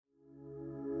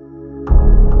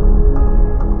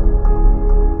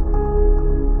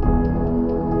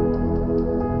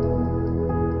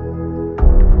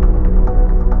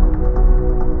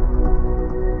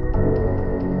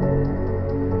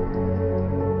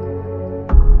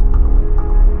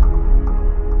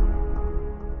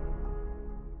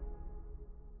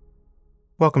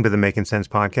Welcome to the Making Sense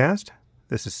podcast.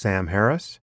 This is Sam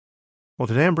Harris. Well,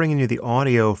 today I'm bringing you the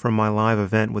audio from my live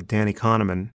event with Danny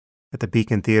Kahneman at the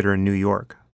Beacon Theater in New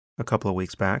York a couple of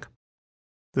weeks back.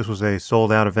 This was a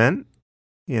sold-out event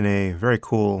in a very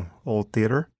cool old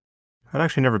theater. I'd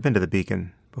actually never been to the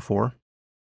Beacon before,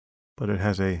 but it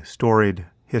has a storied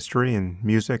history in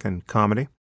music and comedy.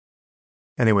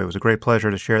 Anyway, it was a great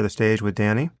pleasure to share the stage with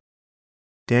Danny.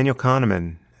 Daniel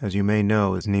Kahneman, as you may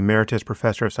know, is an emeritus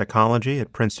professor of psychology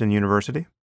at Princeton University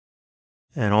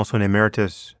and also an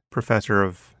emeritus professor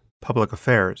of public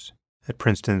affairs at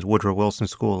Princeton's Woodrow Wilson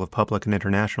School of Public and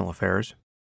International Affairs.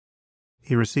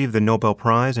 He received the Nobel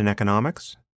Prize in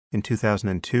Economics in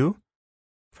 2002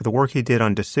 for the work he did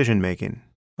on decision-making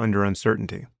under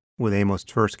uncertainty with Amos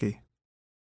Tversky.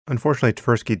 Unfortunately,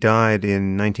 Tversky died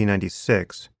in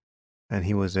 1996, and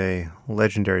he was a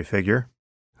legendary figure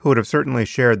who would have certainly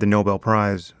shared the Nobel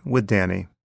Prize with Danny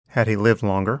had he lived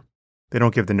longer. They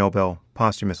don't give the Nobel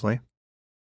posthumously.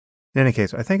 In any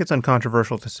case, I think it's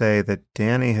uncontroversial to say that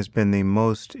Danny has been the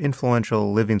most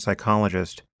influential living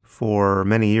psychologist for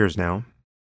many years now,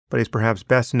 but he's perhaps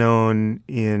best known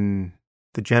in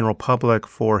the general public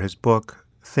for his book,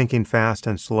 Thinking Fast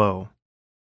and Slow,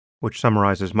 which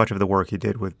summarizes much of the work he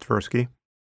did with Tversky.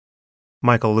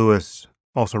 Michael Lewis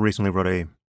also recently wrote a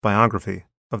biography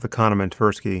of the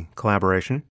Kahneman-Tversky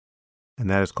collaboration, and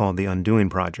that is called The Undoing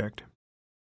Project.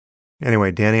 Anyway,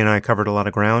 Danny and I covered a lot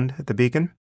of ground at the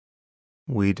Beacon.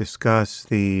 We discuss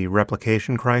the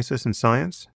replication crisis in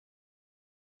science,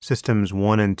 systems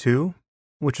 1 and 2,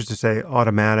 which is to say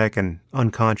automatic and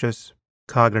unconscious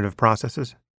cognitive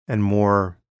processes, and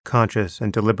more conscious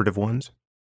and deliberative ones.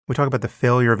 We talk about the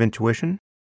failure of intuition,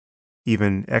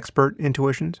 even expert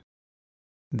intuitions,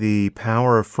 the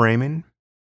power of framing,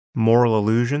 moral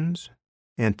illusions,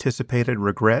 anticipated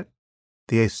regret,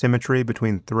 the asymmetry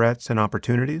between threats and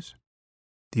opportunities,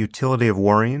 the utility of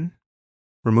worrying,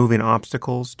 removing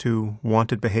obstacles to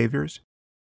wanted behaviors,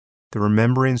 the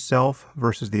remembering self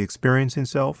versus the experiencing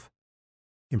self,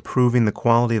 improving the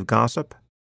quality of gossip,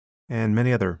 and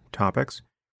many other topics.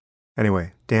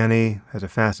 Anyway, Danny has a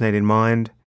fascinating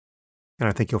mind, and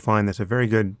I think you'll find this a very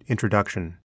good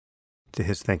introduction to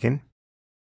his thinking.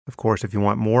 Of course, if you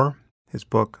want more, his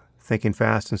book, Thinking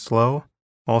Fast and Slow,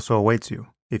 also awaits you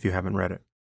if you haven't read it.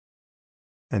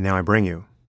 And now I bring you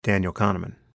Daniel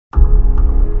Kahneman.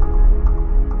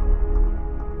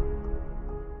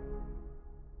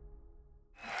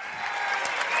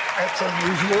 That's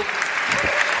unusual.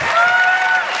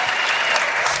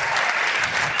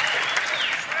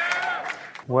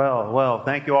 Well,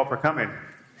 thank you all for coming.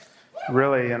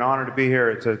 Really an honor to be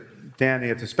here. Danny,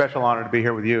 it's a special honor to be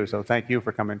here with you, so thank you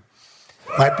for coming.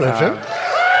 My pleasure.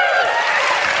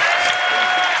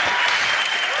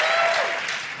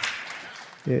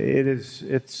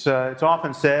 It's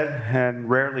often said and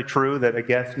rarely true that a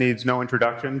guest needs no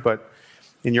introduction, but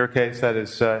in your case, that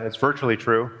is it's virtually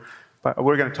true. But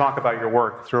we're going to talk about your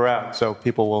work throughout, so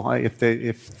people will,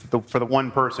 for the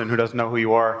one person who doesn't know who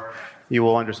you are, you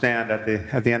will understand at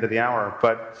the end of the hour.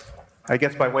 But I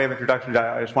guess by way of introduction,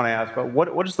 I just want to ask,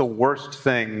 what is the worst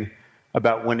thing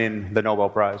about winning the Nobel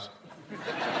Prize?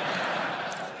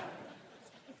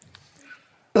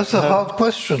 That's a hard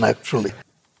question, actually.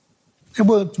 There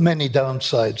weren't many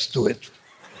downsides to it.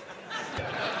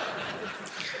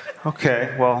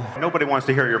 Okay, well, nobody wants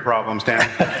to hear your problems, Dan.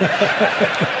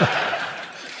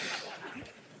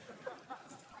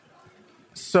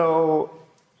 So,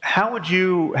 how do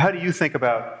you think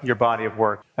about your body of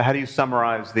work? How do you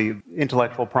summarize the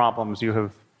intellectual problems you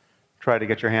have tried to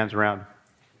get your hands around?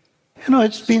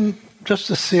 It's been just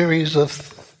a series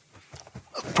of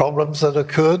problems that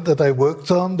occurred that I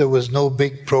worked on. There was no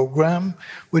big program.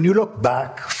 When you look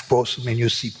back, of course, you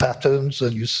see patterns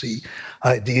and you see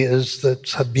ideas that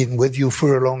have been with you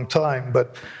for a long time,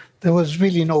 but there was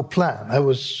really no plan.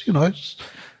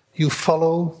 You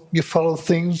follow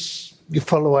things, you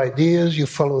follow ideas, you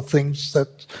follow things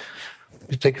that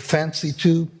you take a fancy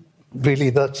to. Really,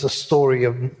 that's the story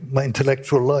of my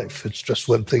intellectual life. It's just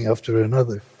one thing after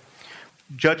another.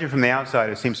 Judging from the outside,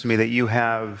 it seems to me that you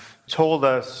have told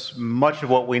us much of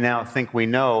what we now think we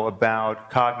know about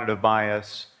cognitive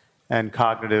bias and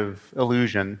cognitive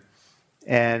illusion.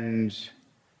 And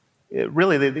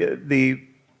really, the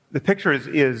picture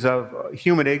is of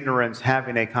human ignorance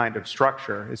having a kind of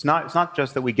structure. It's not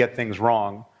just that we get things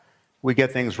wrong. We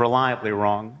get things reliably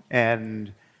wrong.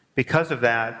 And because of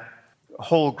that,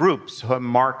 whole groups,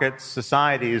 markets,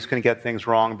 societies can get things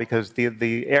wrong because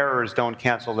the errors don't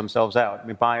cancel themselves out.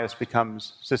 Bias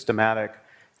becomes systematic,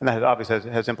 and that obviously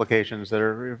has implications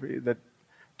that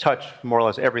touch more or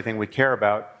less everything we care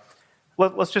about.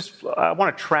 I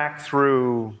want to track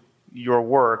through your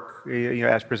work,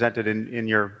 as presented in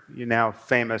your now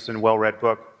famous and well-read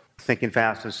book, Thinking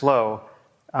Fast and Slow.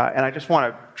 And I just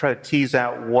want to try to tease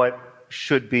out what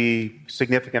should be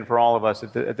significant for all of us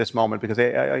at this moment, because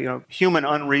human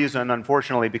unreason,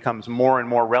 unfortunately, becomes more and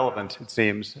more relevant, it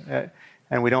seems,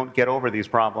 and we don't get over these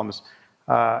problems.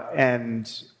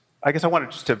 And I guess I wanted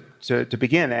just to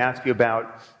begin to ask you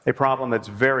about a problem that's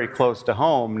very close to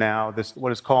home now,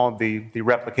 what is called the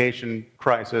replication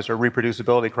crisis or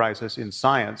reproducibility crisis in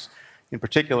science, in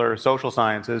particular social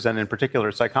sciences and in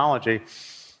particular psychology.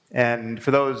 And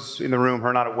for those in the room who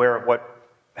are not aware of what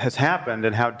has happened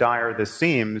and how dire this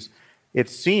seems, it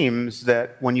seems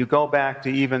that when you go back to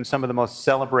even some of the most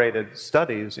celebrated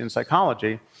studies in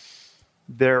psychology,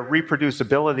 their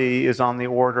reproducibility is on the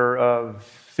order of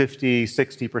 50,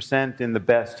 60% in the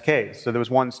best case. So there was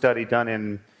one study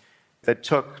done that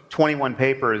took 21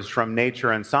 papers from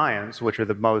Nature and Science, which are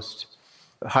the most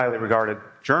highly regarded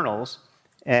journals,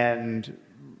 and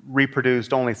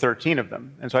reproduced only 13 of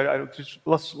them. And so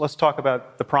let's talk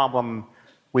about the problem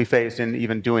we face in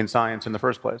even doing science in the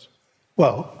first place.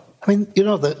 Well,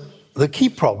 the key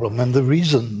problem and the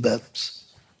reason that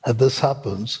this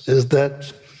happens is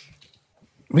that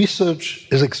research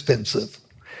is expensive.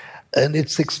 And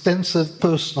it's expensive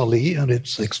personally, and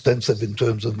it's expensive in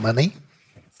terms of money.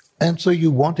 And so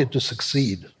you want it to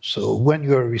succeed. So when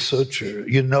you're a researcher,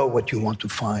 you know what you want to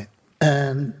find.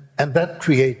 And that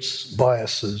creates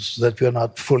biases that you're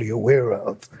not fully aware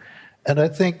of. And I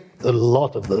think a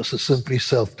lot of this is simply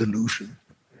self-delusion.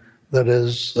 That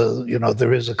is,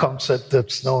 there is a concept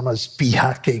that's known as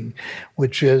p-hacking,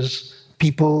 which is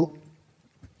people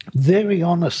very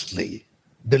honestly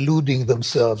deluding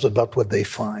themselves about what they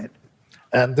find.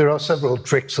 And there are several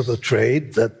tricks of the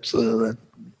trade that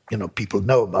people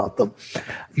know about them.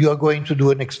 You are going to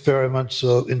do an experiment,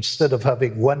 so instead of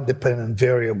having one dependent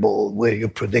variable where you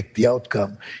predict the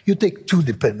outcome, you take two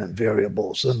dependent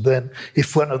variables, and then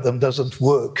if one of them doesn't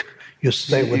work, you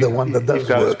stay with the one that does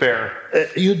work. Spare.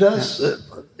 You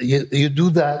do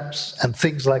that and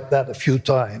things like that a few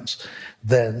times,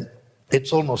 then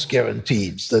it's almost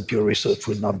guaranteed that your research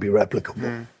will not be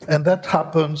replicable. And that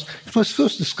happens. It was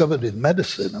first discovered in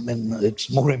medicine. It's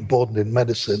more important in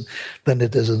medicine than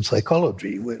it is in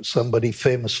psychology, where somebody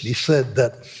famously said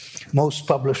that most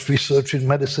published research in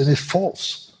medicine is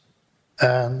false.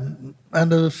 And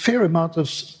a fair amount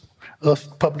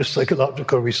of published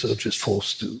psychological research is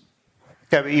false too.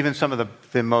 Yeah, but even some of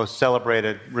the most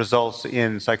celebrated results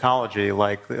in psychology,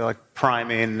 like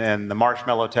priming and the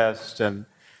marshmallow test and...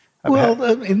 Well,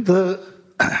 it's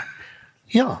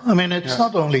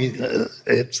not only,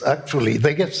 it's actually,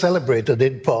 they get celebrated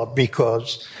in part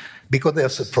because they're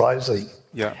surprising.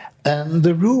 Yeah. And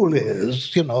the rule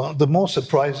is, the more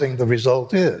surprising the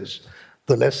result is,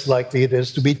 the less likely it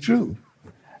is to be true.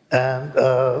 And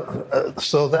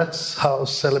so that's how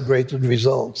celebrated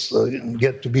results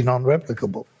get to be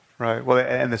non-replicable. Right. Well,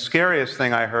 and the scariest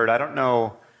thing I heard, I don't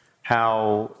know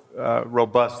how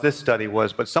robust this study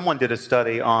was, but someone did a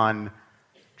study on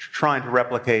trying to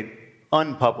replicate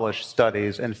unpublished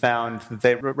studies and found that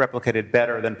they replicated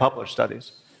better than published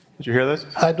studies. Did you hear this?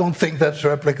 I don't think that's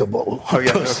replicable. Oh,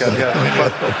 yeah, okay,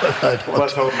 yeah.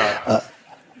 Let's hope not.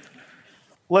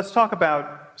 Let's talk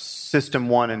about system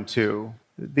 1 and 2.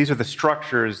 These are the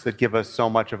structures that give us so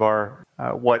much of our,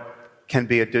 what can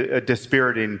be a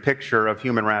dispiriting picture of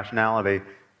human rationality.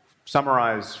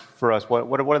 Summarize for us,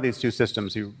 what are these two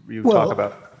systems you talk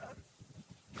about?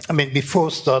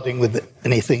 Before starting with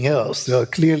anything else, there are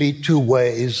clearly two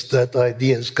ways that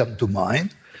ideas come to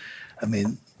mind.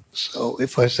 So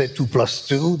if I say 2 +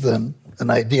 2, then an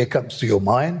idea comes to your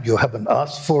mind. You haven't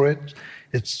asked for it.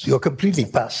 You're completely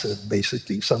passive,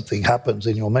 basically. Something happens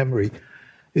in your memory.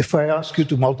 If I ask you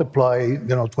to multiply,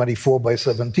 24 by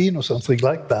 17 or something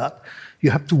like that, you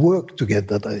have to work to get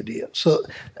that idea. So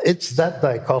it's that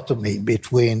dichotomy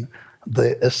between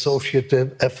the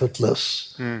associative,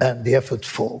 effortless, and the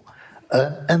effortful.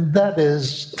 And that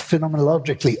is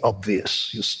phenomenologically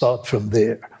obvious. You start from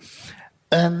there.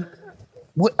 And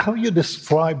how you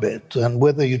describe it, and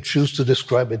whether you choose to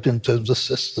describe it in terms of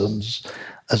systems,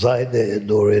 as I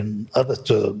did, or in other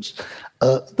terms,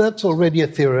 that's already a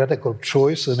theoretical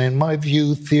choice. And in my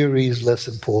view, theory is less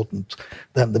important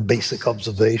than the basic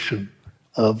observation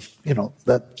of,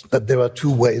 that there are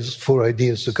two ways for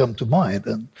ideas to come to mind.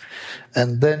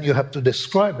 And then you have to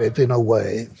describe it in a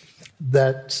way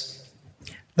that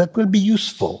will be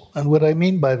useful. And what I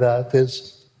mean by that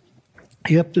is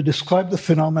you have to describe the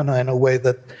phenomena in a way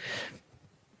that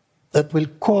will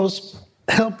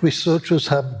help researchers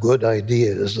have good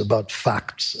ideas about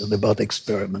facts and about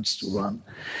experiments to run.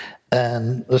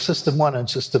 And the system 1 and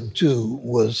system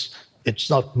 2 it's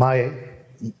not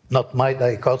my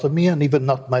dichotomy and even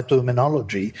not my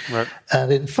terminology. Right.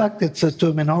 And in fact, it's a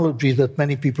terminology that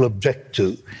many people object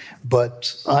to,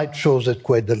 but I chose it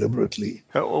quite deliberately.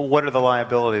 What are the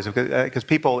liabilities? Because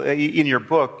people, in your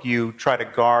book, you try to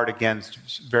guard against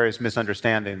various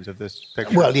misunderstandings of this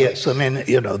picture. Well, yes. I mean,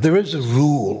 there is a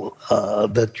rule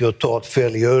that you're taught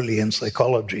fairly early in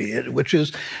psychology, which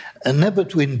is never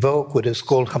to invoke what is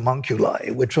called homunculi,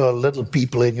 which are little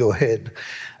people in your head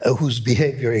whose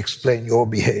behavior explain your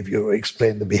behavior or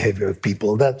explain the behavior of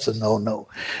people. That's a no-no.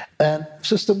 And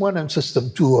system 1 and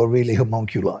system 2 are really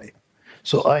homunculi.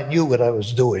 So I knew what I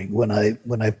was doing when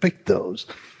I picked those.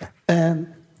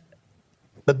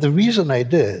 But the reason I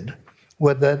did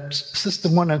was that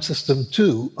system 1 and system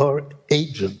 2 are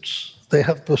agents. They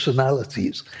have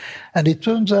personalities. And it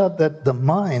turns out that the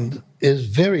mind is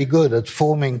very good at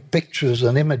forming pictures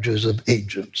and images of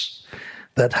agents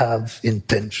that have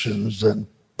intentions and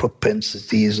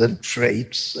propensities and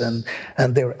traits, and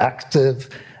they're active.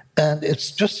 And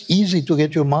it's just easy to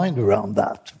get your mind around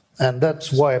that. And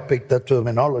that's why I picked that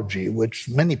terminology, which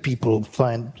many people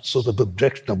find sort of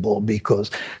objectionable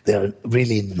because they're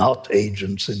really not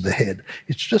agents in the head.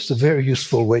 It's just a very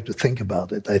useful way to think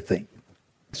about it, I think.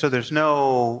 So there's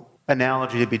no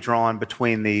analogy to be drawn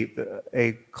between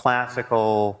a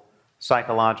classical,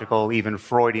 psychological, even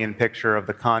Freudian picture of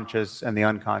the conscious and the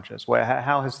unconscious.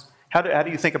 How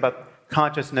do you think about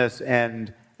consciousness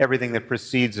and everything that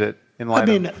precedes it in light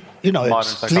of modern it's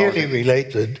psychology? clearly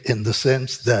related in the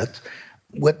sense that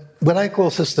what I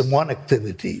call system 1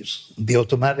 activities, the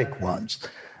automatic ones,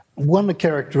 one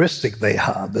characteristic they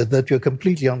have is that you're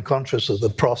completely unconscious of the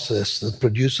process that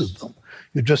produces them.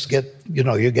 You just get,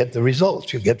 you get the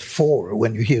results. You get 4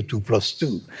 when you hear 2 plus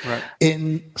 2. Right.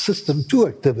 In system 2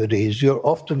 activities, you're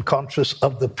often conscious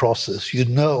of the process. You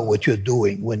know what you're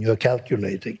doing when you're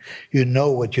calculating. You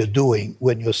know what you're doing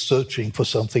when you're searching for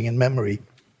something in memory.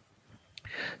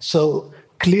 So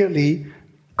clearly,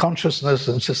 consciousness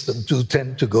and system 2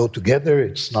 tend to go together.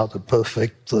 It's not a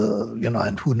perfect,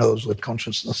 and who knows what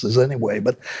consciousness is anyway,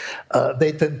 but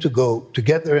they tend to go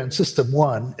together, and system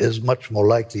 1 is much more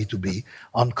likely to be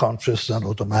unconscious and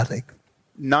automatic.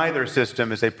 Neither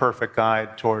system is a perfect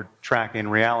guide toward tracking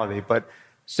reality, but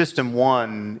system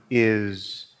 1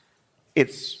 it's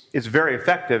very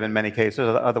effective in many cases,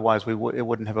 otherwise it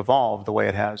wouldn't have evolved the way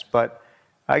it has. But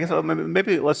I guess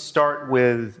maybe let's start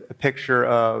with a picture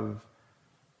of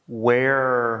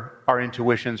where our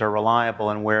intuitions are reliable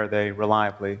and where they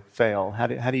reliably fail. How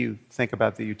do you think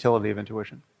about the utility of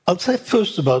intuition? I'll say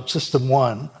first about system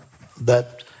 1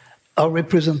 that our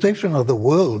representation of the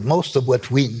world, most of what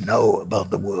we know about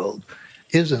the world,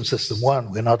 is in system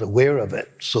 1. We're not aware of it,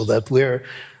 so that we're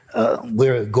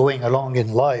going along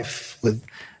in life with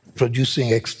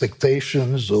producing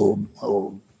expectations or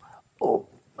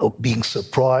being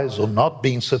surprised or not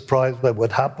being surprised by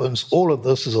what happens. All of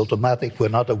this is automatic. We're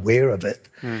not aware of it.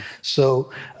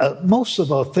 So most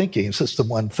of our thinking, system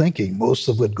 1 thinking, most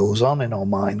of what goes on in our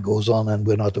mind goes on and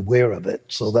we're not aware of it.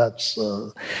 So that's...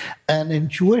 and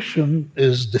intuition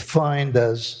is defined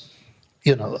as,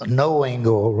 knowing,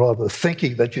 or rather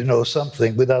thinking that you know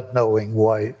something without knowing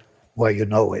why you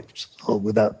know it, or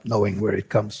without knowing where it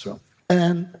comes from.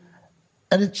 And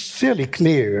it's fairly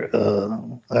clear,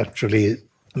 actually.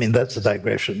 I mean, that's a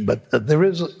digression, but there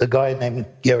is a guy named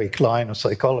Gary Klein, a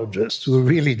psychologist, who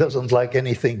really doesn't like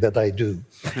anything that I do.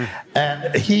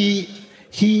 And he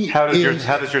How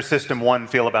does your system 1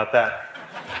 feel about that?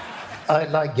 I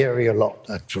like Gary a lot,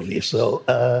 actually. So,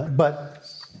 but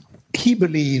he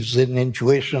believes in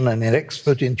intuition and in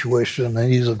expert intuition, and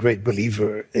he's a great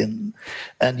believer in,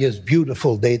 and he has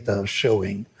beautiful data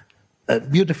showing,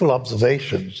 beautiful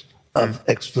observations of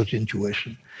expert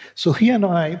intuition. So he and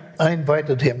I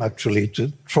invited him actually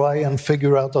to try and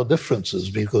figure out our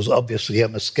differences, because obviously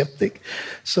I'm a skeptic.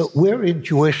 So where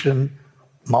intuition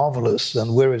marvelous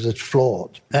and where is it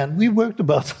flawed? And we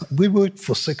worked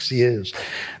for 6 years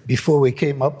before we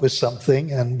came up with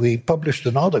something, and we published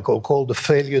an article called The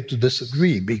Failure to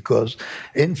Disagree, because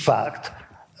in fact,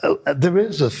 there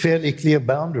is a fairly clear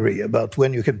boundary about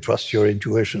when you can trust your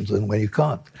intuitions and when you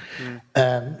can't.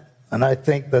 And I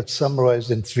think that's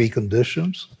summarized in 3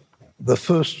 conditions. The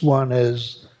first one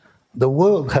is the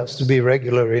world has to be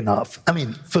regular enough. I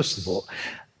mean, first of all,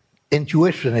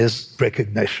 intuition is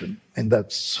recognition. And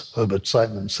that's Herbert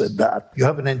Simon said that. You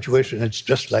have an intuition, it's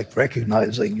just like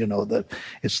recognizing, that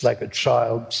it's like a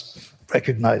child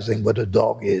recognizing what a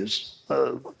dog is.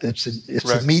 It's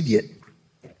right. Immediate.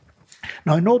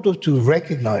 Now, in order to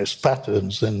recognize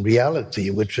patterns in reality,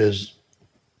 which is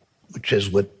which is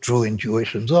what true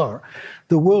intuitions are,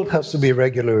 the world has to be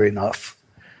regular enough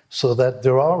so that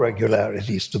there are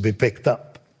regularities to be picked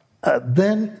up.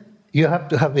 Then you have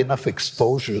to have enough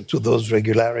exposure to those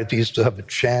regularities to have a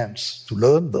chance to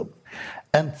learn them.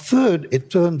 And third, it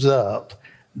turns out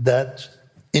that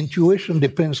intuition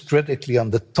depends critically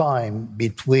on the time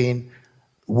between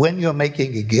when you're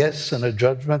making a guess and a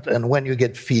judgment and when you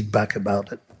get feedback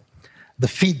about it. The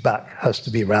feedback has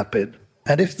to be rapid.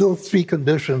 And if those three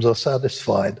conditions are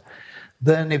satisfied,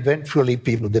 then eventually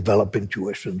people develop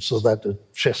intuition, so that the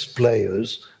chess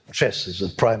players, chess is a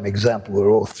prime example where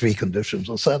all three conditions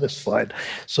are satisfied.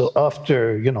 So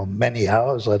after, many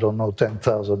hours, I don't know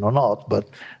 10,000 or not, but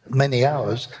many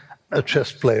hours, a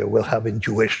chess player will have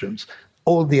intuitions.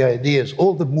 All the ideas,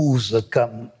 all the moves that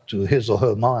come to his or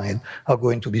her mind are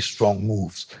going to be strong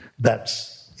moves.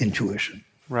 That's intuition.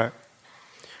 Right.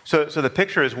 So the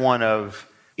picture is one of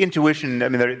intuition. I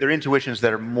mean, there are intuitions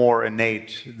that are more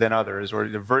innate than others, or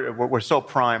we're so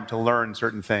primed to learn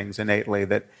certain things innately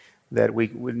that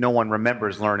no one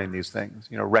remembers learning these things,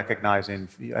 recognizing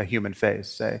a human face,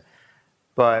 say.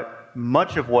 But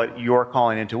much of what you're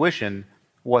calling intuition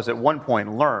was at one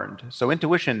point learned. So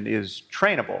intuition is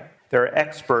trainable. There are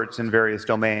experts in various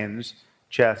domains,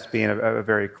 chess being a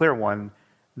very clear one,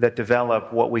 that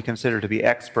develop what we consider to be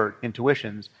expert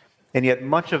intuitions. And yet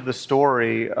much of the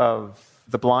story of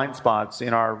the blind spots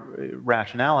in our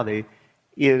rationality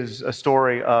is a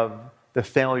story of the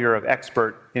failure of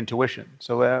expert intuition.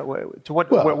 So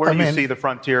where do you see the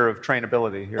frontier of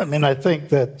trainability here? I think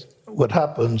that what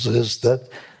happens is that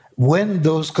when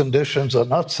those conditions are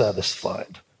not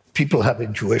satisfied, people have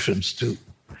intuitions too.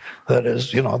 That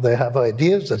is, they have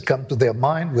ideas that come to their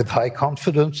mind with high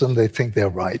confidence and they think they're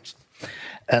right.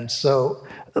 And so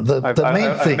I've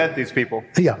met these people.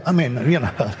 Yeah,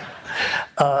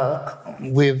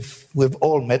 we've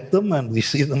all met them and we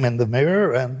see them in the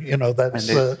mirror, and that's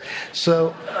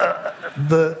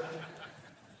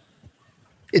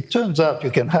it turns out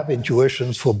you can have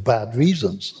intuitions for bad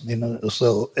reasons.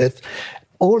 So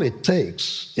all it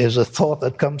takes is a thought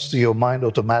that comes to your mind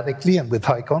automatically and with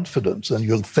high confidence, and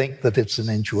you'll think that it's an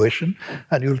intuition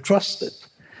and you'll trust it.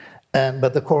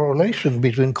 But the correlation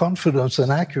between confidence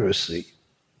and accuracy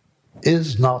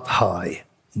is not high.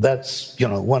 That's,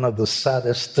 one of the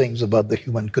saddest things about the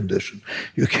human condition.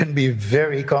 You can be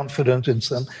very confident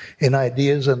in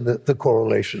ideas, and the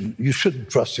correlation, you shouldn't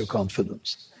trust your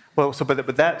confidence. Well, so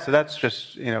that's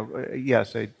just,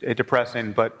 yes, a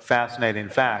depressing but fascinating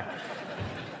fact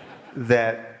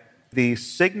that the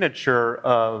signature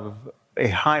of a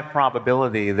high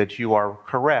probability that you are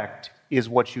correct is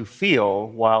what you feel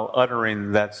while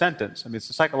uttering that sentence. So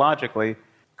psychologically,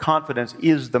 confidence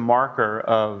is the marker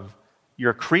of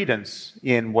your credence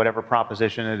in whatever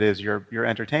proposition it is you're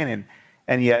entertaining.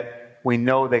 And yet we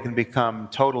know they can become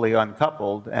totally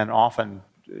uncoupled, and often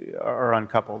are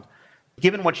uncoupled.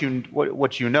 Given what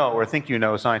you know or think you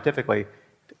know scientifically,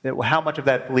 how much of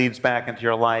that bleeds back into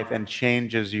your life and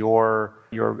changes your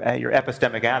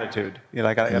epistemic attitude? Do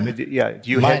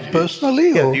you mine hedge,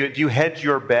 personally? Yeah, do you hedge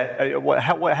your bet?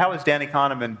 How is Danny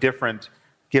Kahneman different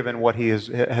given what he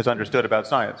has understood about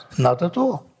science? Not at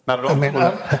all. Not at all.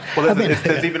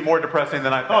 It's even more depressing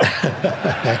than I thought.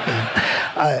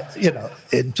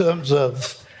 In terms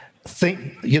of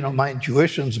my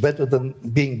intuition's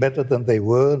being better than they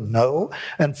were, no.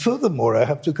 And furthermore, I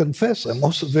have to confess, I'm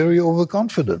also very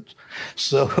overconfident.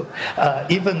 So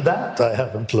even that I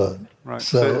haven't learned. Right.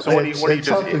 So it's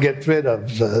hard to get rid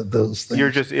of those things. You're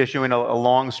just issuing a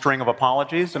long string of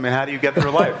apologies? How do you get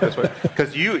through life this way?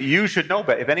 Because you should know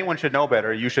better. If anyone should know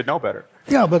better, you should know better.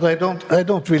 Yeah, but I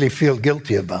don't really feel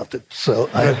guilty about it. So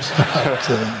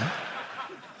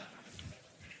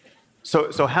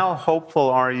So how hopeful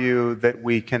are you that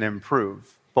we can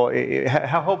improve?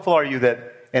 How hopeful are you that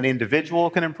an individual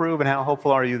can improve, and how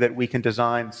hopeful are you that we can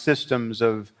design systems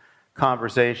of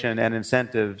conversation and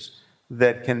incentives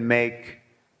that can make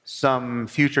some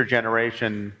future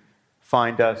generation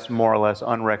find us more or less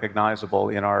unrecognizable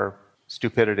in our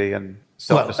stupidity and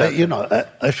self-deception? Well,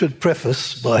 I should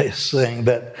preface by saying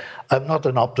that I'm not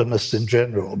an optimist in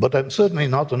general, but I'm certainly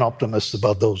not an optimist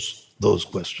about those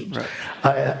questions. Right.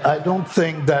 I don't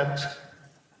think that,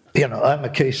 I'm a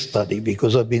case study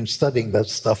because I've been studying that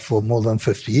stuff for more than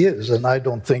 50 years, and I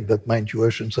don't think that my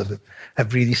intuitions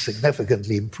have really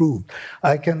significantly improved.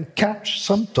 I can catch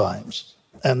sometimes,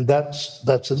 and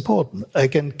that's important. I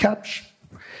can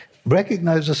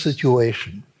recognize a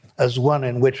situation as one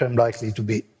in which I'm likely to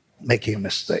be making a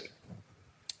mistake.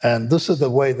 And this is the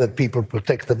way that people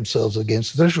protect themselves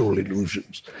against visual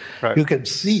illusions. Right. You can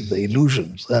see the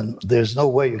illusions, and there's no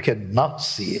way you can not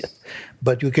see it.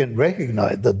 But you can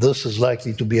recognize that this is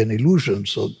likely to be an illusion,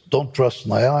 so don't trust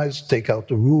my eyes, take out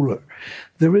the ruler.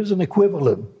 There is an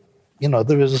equivalent.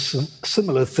 There is a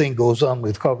similar thing goes on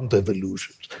with cognitive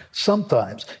illusions.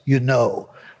 Sometimes you know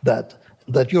that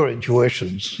your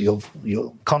intuitions,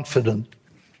 your confident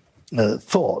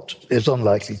thought is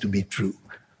unlikely to be true.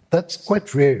 That's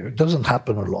quite rare. It doesn't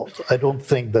happen a lot. I don't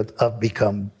think that I've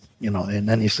become, in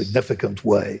any significant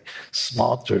way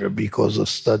smarter because of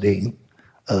studying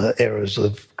errors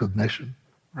of cognition.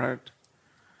 Right.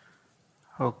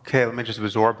 Okay, let me just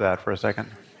absorb that for a second.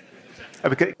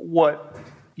 Because what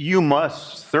you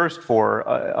must thirst for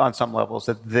on some levels,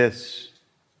 that this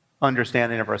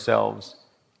understanding of ourselves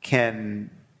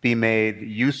can be made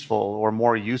useful or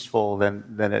more useful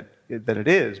than it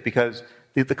is, because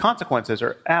the consequences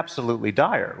are absolutely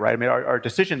dire, right? I mean, our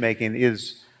decision-making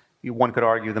is, one could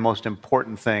argue, the most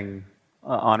important thing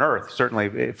on Earth, certainly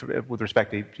with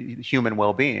respect to human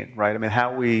well-being, right? I mean,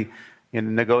 how we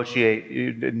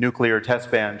negotiate nuclear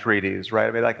test ban treaties, right?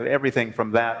 I mean, like everything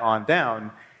from that on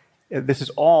down, this is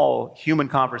all human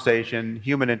conversation,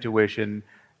 human intuition,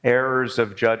 errors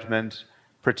of judgment,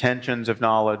 pretensions of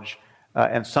knowledge,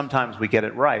 and sometimes we get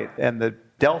it right. And the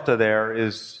delta there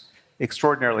is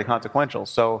extraordinarily consequential.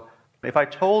 So if I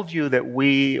told you that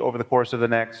we, over the course of the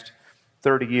next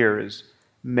 30 years,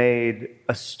 made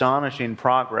astonishing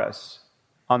progress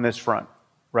on this front,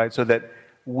 right? So that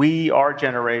our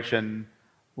generation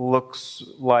looks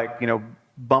like,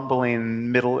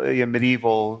 bumbling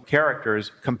medieval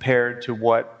characters compared to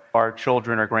what our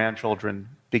children or grandchildren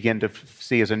begin to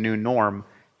see as a new norm.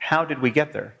 How did we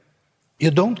get there?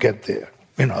 You don't get there.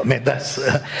 That's,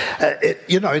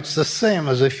 it's the same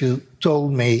as if you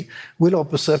told me, will our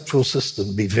perceptual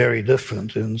system be very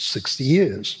different in 60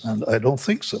 years? And I don't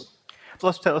think so.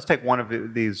 Let's take one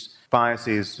of these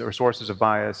biases or sources of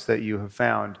bias that you have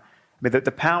found. I mean,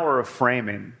 the power of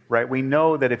framing, right? We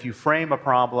know that if you frame a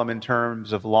problem in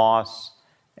terms of loss,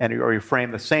 or you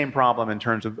frame the same problem in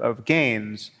terms of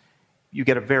gains, you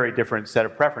get a very different set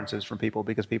of preferences from people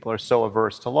because people are so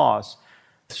averse to loss.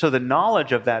 So the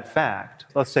knowledge of that fact,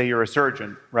 let's say you're a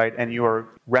surgeon, right, and you're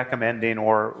recommending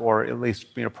or at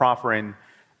least proffering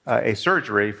a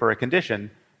surgery for a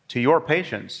condition to your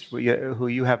patients who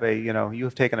you have you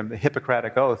have taken a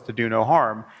Hippocratic oath to do no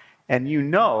harm, and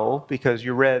because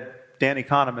you read Danny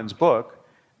Kahneman's book,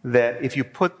 that if you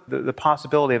put the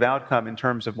possibility of outcome in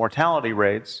terms of mortality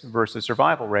rates versus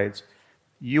survival rates,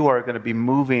 you are going to be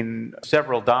moving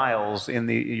several dials in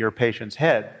your patient's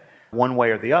head, one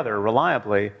way or the other,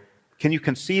 reliably. Can you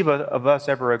conceive of us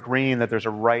ever agreeing that there's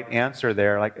a right answer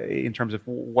there, like in terms of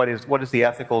what is the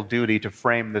ethical duty to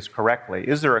frame this correctly?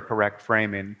 Is there a correct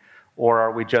framing, or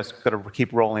are we just going to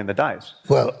keep rolling the dice?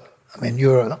 Well, I mean,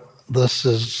 this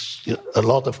is a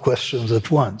lot of questions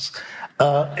at once.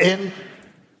 In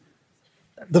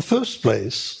the first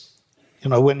place,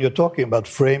 when you're talking about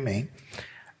framing,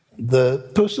 the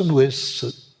person who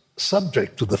is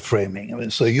subject to the framing,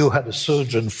 so you had a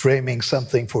surgeon framing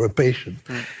something for a patient.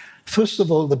 First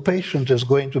of all, the patient is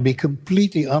going to be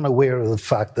completely unaware of the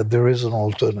fact that there is an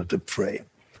alternative frame.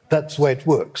 That's why it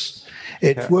works.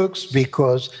 It works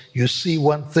because you see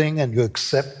one thing and you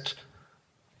accept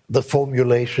the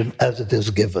formulation as it is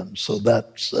given. So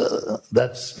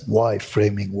that's why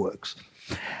framing works.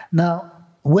 Now,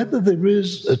 whether there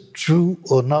is a true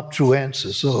or not true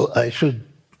answer, so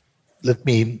let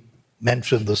me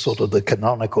mention the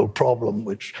canonical problem,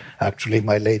 which actually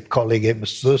my late colleague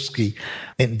Amos Tversky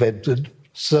invented.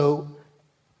 So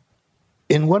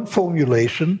in one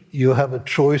formulation, you have a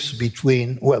choice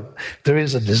between, there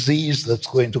is a disease that's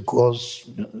going to cause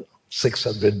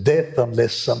 600 deaths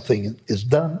unless something is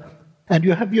done, and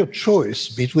you have your choice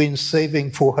between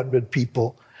saving 400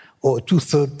 people or a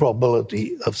 2/3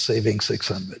 probability of saving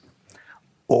 600.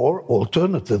 Or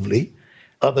alternatively,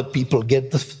 other people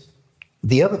get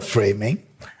the other framing,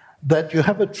 that you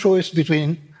have a choice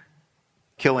between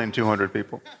killing 200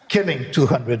 people. Killing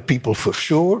 200 people for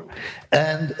sure,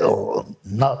 or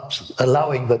not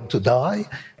allowing them to die,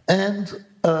 and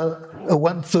a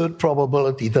 1/3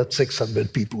 probability that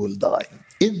 600 people will die.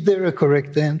 Is there a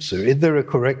correct answer? Is there a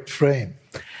correct frame?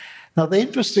 Now, the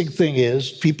interesting thing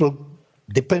is, people,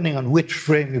 depending on which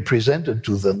frame you presented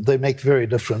to them, they make very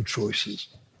different choices.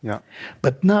 Yeah.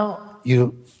 But now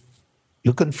you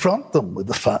confront them with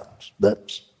the fact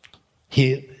that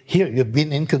here you've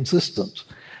been inconsistent.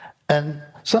 And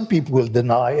some people will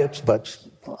deny it, but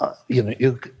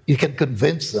you can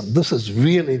convince them this is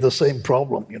really the same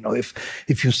problem.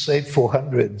 If you save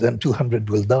 400, then 200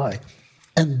 will die.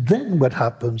 And then what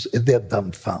happens is they're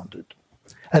dumbfounded.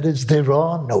 That is, there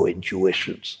are no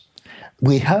intuitions.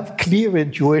 We have clear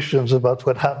intuitions about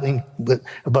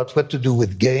about what to do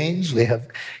with gains. We have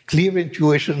clear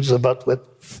intuitions about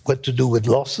what to do with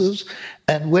losses.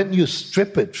 And when you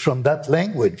strip it from that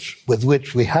language with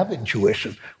which we have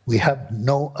intuition, we have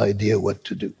no idea what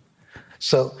to do.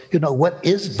 So, what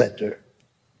is better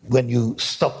when you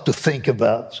stop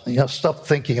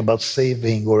thinking about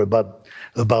saving or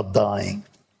about dying?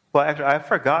 Well, actually, I've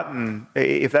forgotten,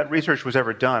 if that research was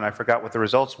ever done, I forgot what the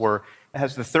results were.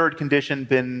 Has the third condition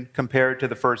been compared to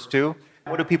the first two?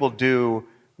 What do people do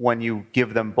when you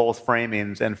give them both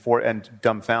framings and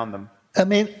dumbfound them? I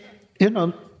mean,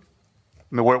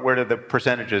 where do the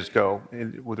percentages go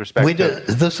with respect to...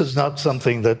 This is not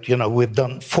something that, we've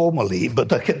done formally,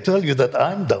 but I can tell you that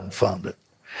I'm dumbfounded.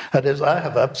 That is, I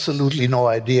have absolutely no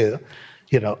idea.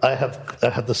 I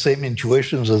have the same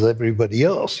intuitions as everybody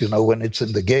else. When it's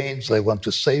in the gains, I want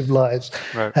to save lives,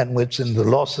 right. And when it's in the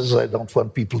losses, I don't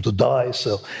want people to die.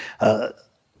 So,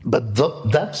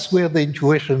 that's where the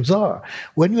intuitions are.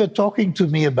 When you're talking to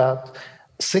me about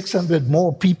 600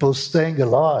 more people staying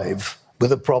alive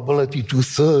with a probability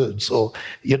 2/3, or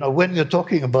when you're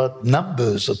talking about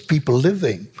numbers of people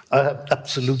living, I have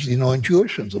absolutely no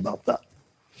intuitions about that.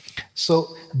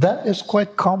 So that is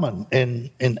quite common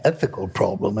in ethical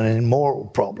problems and in moral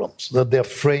problems, that they're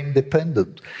frame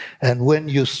dependent. And when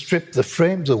you strip the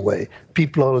frames away,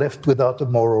 people are left without a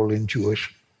moral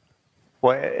intuition.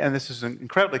 Well, and this is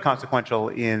incredibly consequential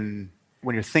when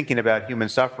you're thinking about human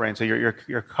suffering. So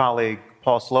your colleague,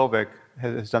 Paul Slovic,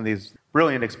 has done these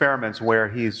brilliant experiments where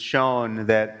he's shown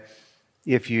that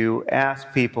if you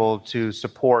ask people to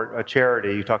support a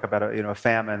charity, you talk about a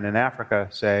famine in Africa,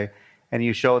 say, and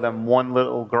you show them one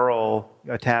little girl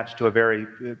attached to a very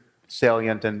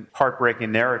salient and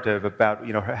heartbreaking narrative about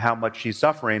how much she's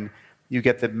suffering, you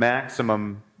get the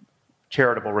maximum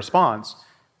charitable response.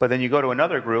 But then you go to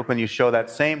another group and you show that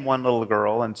same one little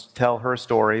girl and tell her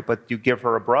story, but you give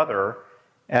her a brother,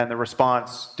 and the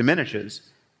response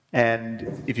diminishes.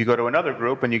 And if you go to another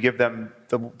group and you give them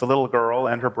the little girl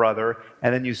and her brother,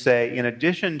 and then you say, in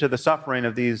addition to the suffering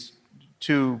of these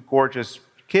two gorgeous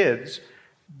kids,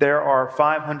 there are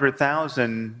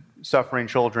 500,000 suffering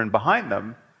children behind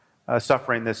them,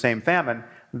 suffering the same famine,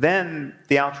 then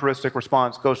the altruistic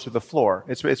response goes to the floor.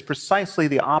 It's precisely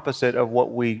the opposite of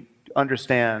what we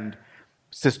understand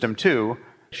system 2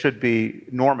 should be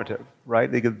normative, right?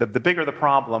 The bigger the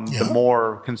problem, the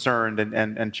more concerned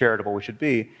and charitable we should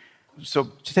be. So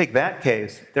to take that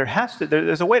case,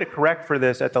 there's a way to correct for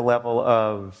this at the level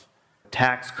of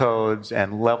tax codes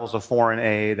and levels of foreign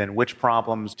aid and which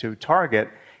problems to target.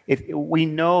 We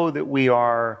know that we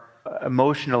are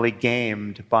emotionally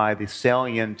gamed by the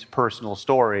salient personal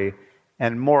story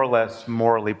and more or less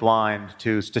morally blind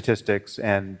to statistics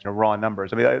and raw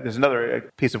numbers. I mean, there's another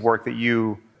piece of work that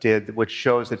you did which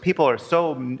shows that people are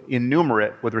so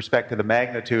innumerate with respect to the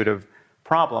magnitude of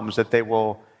problems that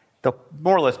they'll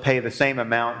more or less pay the same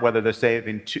amount whether they're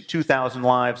saving 2,000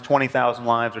 lives, 20,000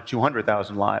 lives, or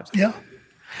 200,000 lives. Yeah,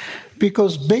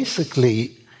 because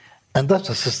basically, and that's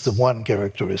a system 1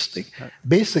 characteristic,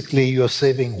 basically you're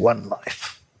saving one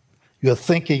life. You're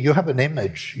thinking, you have an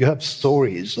image, you have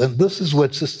stories, and this is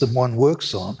what system 1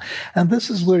 works on. And this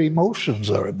is where emotions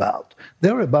are about.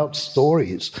 They're about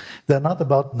stories. They're not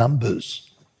about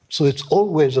numbers. So it's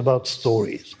always about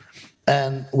stories.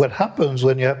 And what happens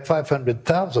when you have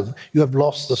 500,000, you have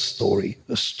lost a story.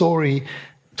 A story,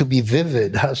 to be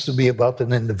vivid, has to be about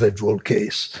an individual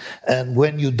case. And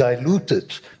when you dilute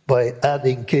it by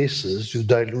adding cases, you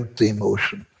dilute the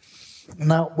emotion.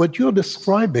 Now, what you're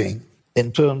describing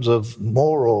in terms of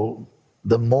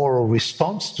the moral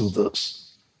response to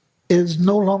this is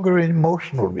no longer an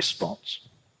emotional response.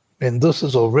 And this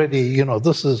is already,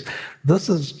 this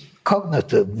is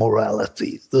cognitive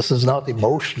morality. This is not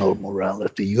emotional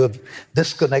morality. You have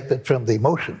disconnected from the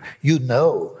emotion. You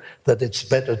know that it's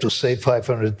better to save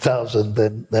 500,000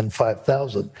 than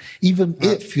 5,000, even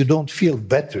if you don't feel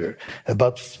better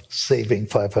about saving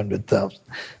 500,000.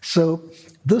 So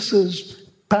this is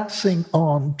passing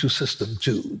on to system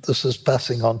 2. This is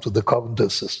passing on to the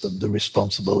cognitive system, the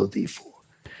responsibility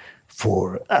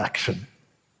for action.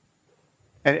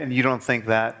 And you don't think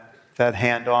that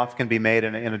handoff can be made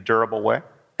in a durable way?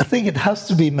 I think it has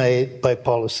to be made by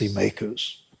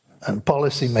policymakers. And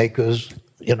policymakers,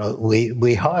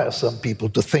 we hire some people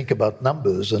to think about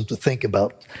numbers and to think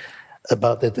about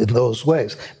it in those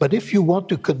ways. But if you want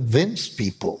to convince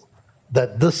people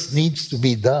that this needs to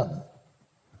be done,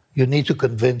 you need to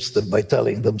convince them by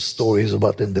telling them stories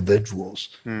about individuals,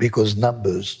 because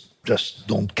numbers just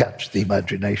don't catch the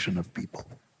imagination of people.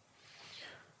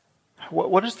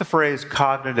 What does the phrase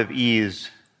cognitive ease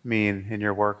mean in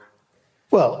your work?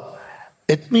 Well,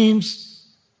 it means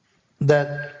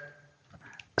that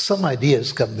some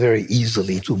ideas come very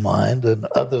easily to mind and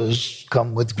others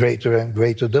come with greater and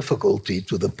greater difficulty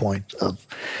to the point of.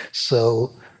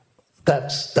 So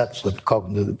that's what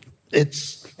cognitive.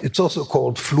 It's also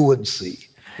called fluency.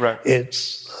 Right.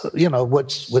 It's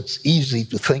what's easy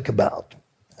to think about,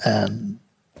 and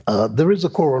there is a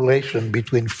correlation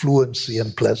between fluency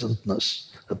and pleasantness.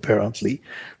 Apparently,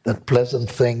 that pleasant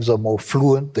things are more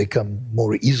fluent; they come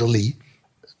more easily.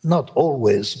 Not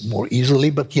always more easily,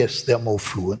 but yes, they're more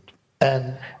fluent.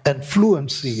 And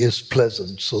fluency is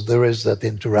pleasant, so there is that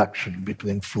interaction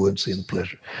between fluency and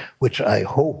pleasure, which I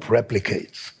hope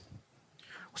replicates.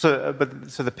 So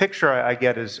the picture I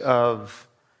get is of,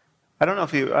 I don't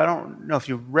know if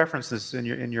you reference this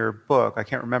in your book, I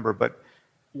can't remember, but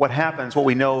what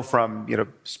we know from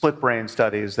split brain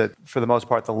studies, that for the most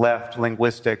part the left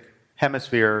linguistic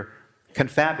hemisphere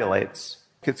confabulates.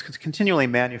 It's continually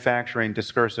manufacturing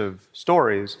discursive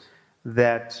stories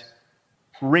that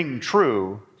ring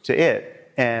true to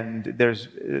it, and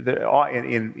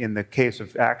in the case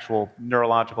of actual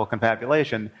neurological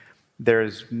confabulation,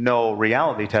 there's no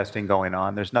reality testing going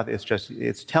on. There's nothing.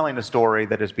 It's telling a story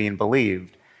that is being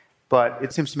believed. But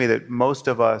it seems to me that most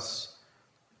of us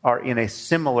are in a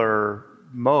similar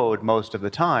mode most of the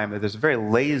time. That there's a very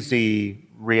lazy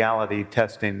reality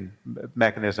testing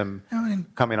mechanism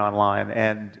coming online,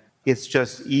 and it's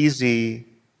just easy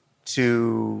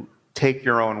to take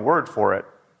your own word for it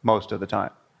most of the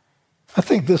time. I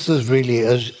think this is really,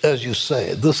 as you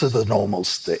say, this is the normal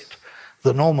state.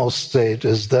 The normal state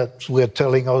is that we're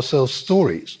telling ourselves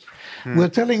stories. We're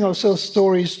telling ourselves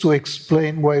stories to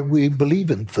explain why we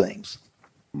believe in things.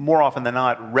 More often than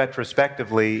not,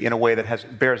 retrospectively, in a way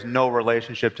that bears no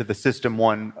relationship to the system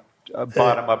one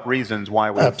bottom-up reasons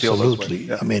why we feel this way. Absolutely.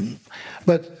 Yeah.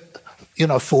 But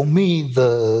for me,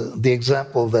 the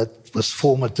example that was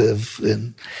formative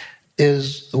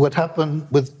is what happened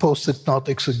with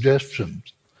post-hypnotic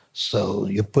suggestions. So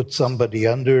you put somebody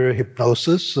under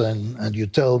hypnosis and you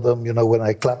tell them, when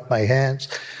I clap my hands,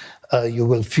 you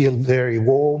will feel very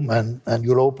warm and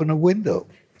you'll open a window.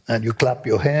 And you clap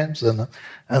your hands and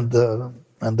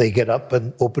they get up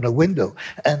and open a window.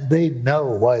 And they know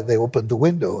why they opened the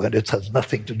window, and it has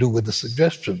nothing to do with the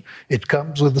suggestion. It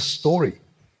comes with the story.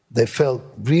 They felt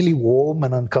really warm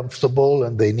and uncomfortable,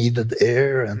 and they needed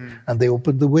air, and they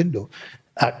opened the window.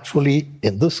 Actually,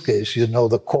 in this case,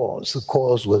 the cause. The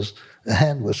cause was a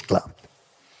hand was clapped.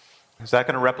 Is that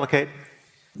going to replicate?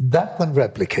 That one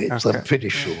replicates, okay. I'm pretty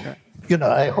sure. Okay.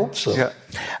 I hope so. Yeah.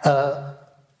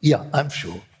 Yeah, I'm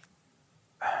sure.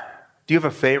 Do you have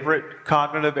a favorite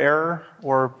cognitive error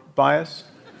or bias?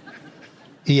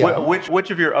 Yeah.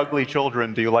 Which of your ugly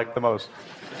children do you like the most?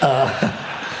 I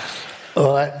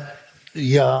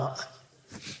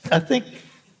think,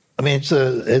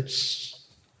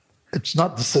 it's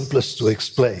not the simplest to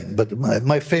explain, but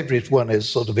my favorite one is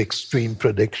sort of extreme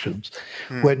predictions.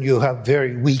 When you have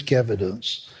very weak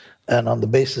evidence, and on the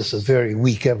basis of very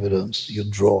weak evidence, you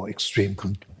draw extreme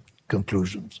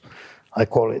conclusions. I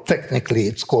call it, technically,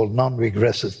 it's called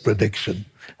non-regressive prediction,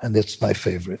 and it's my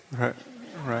favorite.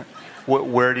 Right.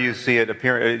 Where do you see it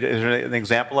appear? Is there an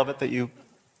example of it that you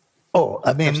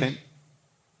have seen?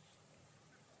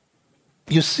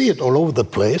 You see it all over the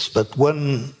place, but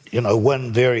one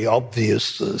very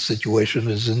obvious situation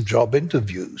is in job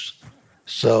interviews.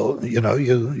 So,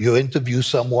 you interview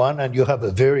someone and you have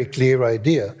a very clear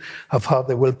idea of how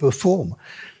they will perform.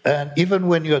 And even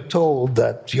when you're told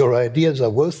that your ideas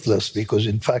are worthless because,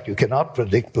 in fact, you cannot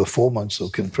predict performance or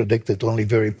can predict it only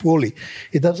very poorly,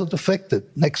 it doesn't affect it.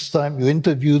 Next time you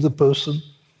interview the person,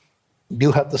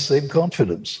 you have the same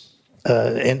confidence.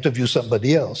 Interview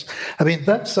somebody else.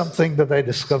 That's something that I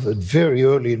discovered very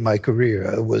early in my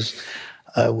career. I was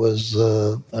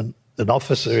an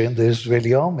officer in the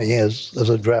Israeli army as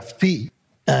a draftee,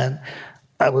 and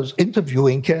I was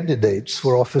interviewing candidates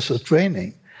for officer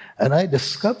training. And I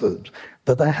discovered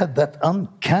that I had that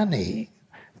uncanny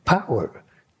power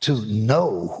to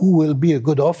know who will be a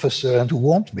good officer and who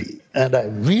won't be. And I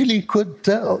really could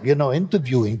tell,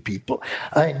 interviewing people.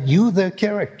 I knew their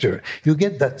character. You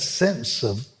get that sense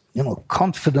of,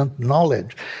 confident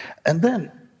knowledge. And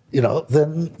then,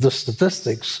 then the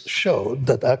statistics showed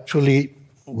that actually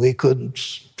we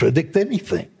couldn't predict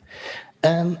anything.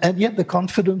 And yet the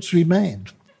confidence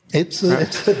remained. It's a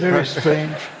very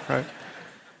strange... Right.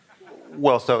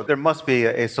 Well, so there must be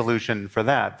a solution for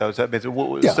that, though.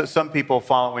 Some people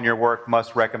following your work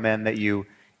must recommend that you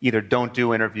either don't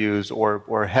do interviews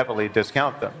or heavily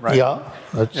discount them, right? Yeah,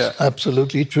 that's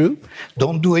absolutely true.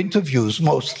 Don't do interviews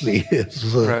mostly.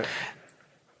 Right.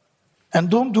 And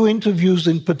don't do interviews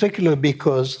in particular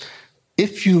because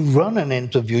if you run an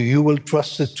interview, you will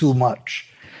trust it too much.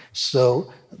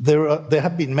 So there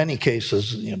have been many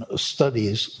cases,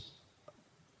 studies.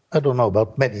 I don't know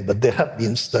about many, but there have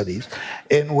been studies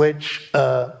in which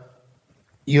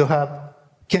you have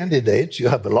candidates, you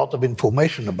have a lot of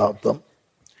information about them,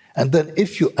 and then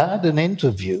if you add an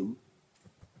interview,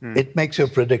 it makes your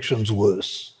predictions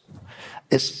worse,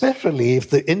 especially if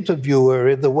the interviewer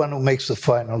is the one who makes the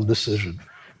final decision.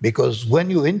 Because when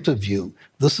you interview,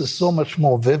 this is so much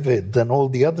more vivid than all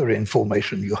the other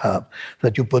information you have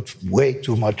that you put way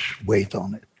too much weight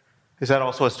on it. Is that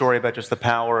also a story about just the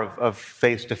power of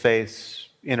face-to-face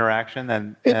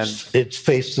interaction? It's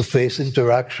face-to-face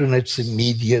interaction, it's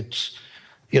immediate.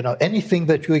 Anything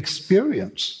that you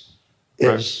experience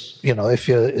is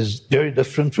very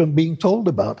different from being told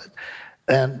about it.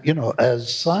 And,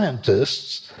 as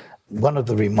scientists, one of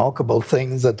the remarkable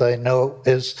things that I know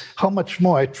is how much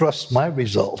more I trust my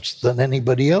results than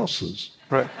anybody else's.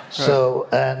 Right. So,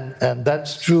 and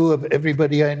that's true of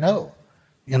everybody I know.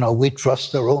 We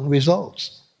trust our own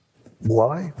results.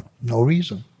 Why? No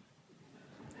reason.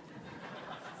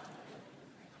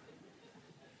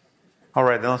 All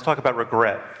right, then let's talk about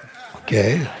regret.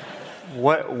 Okay.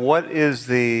 What is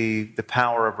the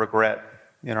power of regret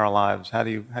in our lives? How do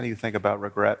you think about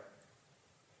regret?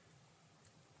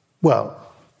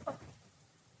 Well,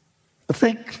 I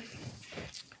think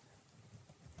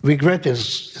regret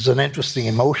is an interesting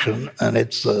emotion, and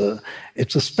it's a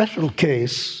special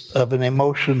case of an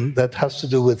emotion that has to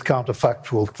do with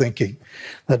counterfactual thinking.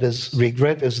 That is,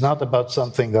 regret is not about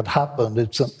something that happened;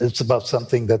 it's about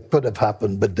something that could have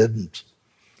happened but didn't.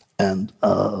 And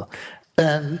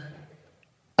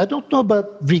I don't know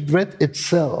about regret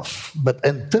itself, but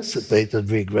anticipated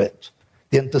regret.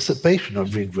 The anticipation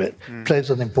of regret plays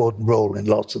an important role in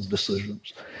lots of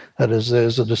decisions. That is,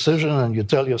 there's a decision, and you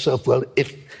tell yourself, well,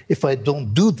 if I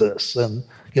don't do this, and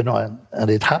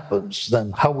it happens,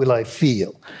 then how will I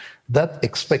feel? That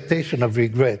expectation of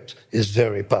regret is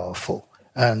very powerful,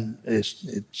 and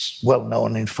it's well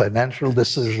known in financial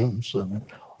decisions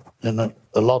and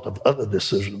a lot of other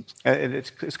decisions. And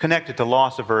it's connected to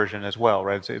loss aversion as well,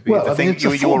 right? So it's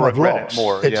a form of loss.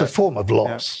 It's yeah. a form of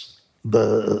loss. Yeah.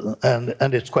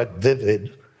 And it's quite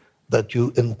vivid that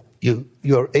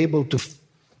you're able to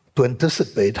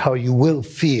anticipate how you will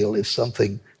feel if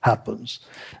something happens,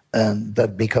 and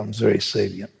that becomes very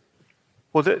salient.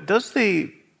 Well, does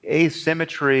the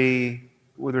asymmetry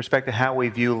with respect to how we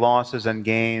view losses and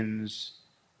gains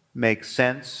make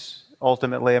sense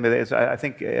ultimately? I mean, I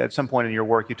think at some point in your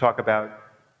work you talk about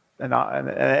an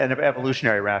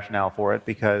evolutionary rationale for it,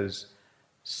 because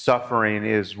suffering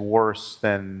is worse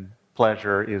than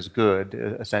pleasure is good,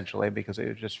 essentially, because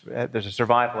there's a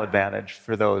survival advantage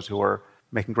for those who are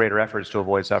making greater efforts to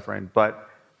avoid suffering. But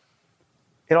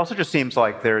it also just seems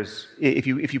like if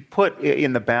you put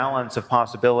in the balance of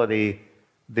possibility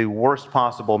the worst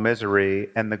possible misery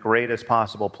and the greatest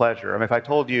possible pleasure. I mean, if I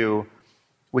told you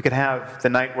we could have the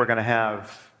night we're going to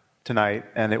have tonight,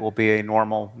 and it will be a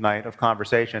normal night of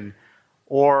conversation,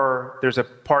 or there's a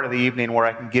part of the evening where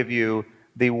I can give you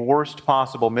the worst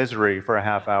possible misery for a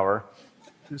half hour,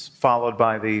 followed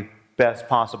by the best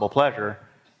possible pleasure.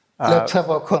 Let's have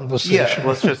our conversation.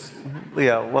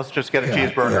 Yeah, let's just get a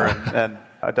cheeseburger and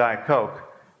a Diet Coke.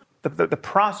 The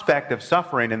prospect of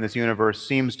suffering in this universe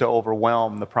seems to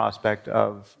overwhelm the prospect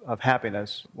of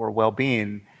happiness or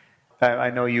well-being.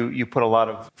 I know you put a lot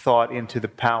of thought into the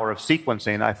power of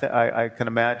sequencing. I can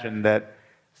imagine that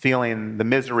feeling the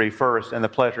misery first and the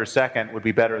pleasure second would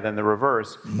be better than the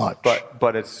reverse. Much.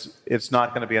 But it's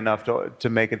not going to be enough to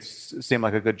make it seem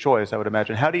like a good choice, I would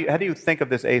imagine. How do you think of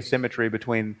this asymmetry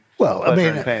between pleasure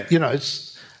and pain?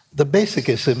 It's the basic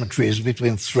asymmetry is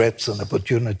between threats and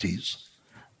opportunities,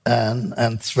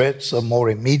 and threats are more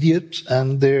immediate,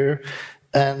 and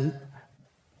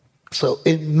so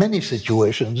in many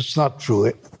situations, it's not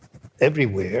true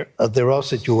everywhere. There are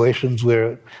situations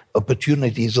where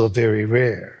opportunities are very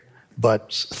rare,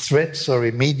 but threats are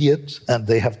immediate and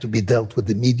they have to be dealt with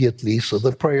immediately. So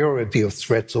the priority of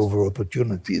threats over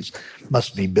opportunities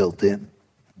must be built in,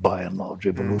 by and large,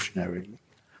 evolutionarily.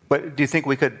 But do you think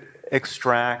we could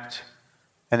extract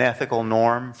an ethical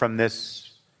norm from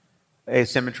this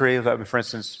asymmetry? For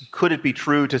instance, could it be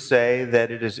true to say that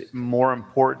it is more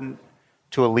important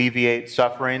to alleviate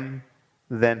suffering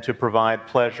than to provide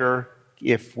pleasure,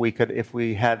 if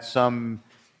we had some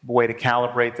way to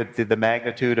calibrate the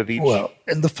magnitude of each? Well,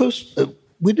 in the first,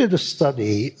 we did a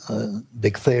study,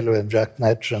 Dick Thaler and Jack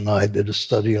Netsch and I did a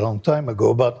study a long time ago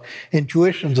about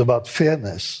intuitions about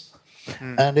fairness.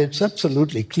 And it's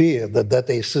absolutely clear that that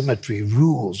asymmetry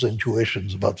rules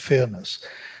intuitions about fairness.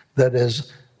 That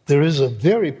is, there is a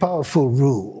very powerful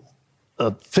rule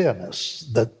of fairness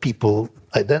that people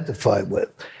identify with,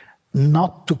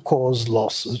 not to cause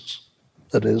losses.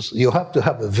 That is, you have to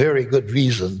have a very good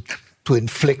reason to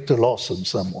inflict a loss on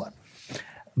someone.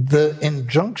 The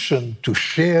injunction to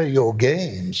share your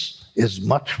gains is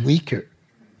much weaker.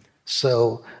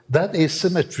 So that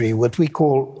asymmetry, what we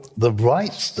call the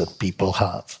rights that people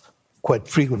have, quite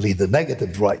frequently the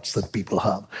negative rights that people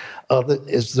have,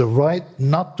 is the right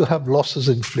not to have losses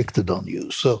inflicted on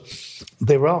you. So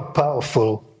there are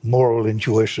powerful moral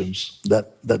intuitions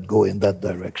that go in that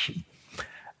direction.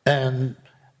 And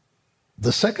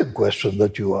the second question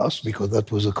that you asked, because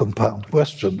that was a compound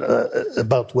question,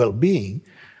 about well-being,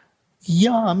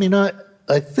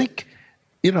 I think,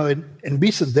 in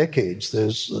recent decades,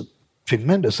 there's a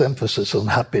tremendous emphasis on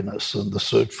happiness and the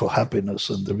search for happiness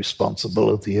and the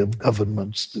responsibility of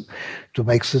governments to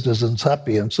make citizens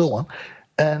happy and so on.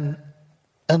 And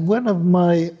one of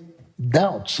my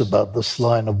doubts about this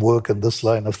line of work and this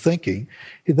line of thinking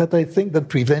is that I think that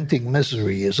preventing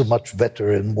misery is a much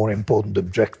better and more important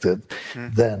objective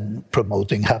than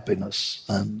promoting happiness.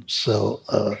 And so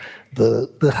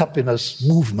the happiness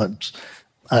movement,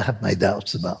 I have my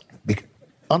doubts about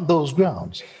on those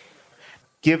grounds.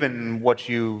 Given what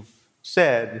you've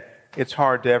said, it's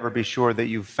hard to ever be sure that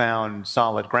you've found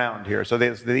solid ground here. So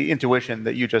there's the intuition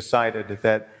that you just cited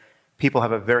that people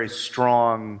have a very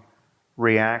strong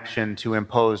reaction to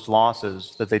imposed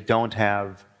losses that they don't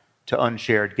have to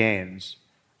unshared gains,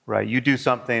 right? You do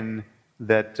something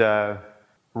that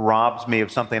robs me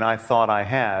of something I thought I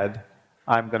had,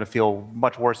 I'm going to feel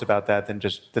much worse about that than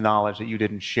just the knowledge that you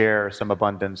didn't share some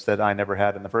abundance that I never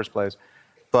had in the first place.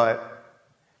 But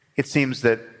it seems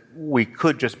that we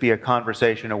could just be a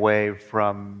conversation away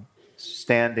from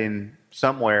standing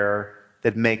somewhere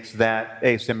that makes that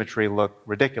asymmetry look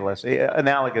ridiculous,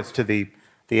 analogous to the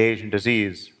Asian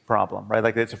disease problem, right?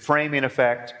 Like it's a framing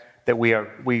effect that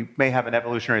we may have an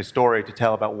evolutionary story to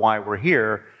tell about why we're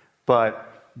here,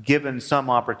 but given some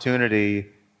opportunity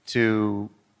to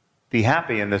be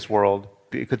happy in this world,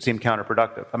 it could seem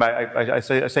counterproductive. I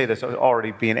say this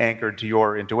already being anchored to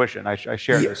your intuition. I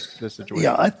share this situation.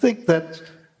 Yeah, I think that,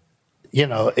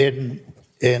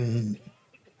 in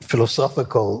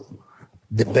philosophical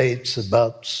debates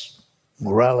about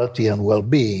morality and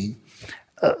well-being,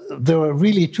 there are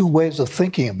really two ways of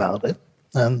thinking about it.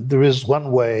 And there is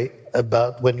one way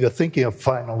about when you're thinking of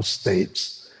final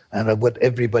states and of what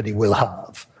everybody will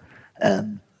have.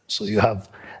 And so you have,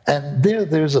 and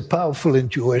there's a powerful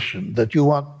intuition that you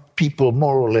want people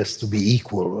more or less to be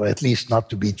equal, or at least not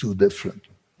to be too different.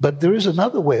 But there is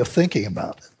another way of thinking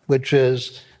about it, which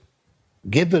is,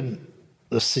 given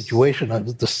the situation and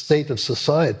the state of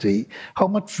society, how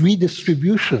much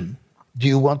redistribution do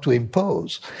you want to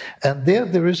impose? And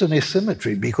there is an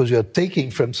asymmetry, because you're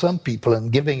taking from some people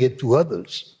and giving it to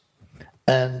others.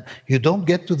 And you don't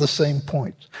get to the same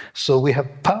point. So we have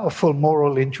powerful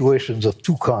moral intuitions of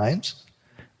two kinds,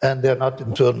 and they're not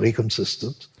internally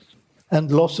consistent.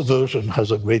 And loss aversion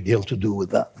has a great deal to do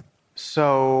with that.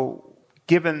 So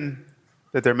given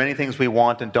that there are many things we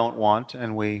want and don't want,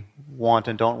 and we want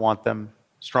and don't want them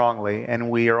strongly, and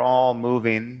we are all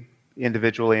moving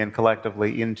individually and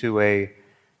collectively into a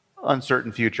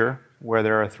uncertain future where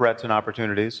there are threats and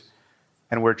opportunities,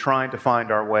 and we're trying to find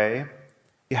our way,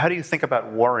 how do you think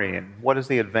about worrying? What is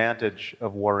the advantage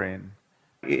of worrying?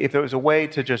 If there was a way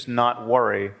to just not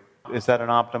worry, is that an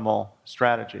optimal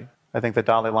strategy? I think the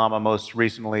Dalai Lama most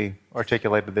recently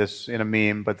articulated this in a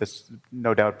meme, but this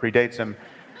no doubt predates him.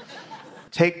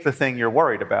 Take the thing you're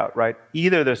worried about, right?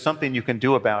 Either there's something you can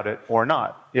do about it or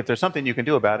not. If there's something you can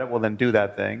do about it, well, then do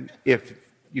that thing. If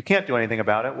you can't do anything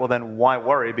about it, well, then why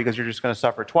worry? Because you're just going to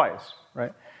suffer twice,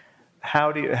 right?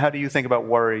 How do you think about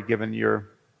worry given your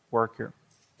work here?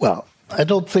 Well, I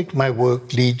don't think my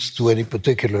work leads to any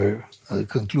particular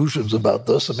conclusions about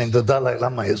this. I mean, the Dalai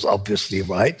Lama is obviously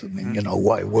right. I mean,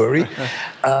 why worry?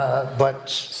 But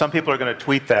some people are going to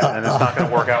tweet that, and it's not going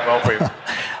to work out well for you.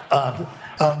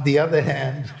 On the other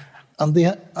hand,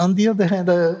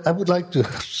 I would like to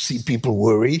see people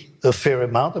worry a fair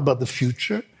amount about the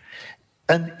future,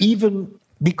 and even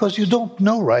because you don't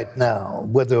know right now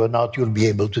whether or not you'll be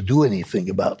able to do anything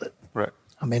about it. Right.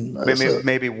 I mean,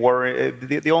 maybe worry.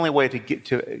 The only way to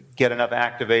get enough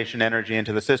activation energy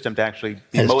into the system to actually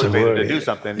be motivated to do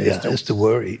something is to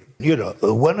worry.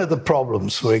 One of the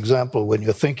problems, for example, when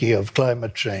you're thinking of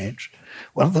climate change,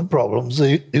 one of the problems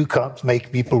is you can't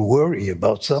make people worry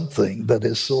about something that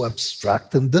is so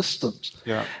abstract and distant.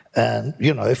 Yeah. And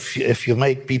if you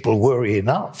make people worry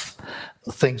enough,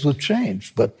 things would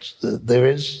change. But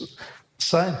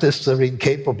scientists are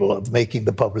incapable of making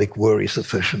the public worry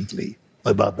sufficiently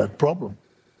about that problem.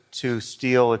 To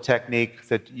steal a technique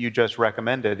that you just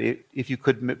recommended, if you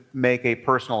could make a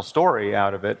personal story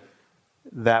out of it,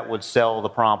 that would sell the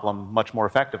problem much more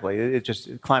effectively.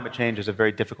 Climate change is a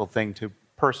very difficult thing to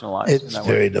personalize. It's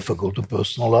very difficult to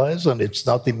personalize, and it's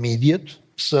not immediate.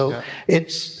 So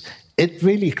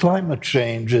climate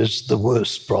change is the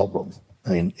worst problem. I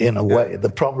mean, in a way,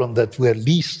 the problem that we're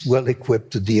least well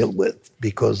equipped to deal with,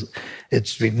 because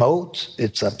it's remote,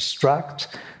 it's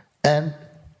abstract, and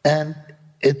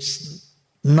it's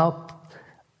not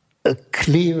a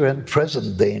clear and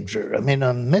present danger. I mean,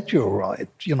 a meteorite,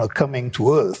 coming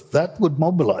to Earth, that would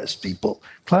mobilize people.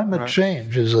 Climate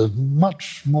change is a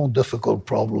much more difficult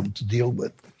problem to deal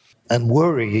with, and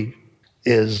worry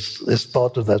is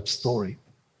part of that story.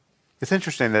 It's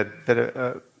interesting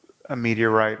that a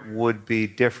meteorite would be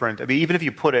different. I mean, even if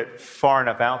you put it far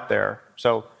enough out there,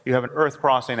 so you have an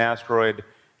Earth-crossing asteroid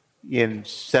in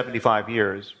 75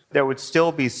 years, there would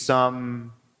still be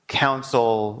some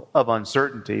counsel of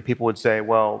uncertainty. People would say,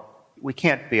 well, we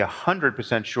can't be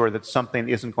 100% sure that something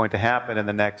isn't going to happen in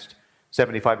the next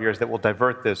 75 years that will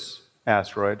divert this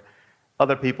asteroid.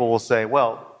 Other people will say,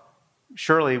 well,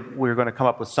 surely we're going to come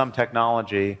up with some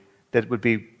technology that would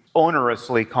be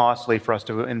onerously costly for us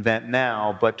to invent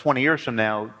now, but 20 years from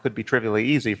now could be trivially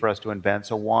easy for us to invent,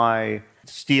 so why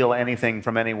steal anything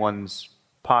from anyone's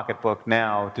pocketbook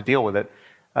now to deal with it?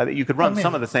 You could run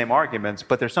some of the same arguments,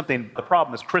 but the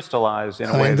problem is crystallized in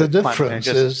a way that the difference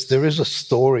is there is a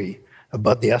story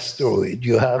about the asteroid.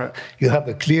 You have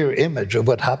a clear image of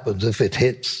what happens if it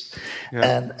hits,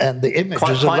 and the image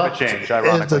is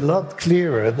a lot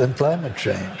clearer than climate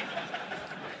change.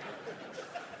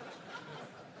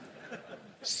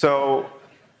 So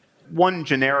one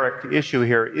generic issue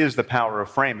here is the power of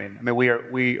framing. I mean,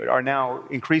 we are now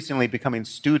increasingly becoming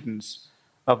students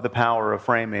of the power of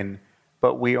framing,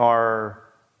 but we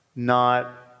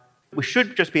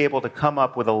should just be able to come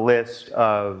up with a list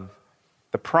of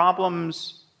the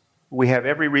problems we have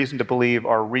every reason to believe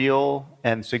are real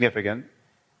and significant,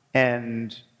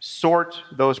 and sort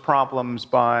those problems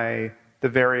by the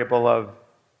variable of,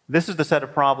 this is the set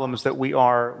of problems that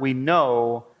we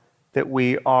know that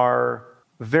we are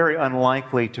very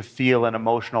unlikely to feel an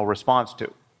emotional response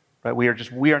to. Right?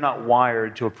 We are not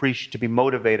wired to be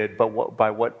motivated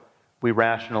by what we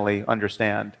rationally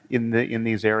understand in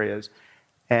these areas,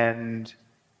 and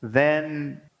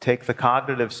then take the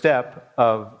cognitive step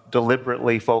of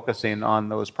deliberately focusing on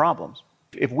those problems.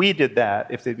 If we did that,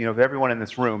 if everyone in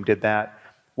this room did that,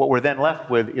 what we're then left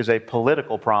with is a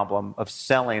political problem of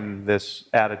selling this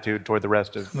attitude toward the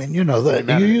rest of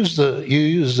that you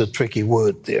use a tricky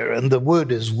word there, and the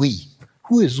word is we.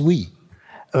 Who is we?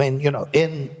 I mean,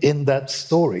 in that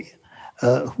story,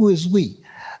 who is we?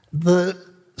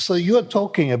 So you're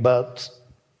talking about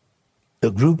a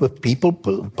group of people,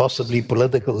 possibly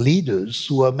political leaders,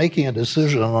 who are making a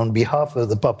decision on behalf of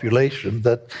the population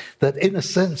that in a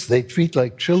sense, they treat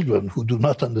like children who do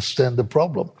not understand the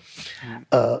problem.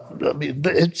 I mean,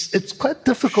 it's quite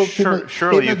difficult.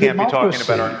 Surely you can't be talking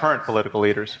about our current political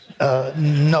leaders.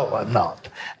 No, I'm not.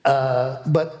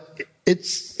 But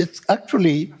it's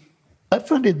actually, I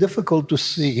find it difficult to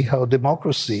see how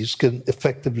democracies can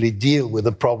effectively deal with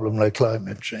a problem like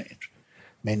climate change.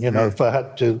 I mean, if I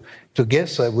had to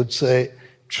guess, I would say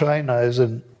China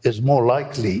is more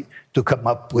likely to come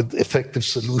up with effective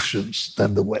solutions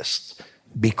than the West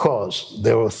because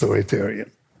they're authoritarian.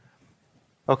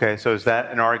 Okay, so is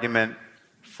that an argument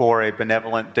for a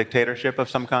benevolent dictatorship of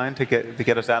some kind to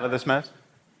get us out of this mess?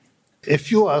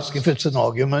 If you ask if it's an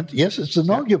argument, yes, it's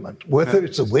an argument. Whether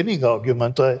it's a winning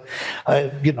argument,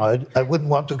 I wouldn't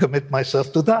want to commit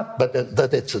myself to that. But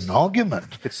that it's an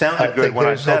argument. It sounded good when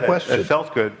I said it. It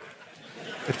felt good.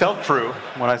 It felt true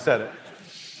when I said it.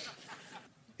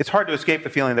 It's hard to escape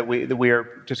the feeling that we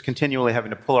are just continually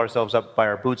having to pull ourselves up by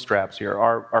our bootstraps here.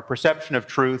 Our perception of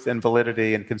truth and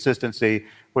validity and consistency.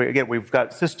 We've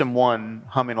got System 1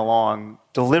 humming along,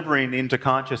 delivering into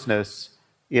consciousness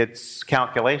its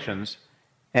calculations,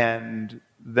 and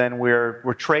then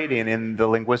we're trading in the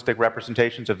linguistic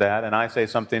representations of that, and I say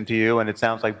something to you and it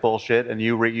sounds like bullshit, and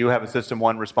you have a System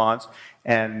 1 response,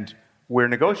 and we're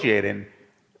negotiating.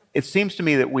 It seems to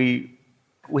me that we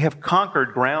We have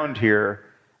conquered ground here.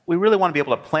 We really want to be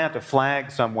able to plant a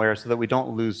flag somewhere so that we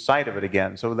don't lose sight of it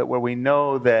again, so that where we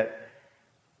know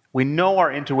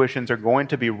our intuitions are going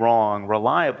to be wrong,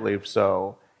 reliably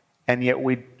so, and yet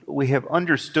we have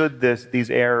understood these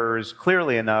errors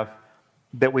clearly enough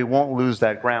that we won't lose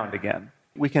that ground again.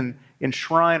 We can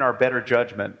enshrine our better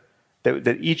judgment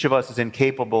that each of us is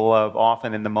incapable of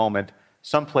often in the moment,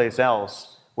 someplace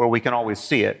else where we can always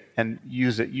see it, and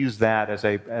use that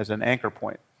as an anchor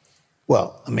point.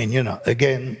 Well,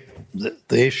 again, the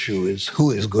issue is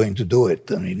who is going to do it.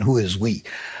 Who is we?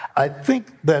 I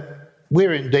think that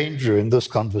we're in danger in this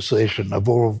conversation of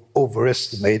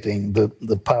overestimating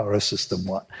the power of System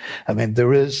 1.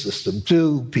 There is System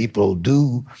 2. People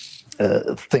do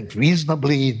think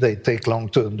reasonably. They take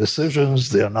long-term decisions.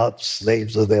 They are not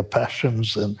slaves of their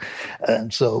passions.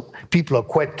 And so people are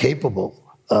quite capable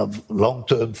of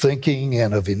long-term thinking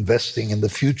and of investing in the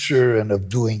future and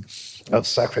of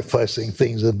sacrificing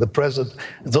things in the present.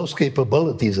 Those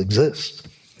capabilities exist.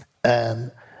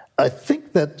 And I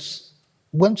think that's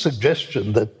one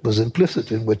suggestion that was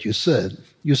implicit in what you said.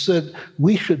 You said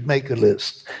we should make a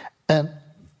list. And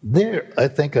there, I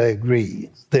think I agree.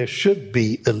 There should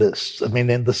be a list.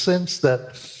 In the sense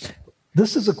that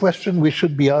this is a question we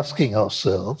should be asking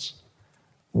ourselves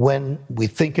when we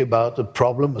think about a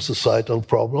problem, a societal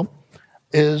problem,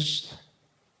 is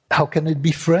how can it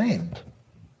be framed?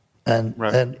 And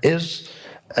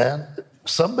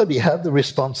somebody had the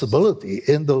responsibility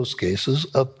in those cases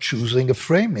of choosing a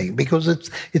framing, because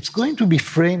it's going to be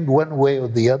framed one way or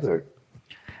the other.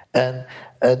 And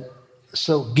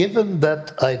so given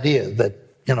that idea that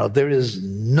there is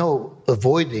no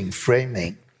avoiding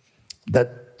framing,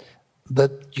 that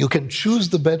you can choose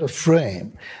the better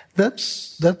frame,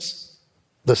 that's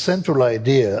the central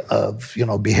idea of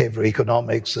behavior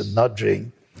economics and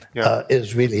nudging.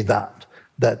 Is really that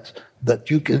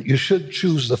you should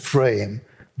choose the frame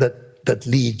that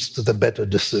leads to the better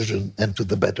decision and to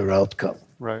the better outcome.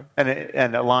 Right,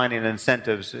 and aligning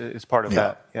incentives is part of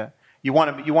that. Yeah, you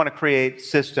want to create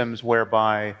systems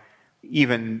whereby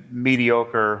even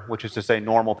mediocre, which is to say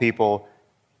normal people,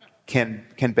 can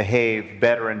behave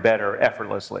better and better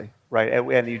effortlessly, right?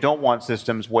 And you don't want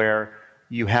systems where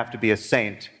you have to be a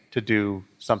saint to do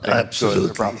something Absolutely.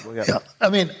 good. Probably,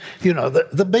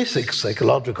 the basic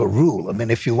psychological rule,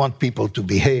 if you want people to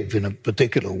behave in a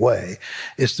particular way,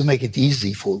 is to make it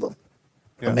easy for them.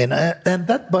 Yeah. And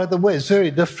that, by the way, is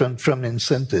very different from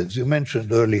incentives. You mentioned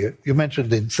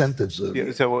incentives earlier.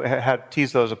 Yeah, so how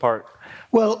tease those apart?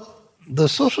 Well, the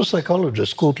social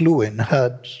psychologist Kurt Lewin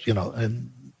had,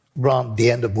 around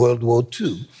the end of World War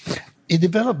II, he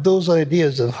developed those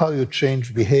ideas of how you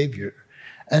change behavior.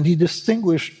 And he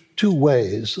distinguished two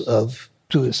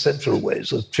essential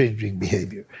ways of changing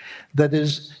behavior. That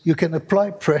is, you can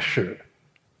apply pressure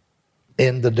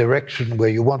in the direction where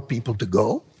you want people to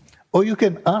go, or you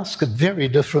can ask a very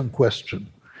different question,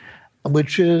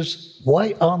 which is,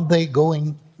 why aren't they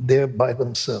going there by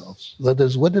themselves? That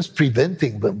is, what is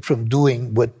preventing them from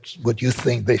doing what you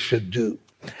think they should do?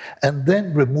 And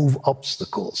then remove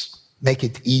obstacles, make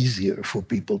it easier for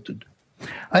people to do.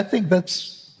 I think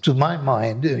that's, to my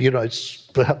mind, it's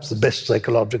perhaps the best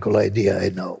psychological idea I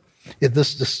know. It's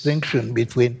this distinction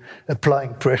between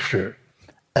applying pressure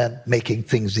and making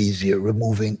things easier,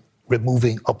 removing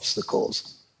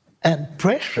obstacles. And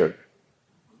pressure,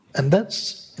 and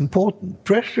that's important.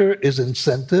 Pressure is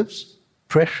incentives,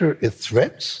 pressure is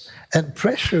threats, and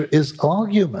pressure is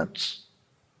arguments.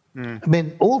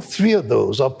 All three of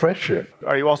those are pressure.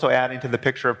 Are you also adding to the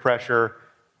picture of pressure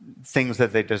things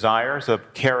that they desire, so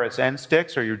carrots and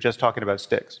sticks, or you're just talking about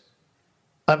sticks?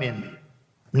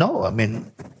 No,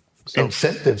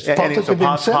 incentives,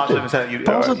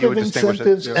 positive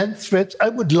incentives and threats. I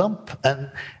would lump,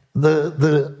 and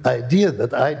the idea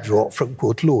that I draw from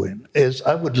Kurt Lewin is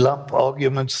I would lump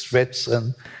arguments, threats,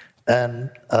 and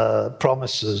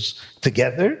promises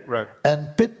together, right,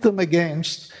 and pit them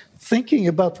against thinking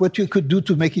about what you could do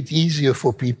to make it easier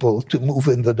for people to move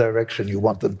in the direction you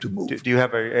want them to move. Do you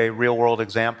have a real-world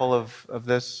example of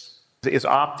this? Is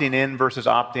opting in versus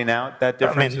opting out that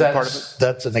difference? Part of it?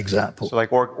 That's an example. So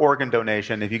like organ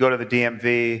donation, if you go to the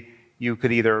DMV, you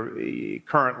could either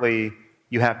currently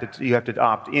you have to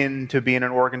opt in to being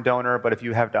an organ donor, but if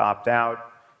you have to opt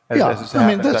out,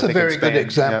 that's a very good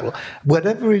example. Yeah.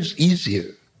 Whatever is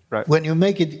easier. Right. When you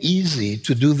make it easy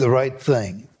to do the right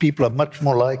thing, people are much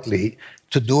more likely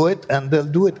to do it, and they'll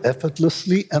do it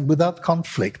effortlessly and without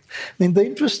conflict. The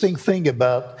interesting thing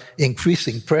about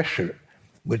increasing pressure,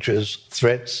 which is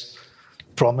threats,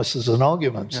 promises, and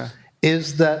arguments,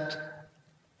 is that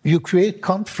you create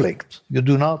conflict. You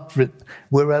do not,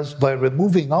 whereas by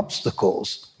removing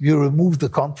obstacles, you remove the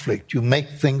conflict, you make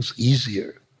things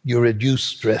easier, you reduce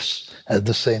stress at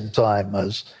the same time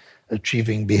as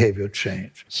achieving behavior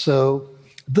change. So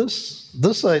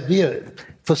this idea,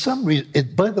 for some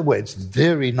reason, by the way, it's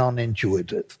very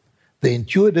non-intuitive. The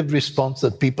intuitive response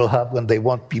that people have when they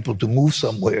want people to move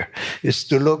somewhere is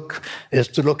to look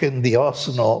in the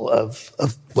arsenal of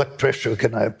what pressure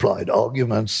can I apply?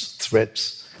 Arguments,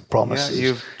 threats, promises. Yeah,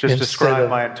 you've just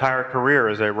described my entire career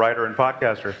as a writer and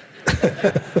podcaster.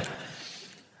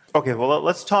 Okay, well,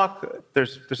 let's talk.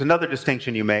 There's another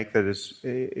distinction you make that is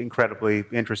incredibly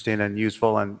interesting and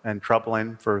useful and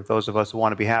troubling for those of us who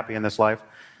want to be happy in this life.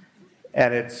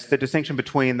 And it's the distinction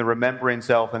between the remembering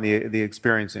self and the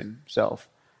experiencing self.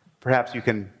 Perhaps you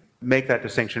can make that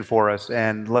distinction for us,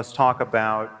 and let's talk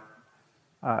about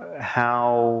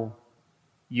how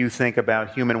you think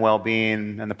about human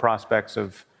well-being and the prospects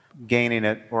of gaining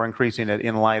it or increasing it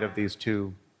in light of these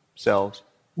two selves.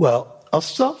 Well, I'll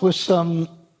start with some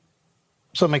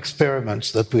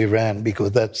experiments that we ran,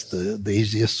 because that's the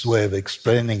easiest way of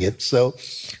explaining it. So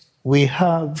we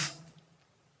have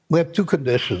two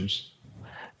conditions.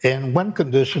 In one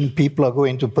condition, people are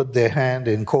going to put their hand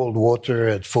in cold water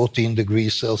at 14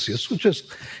 degrees Celsius, which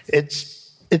is,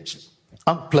 it's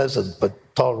unpleasant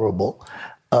but tolerable.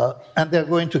 And they're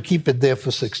going to keep it there for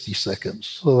 60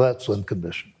 seconds. So that's one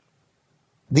condition.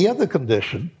 The other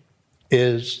condition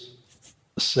is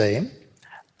the same,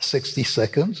 60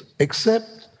 seconds,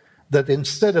 except that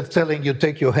instead of telling you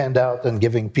take your hand out and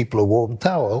giving people a warm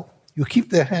towel, you keep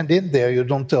their hand in there, you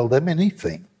don't tell them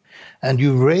anything. And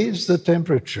you raise the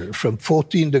temperature from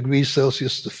 14 degrees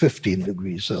Celsius to 15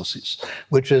 degrees Celsius,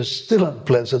 which is still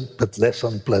unpleasant, but less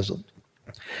unpleasant.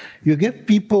 You give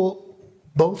people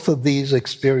both of these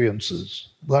experiences,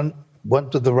 one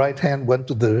to the right hand, one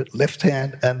to the left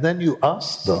hand, and then you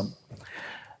ask them,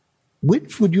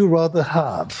 which would you rather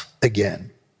have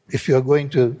again, if you're going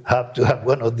to have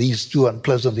one of these two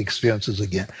unpleasant experiences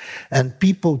again? And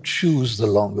people choose the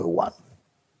longer one.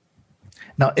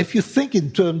 Now, if you think in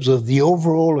terms of the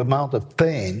overall amount of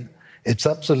pain, it's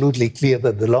absolutely clear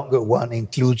that the longer one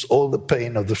includes all the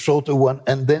pain of the shorter one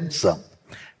and then some.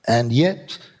 And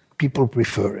yet, people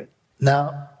prefer it.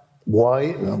 Now,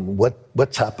 why?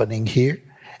 What's happening here?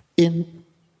 In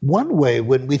one way,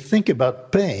 when we think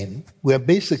about pain, we're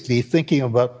basically thinking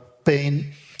about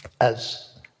pain as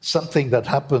something that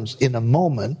happens in a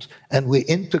moment, and we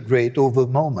integrate over a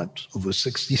moment, over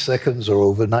 60 seconds or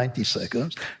over 90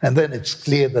 seconds, and then it's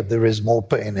clear that there is more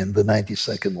pain in the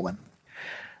 90-second one.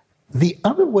 The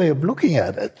other way of looking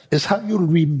at it is how you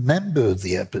remember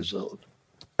the episode.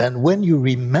 And when you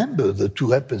remember the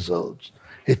two episodes,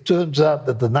 it turns out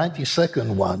that the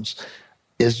 90-second ones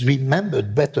is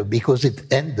remembered better because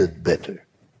it ended better.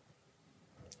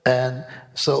 And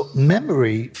so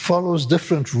memory follows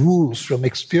different rules from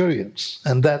experience.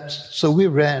 And so we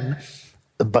ran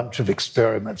a bunch of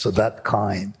experiments of that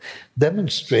kind,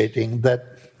 demonstrating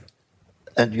that,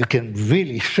 and you can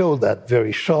really show that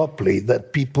very sharply,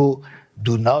 that people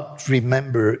do not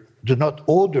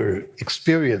order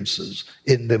experiences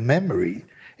in their memory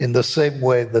in the same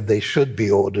way that they should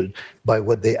be ordered by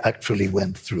what they actually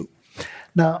went through.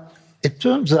 Now, it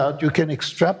turns out you can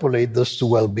extrapolate this to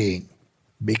well-being,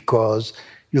 because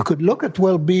you could look at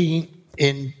well-being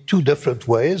in two different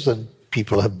ways, and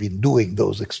people have been doing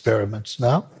those experiments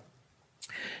now.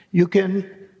 You can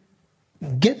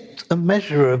get a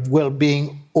measure of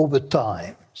well-being over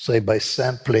time, say by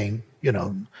sampling,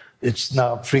 it's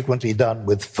now frequently done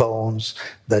with phones,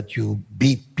 that you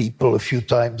beep people a few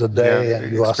times a day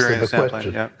and you ask them a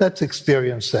question. Yeah. That's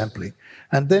experience sampling.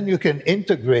 And then you can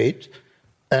integrate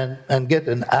and get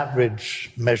an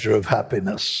average measure of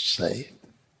happiness, say.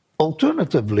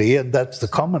 Alternatively, and that's the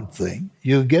common thing,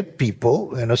 you get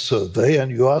people in a survey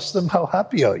and you ask them, how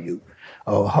happy are you?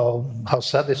 Or how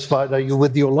satisfied are you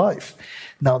with your life?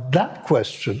 Now, that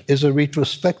question is a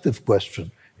retrospective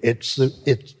question. It's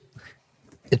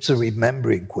a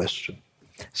remembering question.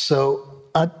 So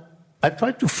I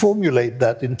tried to formulate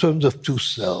that in terms of two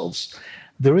selves.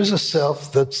 There is a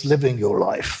self that's living your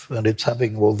life, and it's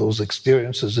having all those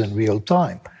experiences in real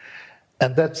time.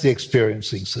 And that's the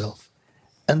experiencing self.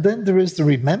 And then there is the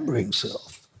remembering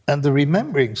self. And the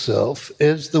remembering self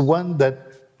is the one that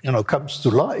comes to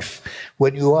life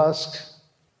when you ask,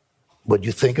 what do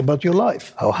you think about your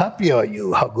life? How happy are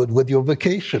you? How good with your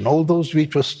vacation? All those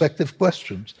retrospective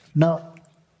questions. Now,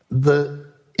 the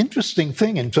interesting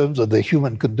thing in terms of the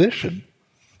human condition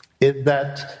is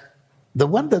that the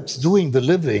one that's doing the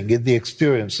living is the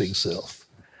experiencing self,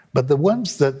 but the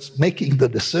ones that's making the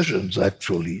decisions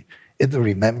actually is the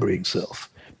remembering self.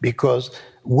 because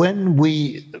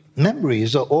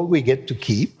memories are all we get to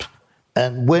keep,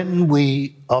 and when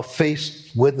we are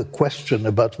faced with a question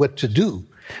about what to do,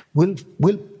 we'll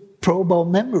probe our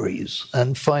memories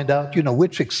and find out,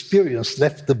 which experience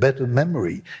left the better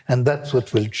memory, and that's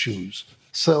what we'll choose.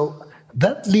 So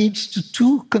that leads to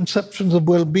two conceptions of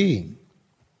well-being.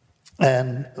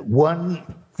 And one,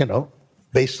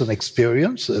 based on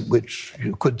experience, which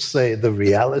you could say the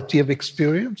reality of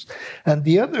experience, and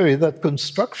the other is that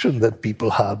construction that people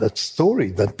have, that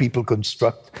story that people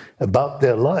construct about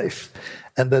their life,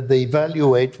 and that they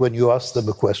evaluate when you ask them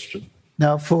a question.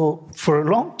 Now, for for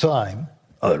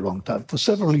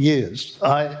several years,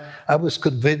 I was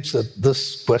convinced that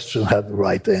this question had the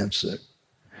right answer.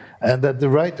 And that the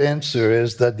right answer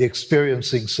is that the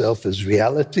experiencing self is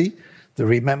reality, the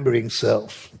remembering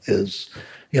self is,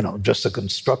 just a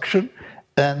construction,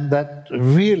 and that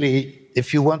really,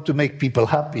 if you want to make people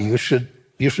happy, you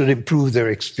should improve their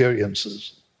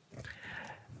experiences.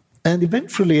 And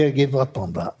eventually I gave up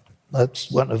on that. That's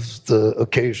one of the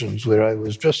occasions where I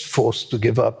was just forced to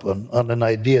give up on an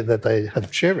idea that I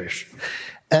had cherished.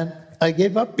 And I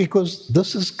gave up because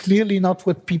this is clearly not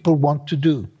what people want to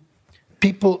do.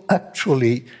 People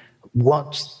actually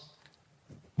want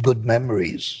good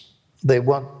memories. They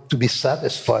want to be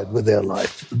satisfied with their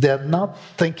life. They're not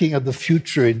thinking of the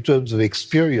future in terms of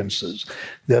experiences.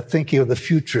 They're thinking of the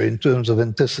future in terms of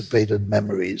anticipated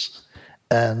memories.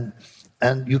 And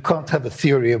you can't have a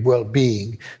theory of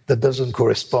well-being that doesn't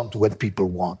correspond to what people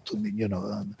want. I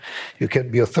mean, you can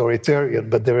be authoritarian,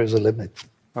 but there is a limit.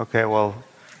 Okay, well,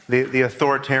 the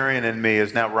authoritarian in me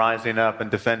is now rising up and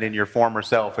defending your former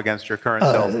self against your current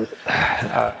self.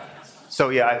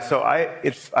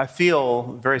 I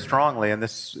feel very strongly, and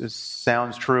this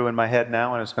sounds true in my head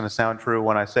now, and it's going to sound true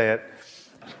when I say it,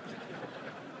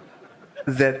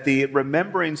 that the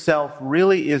remembering self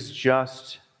really is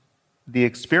just the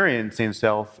experiencing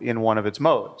self in one of its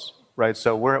modes, right?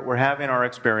 So we're having our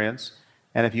experience,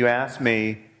 and if you ask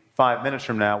me 5 minutes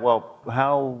from now, well,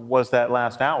 how was that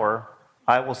last hour?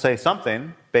 I will say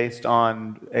something based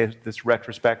on this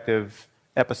retrospective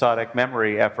episodic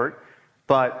memory effort,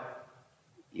 but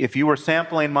if you were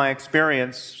sampling my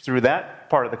experience through that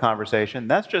part of the conversation,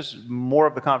 that's just more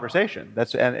of the conversation.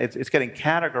 And it's getting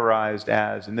categorized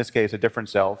as, in this case, a different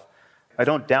self. I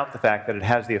don't doubt the fact that it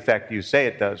has the effect you say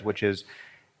it does, which is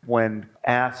when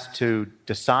asked to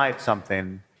decide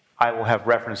something, I will have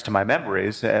reference to my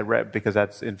memories, because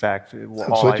that's, in fact,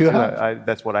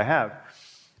 that's what I have.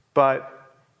 But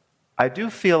I do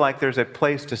feel like there's a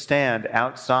place to stand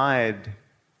outside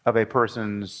of a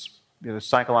person's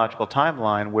psychological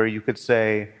timeline where you could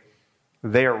say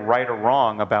they are right or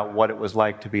wrong about what it was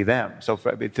like to be them. So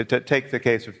to take the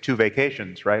case of two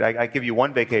vacations, right? I give you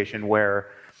one vacation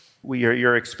where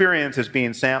your experience is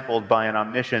being sampled by an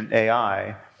omniscient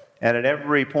AI, and at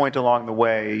every point along the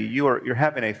way, you're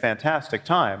having a fantastic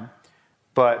time,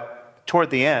 but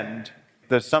toward the end,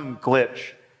 there's some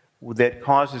glitch that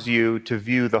causes you to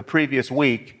view the previous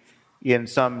week in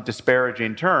some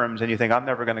disparaging terms, and you think, I'm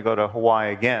never going to go to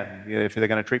Hawaii again if they're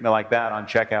going to treat me like that on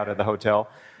checkout at the hotel.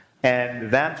 And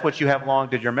that's what you have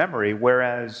logged in your memory,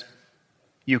 whereas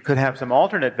you could have some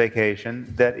alternate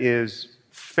vacation that is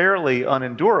fairly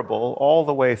unendurable all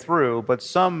the way through, but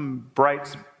some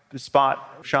bright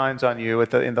spot shines on you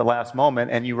in the last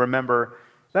moment, and you remember,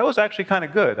 that was actually kind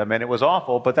of good. I mean, it was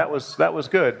awful, but that was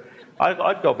good.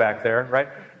 I'd go back there, right?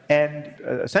 And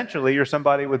essentially, you're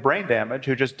somebody with brain damage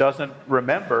who just doesn't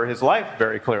remember his life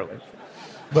very clearly.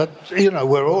 But,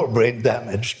 we're all brain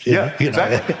damaged exactly.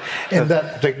 in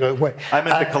that particular way. I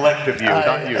meant the collective you,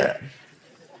 not you.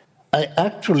 I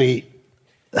actually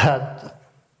had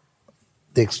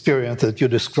the experience that you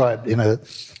described.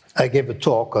 I gave a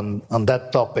talk on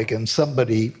that topic, and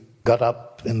somebody got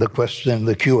up in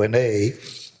the Q&A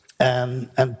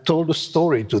and told a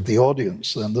story to the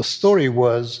audience. And the story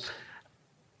was,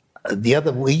 the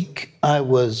other week, I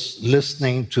was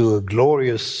listening to a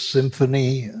glorious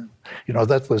symphony.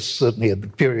 That was certainly at the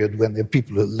period when there were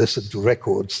people who listened to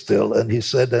records still. And he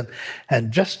said,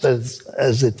 and just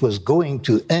as it was going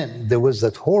to end, there was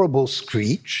that horrible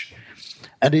screech,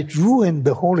 and it ruined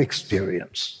the whole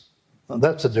experience. And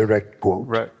that's a direct quote.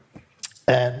 Right.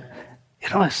 And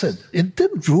I said, it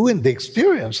didn't ruin the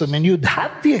experience. I mean, you'd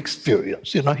had the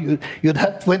experience. You'd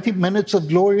had 20 minutes of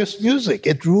glorious music.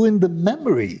 It ruined the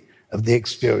memory of the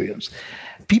experience.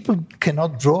 People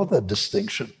cannot draw that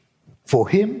distinction. For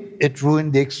him, it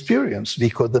ruined the experience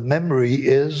because the memory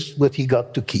is what he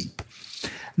got to keep.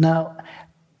 Now,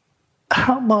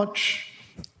 how much,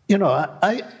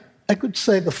 I could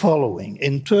say the following,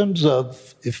 in terms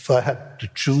of if I had to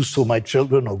choose for my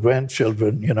children or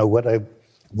grandchildren, what I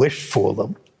wish for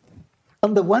them.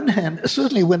 On the one hand,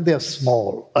 certainly when they're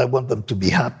small, I want them to be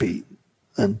happy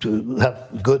and to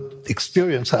have good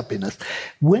experience happiness.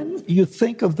 When you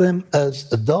think of them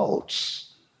as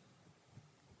adults,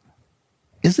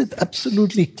 is it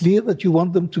absolutely clear that you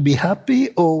want them to be happy,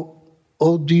 or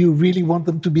do you really want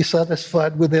them to be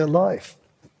satisfied with their life?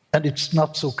 And it's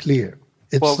not so clear.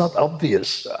 It's not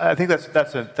obvious. I think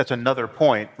that's another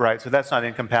point, right? So that's not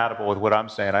incompatible with what I'm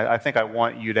saying. I think I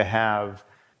want you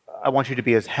to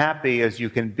be as happy as you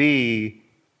can be,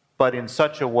 but in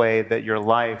such a way that your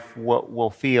life will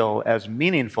feel as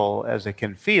meaningful as it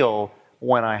can feel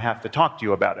when I have to talk to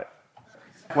you about it.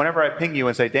 Whenever I ping you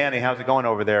and say, Danny, how's it going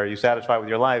over there? Are you satisfied with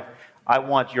your life? I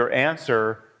want your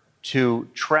answer to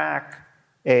track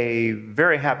a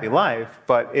very happy life,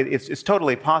 but it's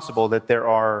totally possible that there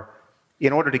are,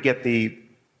 in order to get the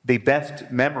best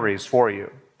memories for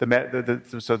you,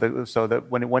 so that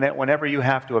whenever you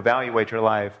have to evaluate your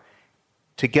life,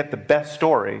 to get the best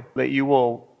story that you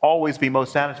will always be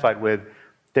most satisfied with,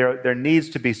 there needs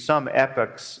to be some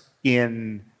epochs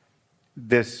in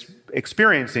this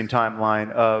experiencing timeline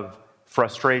of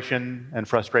frustration and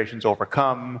frustrations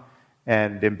overcome,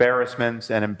 and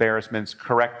embarrassments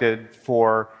corrected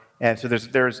for. And so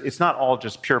it's not all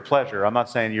just pure pleasure. I'm not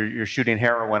saying you're shooting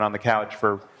heroin on the couch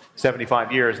for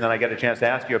 75 years and then I get a chance to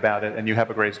ask you about it and you have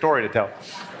a great story to tell.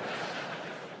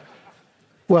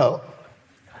 Well,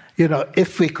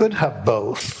 if we could have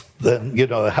both, then,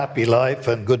 a happy life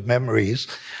and good memories,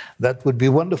 that would be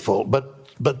wonderful.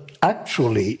 But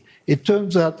actually, it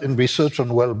turns out in research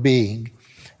on well-being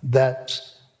that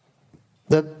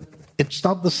it's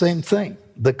not the same thing.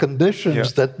 The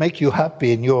conditions that make you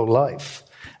happy in your life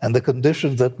and the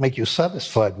conditions that make you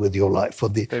satisfied with your life,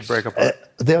 they break apart.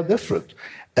 They are different.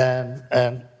 And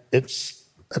it's,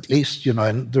 at least,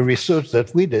 in the research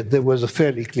that we did, there was a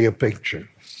fairly clear picture.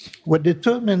 What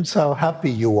determines how happy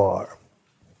you are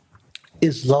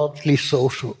is largely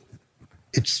social.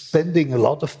 It's spending a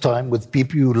lot of time with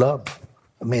people you love.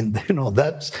 I mean,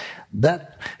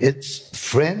 it's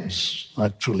friends,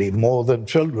 actually, more than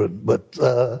children, but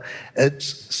it's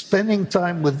spending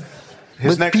time with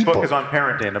His next people. book is on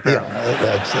parenting, apparently.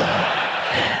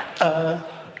 Yeah,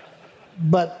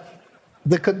 but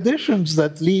the conditions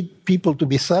that lead people to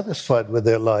be satisfied with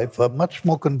their life are much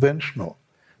more conventional.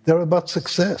 They're about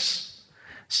success.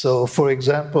 So, for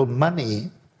example,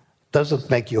 money doesn't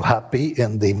make you happy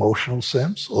in the emotional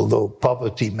sense, although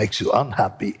poverty makes you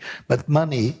unhappy. But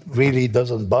money really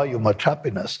doesn't buy you much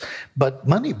happiness. But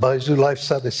money buys you life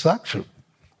satisfaction.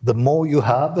 The more you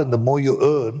have and the more you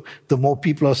earn, the more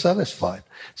people are satisfied.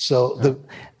 So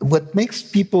what makes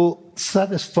people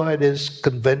satisfied is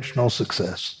conventional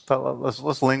success. So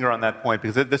let's linger on that point,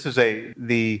 because this is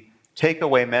the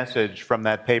takeaway message from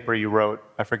that paper you wrote.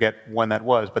 I forget when that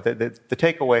was, but the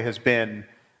takeaway has been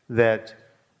that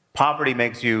poverty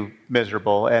makes you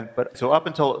miserable, but so up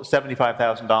until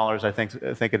 $75,000, I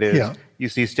think it is, you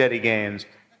see steady gains.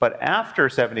 But after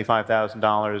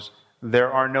 $75,000,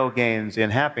 there are no gains in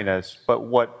happiness. But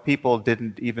what people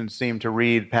didn't even seem to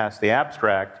read past the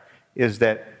abstract is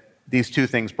that these two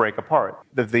things break apart.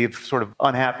 The sort of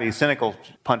unhappy, cynical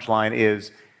punchline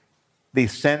is the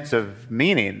sense of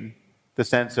meaning, the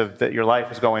sense of that your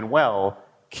life is going well,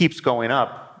 keeps going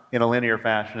up in a linear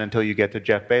fashion until you get to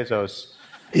Jeff Bezos.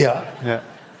 Yeah.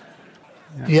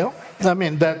 I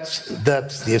mean, that's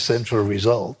the essential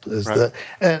result,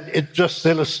 and it just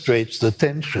illustrates the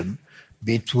tension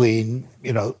between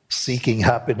seeking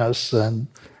happiness and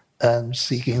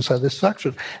seeking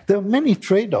satisfaction. There are many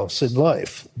trade-offs in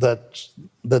life that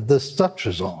this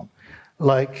touches on,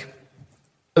 like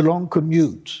a long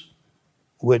commute,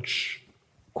 which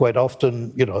quite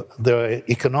often there are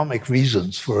economic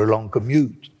reasons for a long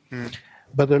commute,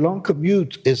 but a long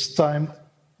commute is time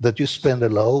that you spend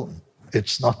alone.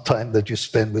 It's not time that you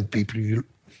spend with people you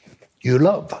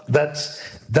love.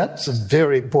 That's a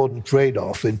very important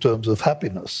trade-off in terms of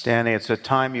happiness. Danny, it's a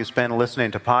time you spend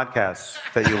listening to podcasts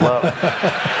that you love.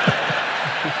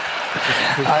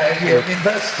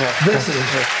 This is...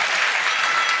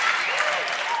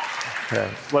 Okay,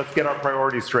 let's get our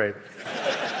priorities straight.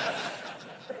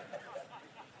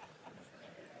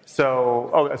 So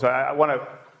I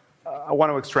want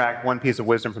to extract one piece of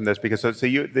wisdom from this, because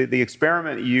the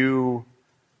experiment you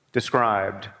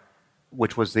described,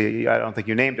 which was I don't think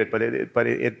you named it, but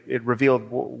it revealed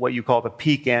what you call the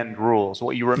peak end rule. So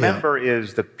what you remember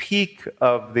is the peak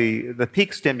of the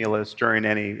peak stimulus during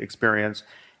any experience,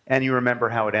 and you remember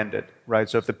how it ended, right?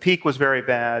 So if the peak was very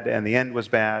bad and the end was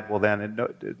bad, well then,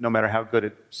 no matter how good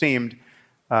it seemed,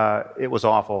 it was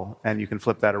awful, and you can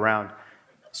flip that around.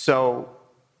 So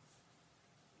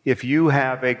if you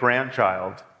have a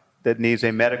grandchild that needs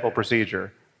a medical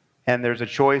procedure, and there's a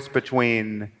choice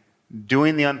between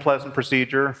doing the unpleasant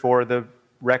procedure for the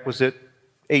requisite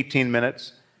 18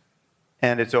 minutes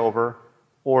and it's over,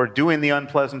 or doing the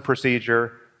unpleasant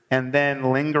procedure and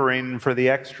then lingering for the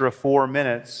extra 4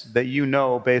 minutes that you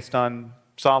know, based on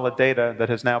solid data that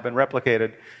has now been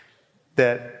replicated,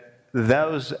 that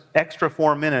those extra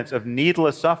 4 minutes of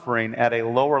needless suffering at a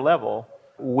lower level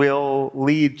will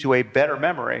lead to a better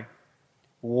memory.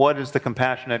 What does the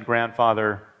compassionate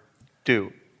grandfather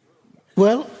do?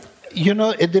 Well,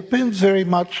 it depends very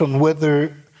much on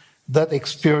whether that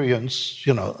experience,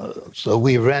 so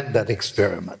we ran that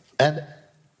experiment.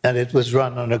 And it was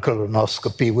run on a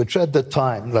colonoscopy, which at the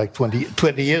time, like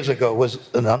 20 years ago, was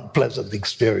an unpleasant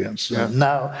experience. Yeah.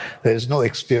 Now there's no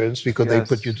experience because they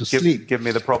put you to sleep. Give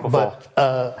me the propofol.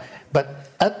 But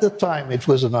at the time, it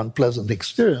was an unpleasant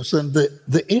experience. And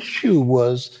the issue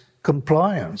was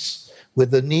compliance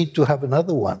with the need to have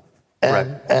another one.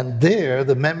 And there,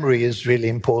 the memory is really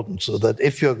important, so that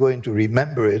if you're going to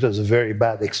remember it as a very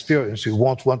bad experience, you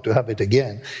won't want to have it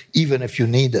again, even if you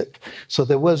need it. So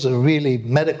there was a really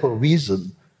medical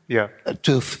reason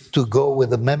to go with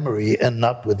the memory and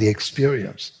not with the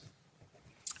experience.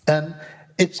 And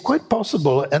it's quite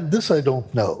possible, and this I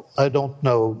don't know. I don't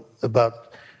know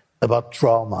about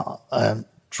trauma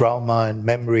and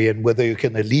memory, and whether you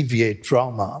can alleviate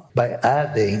trauma by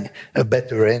adding a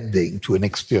better ending to an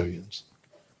experience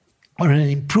or an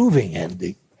improving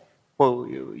ending. Well,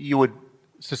 you would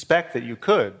suspect that you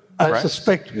could, right? I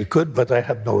suspect you could, but I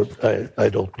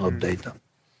don't know data.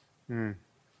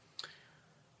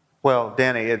 Well,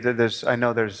 Danny, I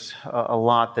know there's a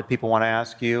lot that people want to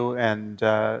ask you, and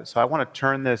so I want to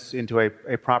turn this into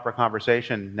a proper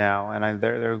conversation now, and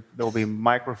there will be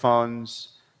microphones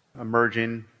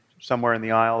emerging somewhere in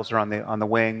the aisles or on the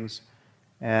wings,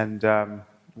 and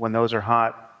when those are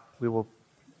hot, we will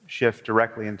shift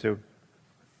directly into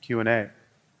Q&A.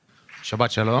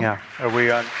 Shabbat shalom. Yeah, are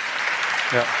we on?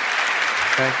 Yeah.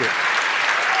 Thank you.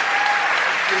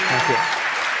 Thank you.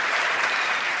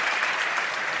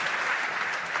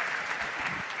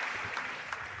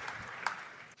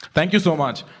 Thank you so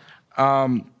much.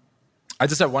 I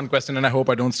just have one question, and I hope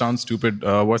I don't sound stupid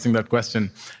voicing that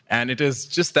question. And it is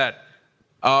just that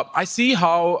I see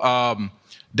how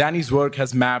Danny's work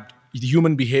has mapped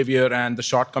human behavior and the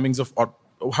shortcomings of, or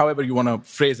however you want to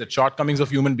phrase it, shortcomings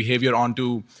of human behavior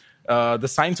onto the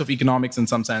science of economics in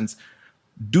some sense.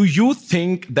 Do you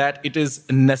think that it is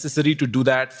necessary to do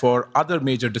that for other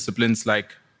major disciplines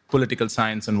like political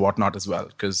science and whatnot as well?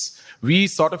 Because we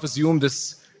sort of assume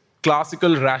this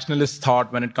classical rationalist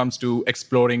thought when it comes to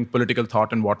exploring political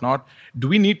thought and whatnot. Do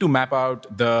we need to map out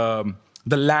the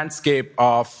landscape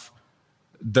of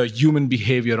the human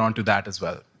behavior onto that as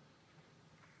well?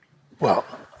 Well,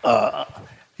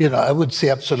 I would see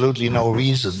absolutely no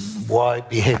reason why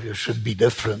behavior should be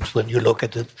different when you look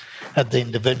at it at the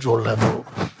individual level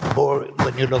or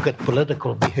when you look at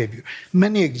political behavior.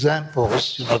 Many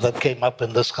examples, that came up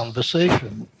in this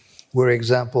conversation were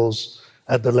examples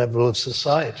at the level of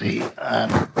society,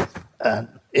 and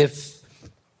if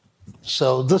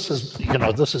so, this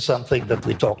is something that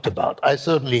we talked about. I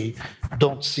certainly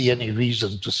don't see any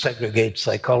reason to segregate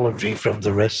psychology from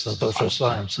the rest of the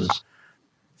sciences.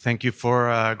 Thank you for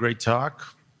a great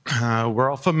talk. We're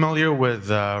all familiar with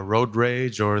road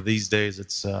rage, or these days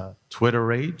it's Twitter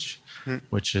rage,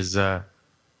 which is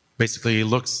basically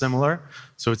looks similar.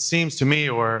 So it seems to me,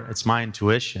 or it's my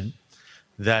intuition,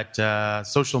 that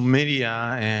social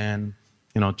media and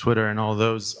Twitter and all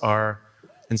those are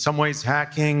in some ways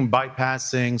hacking,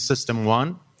 bypassing system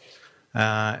one,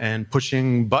 and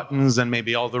pushing buttons, and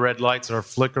maybe all the red lights are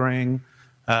flickering.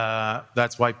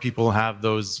 That's why people have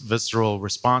those visceral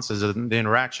responses, and the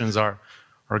interactions are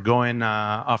going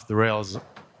off the rails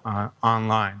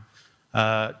online.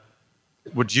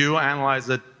 Would you analyze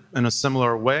it in a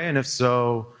similar way? And if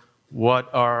so, what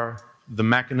are the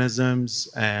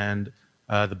mechanisms and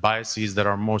the biases that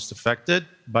are most affected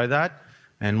by that?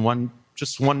 And one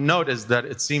note is that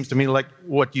it seems to me like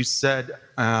what you said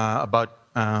about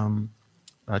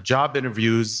job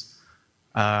interviews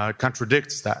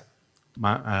contradicts that.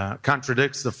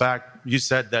 Contradicts the fact you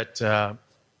said that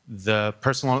the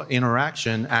personal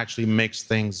interaction actually makes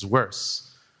things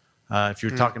worse. If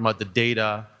you're talking about the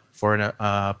data for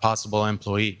a possible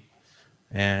employee.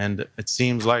 And it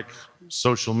seems like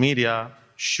social media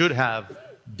should have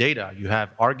data. You have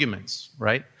arguments,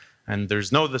 right? And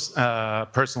there's no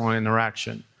personal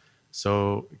interaction.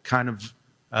 So it kind of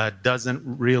doesn't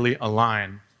really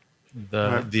align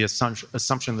the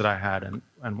assumption that I had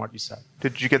and what you said.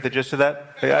 Did you get the gist of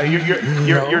that?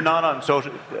 You're not on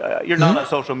social. You're not on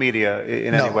social media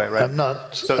in any way, right? I'm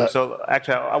not. So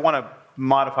actually, I want to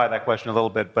modify that question a little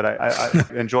bit, but I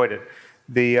enjoyed it.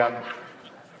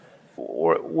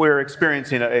 We're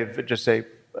experiencing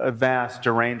a vast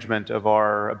derangement of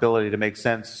our ability to make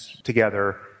sense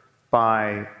together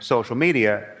by social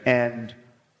media, and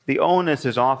the onus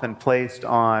is often placed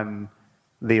on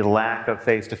the lack of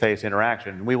face-to-face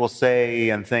interaction. We will say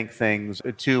and think things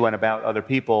to and about other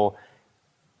people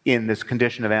in this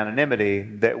condition of anonymity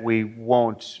that we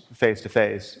won't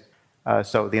face-to-face.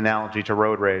 So the analogy to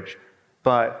road rage.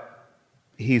 But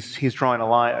he's drawing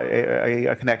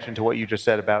a connection to what you just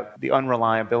said about the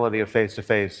unreliability of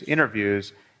face-to-face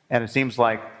interviews, and it seems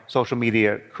like social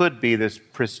media could be this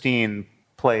pristine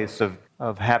place of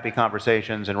happy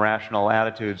conversations and rational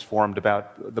attitudes formed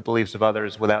about the beliefs of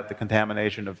others without the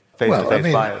contamination of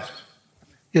face-to-face bias.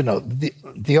 You know,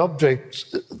 the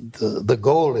object, the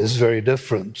goal is very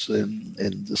different.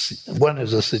 One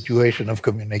is a situation of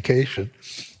communication.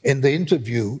 In the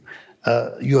interview,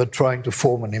 you are trying to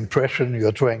form an impression, you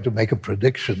are trying to make a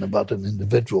prediction about an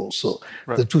individual. So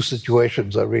the two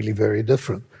situations are really very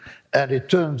different. And it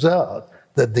turns out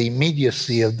that the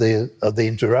immediacy of the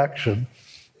interaction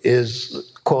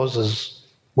is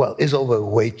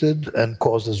overweighted and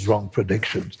causes wrong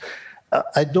predictions.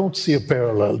 I don't see a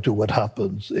parallel to what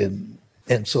happens in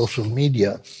social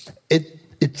media.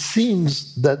 It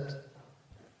seems that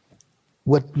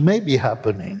what may be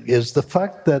happening is the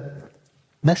fact that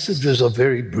messages are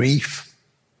very brief,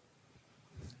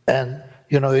 and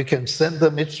you can send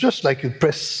them. It's just like you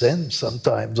press send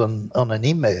sometimes on an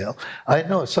email. I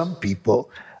know some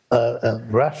people,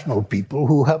 rational people,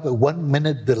 who have a 1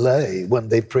 minute delay when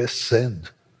they press send.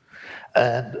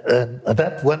 And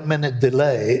that 1 minute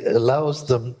delay allows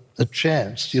them a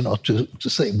chance, to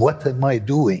say, what am I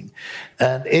doing?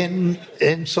 And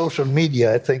in social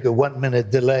media, I think a 1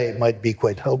 minute delay might be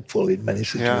quite helpful in many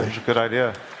situations. Yeah, it's a good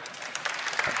idea.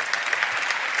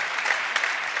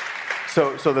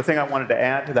 So the thing I wanted to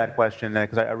add to that question,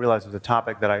 because I realized it was a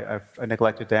topic that I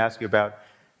neglected to ask you about,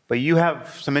 but you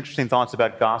have some interesting thoughts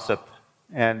about gossip.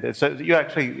 And so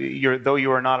though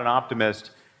you are not an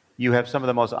optimist, you have some of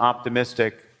the most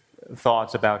optimistic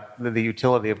thoughts about the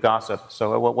utility of gossip.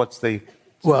 So what's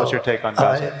your take on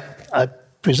gossip? I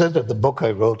presented the book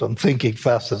I wrote on Thinking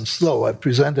Fast and Slow. I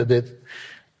presented it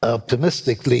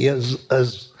optimistically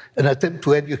as an attempt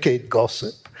to educate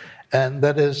gossip. And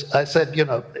that is, I said,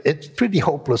 it's pretty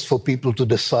hopeless for people to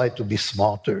decide to be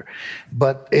smarter.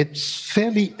 But it's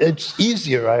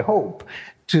easier, I hope,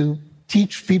 to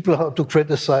teach people how to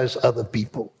criticize other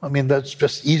people. I mean, that's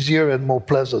just easier and more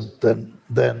pleasant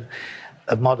than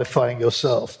modifying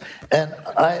yourself. And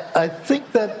I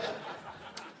think that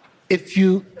if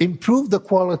you improve the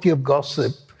quality of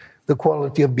gossip, the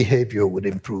quality of behavior would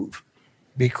improve.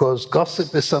 Because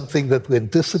gossip is something that we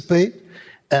anticipate,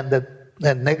 and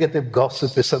negative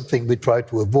gossip is something we try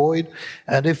to avoid.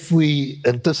 And if we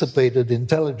anticipated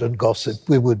intelligent gossip,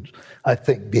 we would, I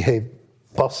think, behave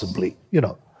possibly.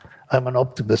 I'm an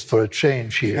optimist for a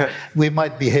change here. Yeah. We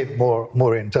might behave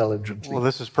more intelligently. Well,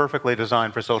 this is perfectly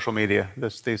designed for social media,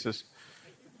 this thesis.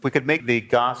 We could make the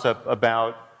gossip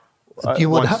about you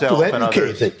would have to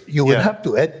educate it. You would have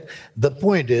to the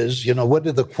point is, what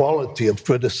is the quality of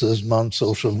criticism on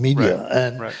social media?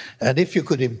 And if you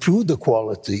could improve the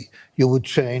quality, you would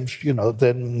change,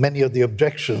 then many of the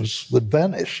objections would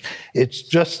vanish. It's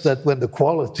just that when the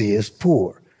quality is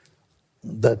poor,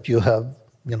 that you have,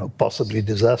 possibly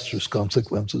disastrous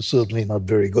consequences, certainly not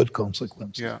very good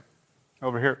consequences. Yeah.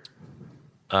 Over here.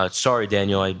 Sorry,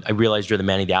 Daniel, I realize you're the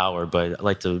man of the hour, but I'd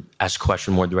like to ask a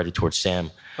question more directed towards Sam.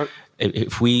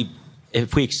 If we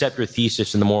accept your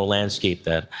thesis in the moral landscape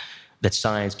that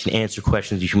science can answer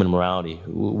questions of human morality,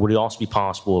 would it also be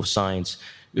possible if science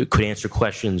could answer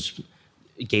questions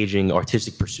engaging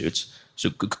artistic pursuits?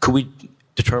 So could we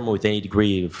determine with any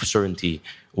degree of certainty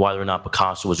whether or not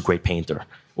Picasso was a great painter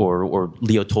or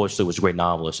Leo Tolstoy was a great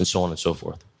novelist and so on and so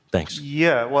forth? Thanks.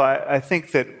 Yeah, well, I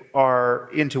think that our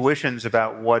intuitions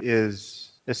about what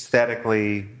is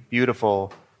aesthetically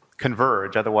beautiful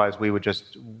converge. Otherwise,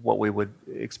 what we would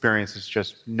experience is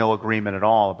just no agreement at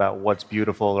all about what's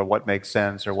beautiful or what makes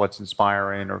sense or what's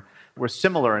inspiring. Or we're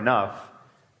similar enough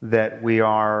that we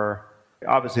are,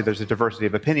 obviously there's a diversity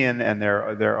of opinion and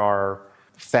there are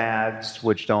fads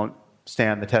which don't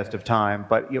stand the test of time.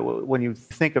 But when you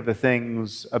think of the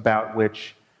things about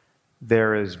which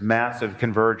there is massive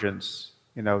convergence,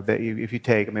 that if you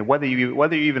take, whether you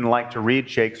even like to read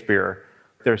Shakespeare,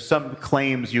 there's some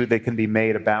claims that can be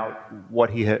made about what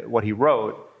he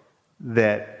wrote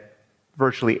that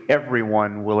virtually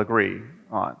everyone will agree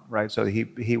on, right? So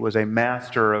he was a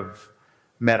master of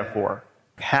metaphor.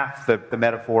 Half the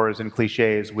metaphors and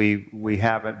cliches we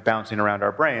have bouncing around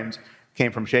our brains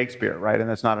came from Shakespeare, right? And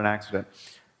that's not an accident.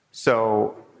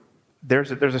 So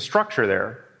there's a structure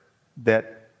there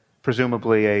that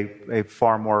presumably a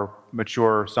far more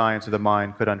mature science of the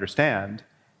mind could understand.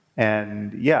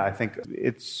 And yeah, I think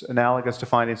it's analogous to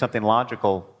finding something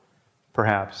logical,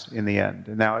 perhaps, in the end.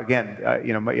 Now, again,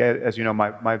 as you know,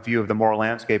 my view of the moral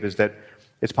landscape is that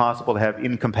it's possible to have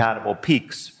incompatible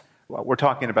peaks. We're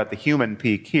talking about the human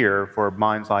peak here for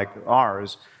minds like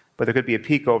ours, but there could be a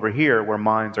peak over here where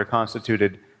minds are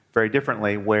constituted very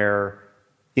differently, where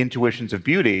intuitions of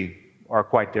beauty are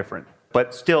quite different.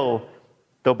 But still,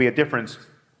 there'll be a difference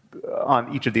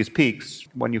on each of these peaks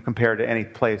when you compare to any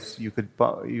place you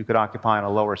could occupy in a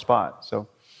lower spot. So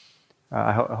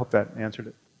I hope that answered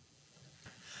it.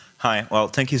 Hi. Well,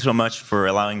 thank you so much for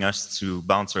allowing us to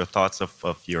bounce our thoughts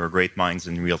of your great minds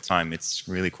in real time. It's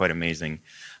really quite amazing.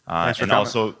 And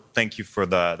also, thank you for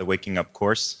the Waking Up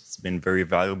course. It's been very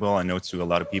valuable, I know, to a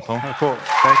lot of people. Oh, cool.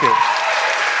 Thank you.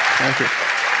 Thank you.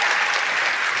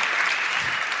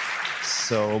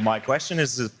 So my question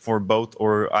is for both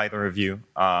or either of you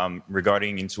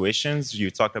regarding intuitions. You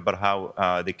talked about how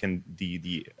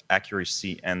the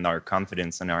accuracy and our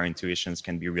confidence and our intuitions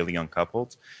can be really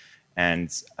uncoupled.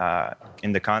 And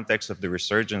in the context of the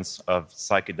resurgence of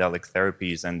psychedelic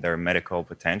therapies and their medical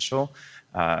potential,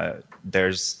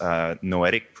 there's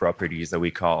noetic properties that we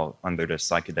call under the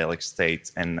psychedelic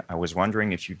state. And I was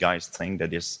wondering if you guys think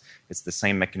that it's the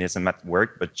same mechanism at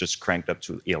work, but just cranked up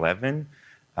to 11,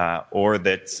 or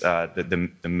that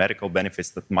the medical benefits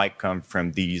that might come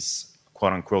from these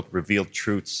quote-unquote revealed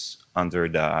truths under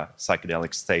the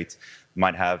psychedelic state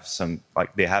might have some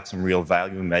real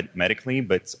value medically,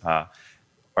 but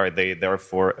are they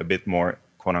therefore a bit more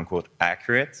quote-unquote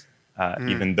accurate,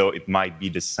 even though it might be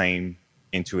the same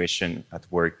intuition at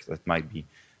work that might be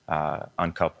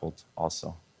uncoupled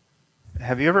also?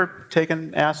 Have you ever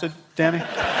taken acid, Danny?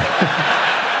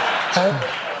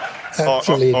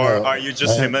 Actually, or no. are you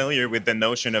just familiar with the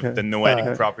notion of the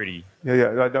noetic property?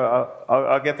 Yeah.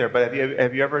 I'll get there. But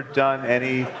have you ever done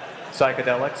any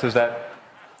psychedelics? Is that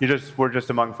we're just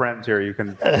among friends here? You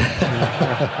can.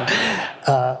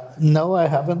 No, I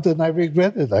haven't, and I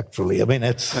regret it. Actually, I mean,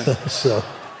 it's so.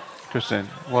 Interesting.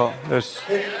 Well,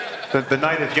 the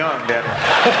night is young, Danny.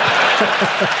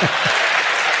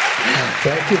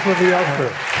 Thank you for the offer.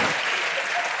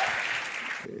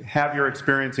 Have your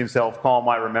experiencing self call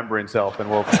my remembering self, and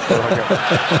we'll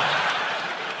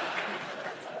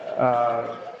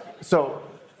so,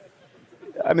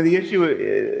 I mean, the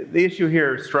issue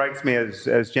here strikes me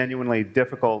as genuinely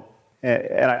difficult,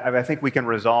 and I think we can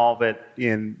resolve it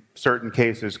in certain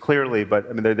cases clearly, but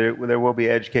I mean, there will be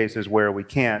edge cases where we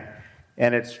can't,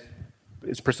 and it's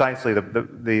precisely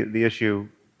the issue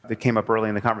that came up early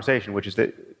in the conversation, which is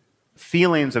that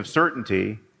feelings of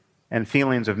certainty and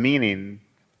feelings of meaning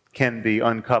can be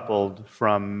uncoupled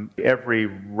from every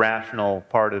rational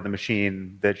part of the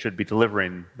machine that should be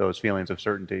delivering those feelings of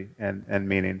certainty and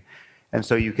meaning. And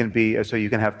so you can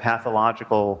have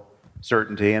pathological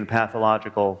certainty and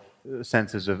pathological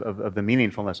senses of the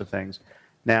meaningfulness of things.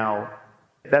 Now,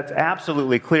 that's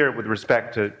absolutely clear with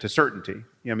respect to certainty.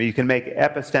 I mean, you can make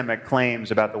epistemic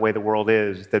claims about the way the world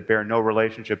is that bear no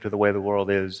relationship to the way the world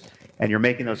is, and you're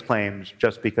making those claims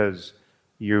just because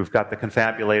you've got the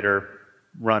confabulator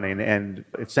running, and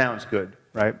it sounds good,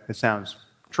 right? It sounds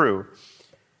true.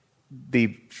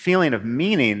 The feeling of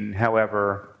meaning,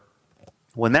 however,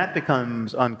 when that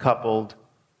becomes uncoupled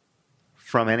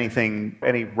from anything,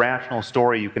 any rational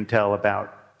story you can tell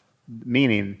about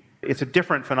meaning, it's a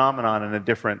different phenomenon and a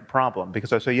different problem.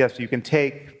 Because so yes, you can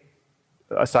take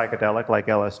a psychedelic like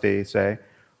LSD, say,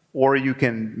 or you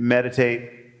can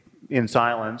meditate in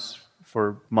silence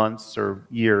for months or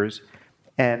years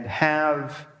and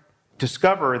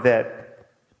discover that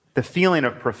the feeling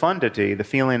of profundity, the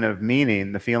feeling of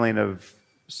meaning, the feeling of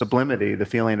sublimity, the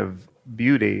feeling of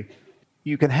beauty,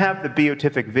 you can have the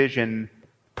beatific vision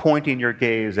pointing your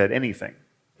gaze at anything.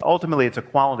 Ultimately, it's a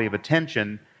quality of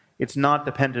attention. It's not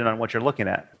dependent on what you're looking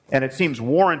at. And it seems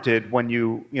warranted when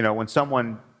when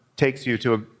someone takes you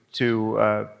to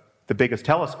the biggest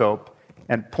telescope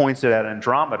and points it at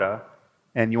Andromeda,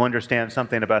 and you understand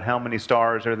something about how many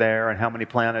stars are there and how many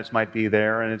planets might be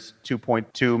there, and it's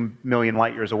 2.2 million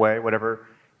light years away, whatever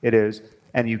it is,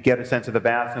 and you get a sense of the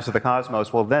vastness of the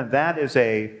cosmos, well, then that is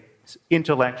a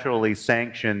intellectually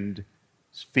sanctioned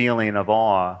feeling of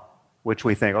awe, which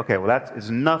we think, okay, well, that is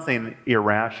nothing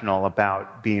irrational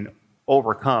about being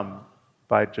overcome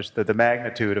by just the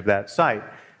magnitude of that sight.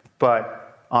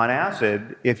 But on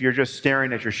acid, if you're just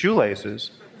staring at your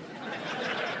shoelaces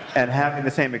and having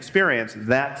the same experience,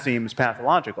 that seems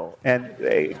pathological. And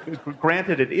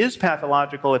granted, it is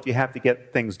pathological if you have to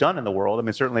get things done in the world. I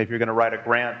mean, certainly if you're going to write a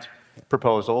grant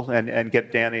proposal and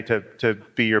get Danny to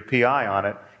be your PI on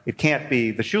it, it can't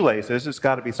be the shoelaces. It's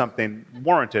got to be something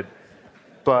warranted.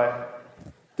 But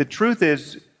the truth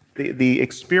is, the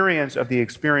experience of the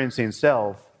experiencing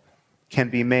self can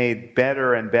be made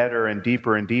better and better and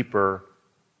deeper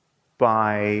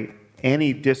by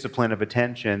any discipline of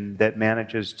attention that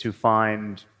manages to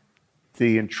find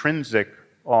the intrinsic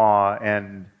awe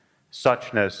and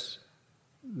suchness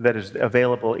that is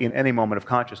available in any moment of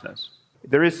consciousness.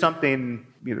 There is something,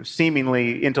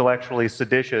 seemingly intellectually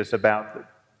seditious about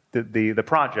the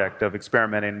project of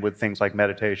experimenting with things like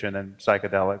meditation and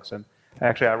psychedelics. And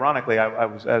actually, ironically, I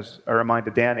was, as I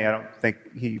reminded Danny, I don't think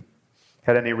he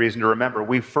had any reason to remember,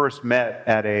 we first met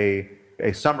at a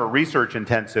summer research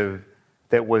intensive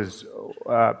that was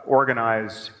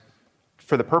organized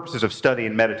for the purposes of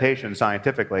studying meditation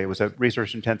scientifically. It was a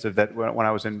research intensive that when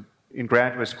I was in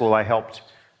graduate school, I helped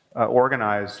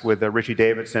organize with Richie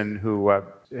Davidson, who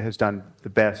has done the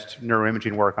best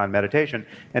neuroimaging work on meditation.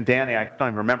 And Danny, I don't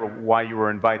even remember why you were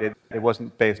invited. It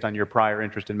wasn't based on your prior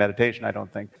interest in meditation, I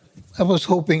don't think. I was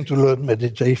hoping to learn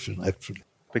meditation, actually.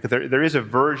 Because there is a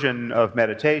version of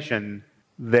meditation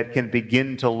that can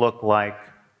begin to look like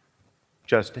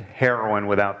just heroin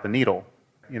without the needle.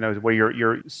 Where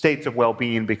your states of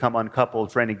well-being become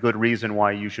uncoupled for any good reason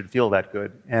why you should feel that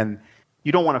good. And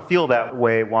you don't want to feel that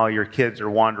way while your kids are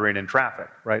wandering in traffic,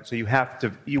 right? So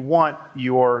you want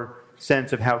your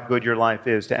sense of how good your life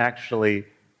is to actually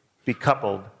be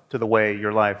coupled to the way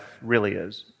your life really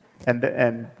is.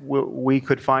 And we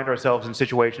could find ourselves in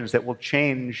situations that will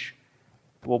change,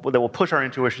 that will push our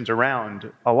intuitions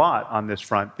around a lot on this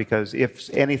front, because if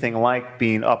anything like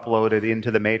being uploaded into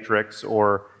the matrix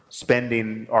or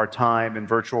spending our time in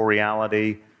virtual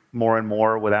reality more and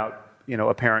more without,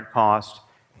 apparent cost,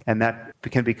 and that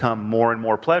can become more and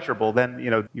more pleasurable,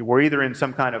 then, we're either in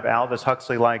some kind of Aldous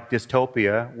Huxley-like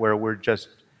dystopia where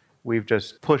we've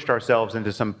just pushed ourselves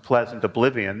into some pleasant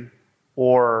oblivion,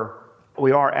 or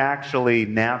we are actually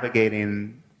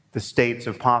navigating the states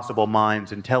of possible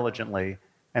minds intelligently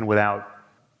and without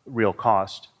real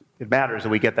cost. It matters that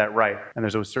we get that right, and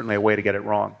there's certainly a way to get it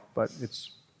wrong, but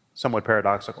it's somewhat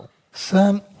paradoxical.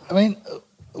 Sam,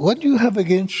 what do you have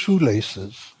against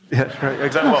shoelaces? Yes, right,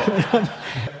 exactly.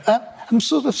 Well, I'm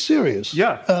sort of serious.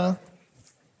 Yeah.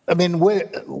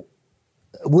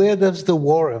 Where does the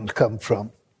warrant come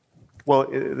from? Well,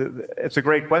 it's a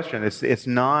great question. It's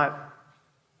not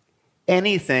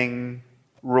anything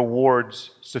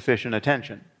rewards sufficient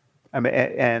attention.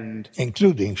 And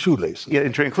including shoelaces. Yeah,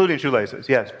 including shoelaces,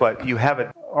 yes. But you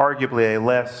have arguably a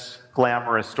less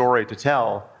glamorous story to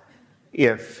tell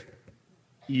if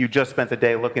you just spent the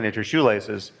day looking at your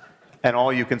shoelaces and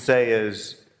all you can say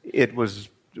is it was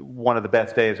one of the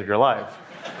best days of your life.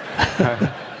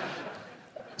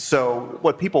 So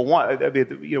what people want,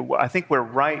 I think we're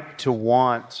right to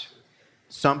want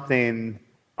something.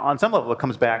 On some level, it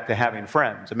comes back to having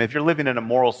friends. If you're living in a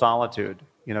moral solitude,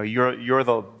 you're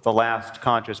the last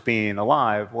conscious being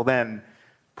alive, well then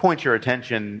point your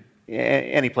attention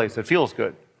any place that feels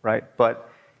good, right?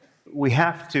 But we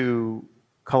have to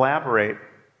collaborate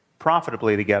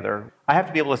profitably together. I have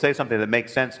to be able to say something that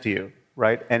makes sense to you,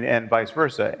 right? And vice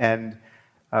versa. And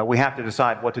we have to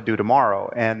decide what to do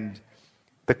tomorrow. And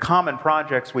the common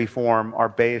projects we form are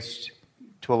based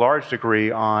to a large degree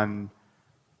on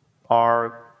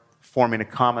our forming a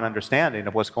common understanding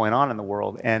of what's going on in the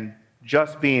world. And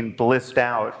just being blissed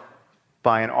out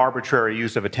by an arbitrary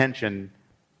use of attention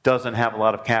doesn't have a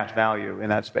lot of cash value in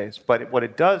that space. But what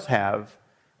it does have,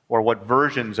 or what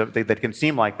versions of that can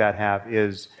seem like that have,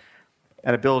 is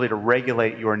an ability to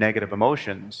regulate your negative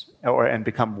emotions and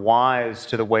become wise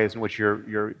to the ways in which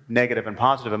your negative and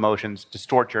positive emotions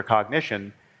distort your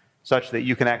cognition, such that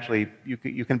you can actually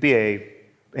you can be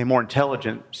a more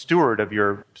intelligent steward of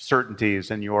your certainties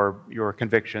and your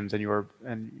convictions and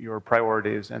your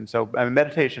priorities. And so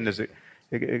meditation is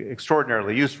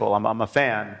extraordinarily useful. I'm a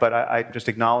fan, but I just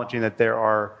acknowledging that there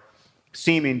are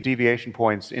seeming deviation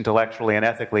points intellectually and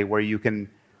ethically where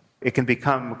it can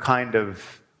become kind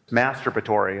of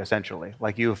masturbatory, essentially.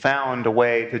 Like you found a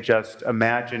way to just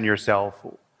imagine yourself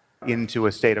into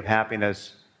a state of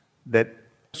happiness that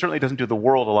certainly doesn't do the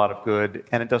world a lot of good,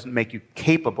 and it doesn't make you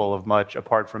capable of much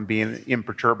apart from being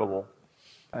imperturbable.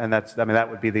 And that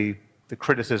would be the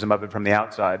criticism of it from the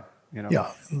outside.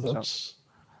 Yeah, that's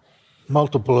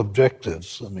multiple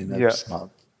objectives. That's not.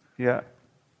 Yeah.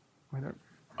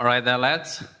 All right, there,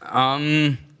 lads.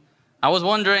 I was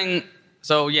wondering,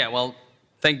 So yeah, well,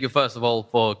 thank you first of all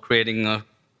for creating a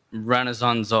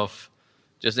renaissance of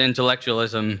just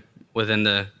intellectualism within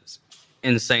the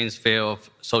insane sphere of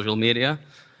social media.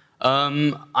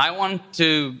 I want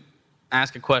to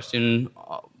ask a question,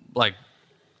 like,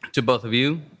 to both of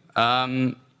you.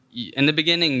 In the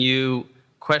beginning, you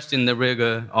questioned the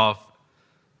rigor of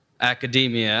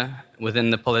academia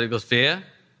within the political sphere.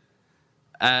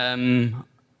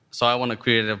 So I want to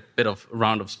create a bit of a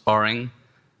round of sparring.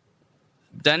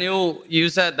 Daniel, you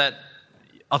said that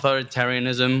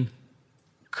authoritarianism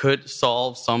could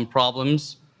solve some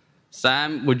problems.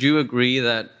 Sam, would you agree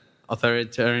that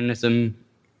authoritarianism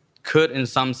could, in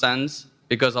some sense,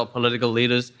 because our political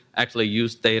leaders actually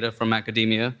use data from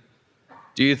academia?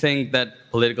 Do you think that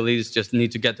political leaders just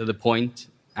need to get to the point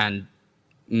and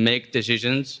make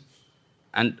decisions?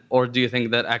 Or do you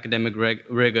think that academic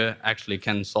rigor actually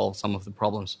can solve some of the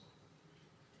problems?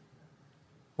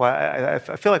 Well, I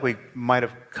feel like we might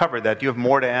have covered that. Do you have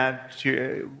more to add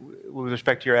with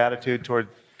respect to your attitude toward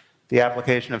the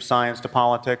application of science to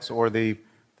politics or the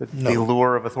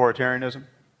lure of authoritarianism?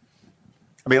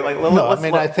 I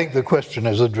mean, I think the question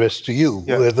is addressed to you,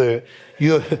 whether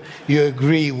you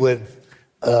agree with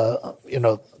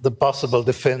the possible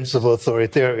defense of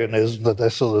authoritarianism that I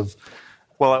sort of...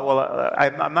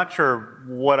 I'm not sure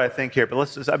what I think here, but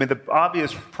the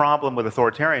obvious problem with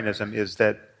authoritarianism is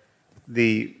that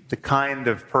the kind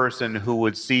of person who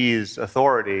would seize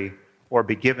authority or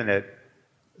be given it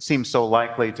seems so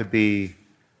likely to be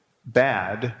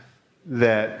bad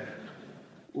that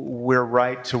we're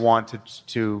right to want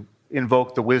to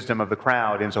invoke the wisdom of the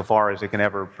crowd insofar as it can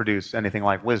ever produce anything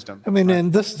like wisdom. I mean,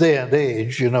 in this day and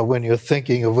age, when you're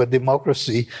thinking of what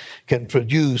democracy can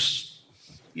produce...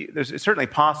 It's certainly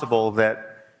possible that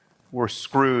we're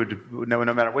screwed no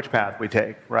matter which path we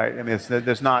take, right? I mean,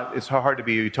 it's hard to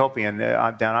be utopian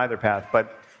down either path,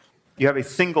 but you have a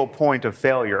single point of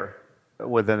failure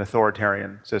with an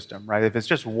authoritarian system, right? If it's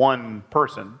just one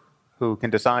person who can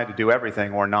decide to do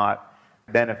everything or not,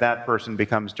 then if that person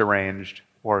becomes deranged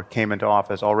or came into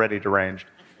office already deranged,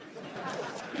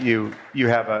 you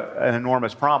have an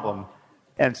enormous problem.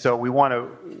 And so we want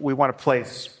to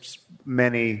place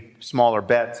many smaller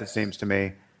bets, it seems to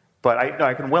me. But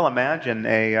I can well imagine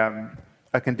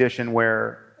a condition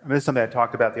where, this is something I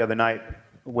talked about the other night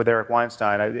with Eric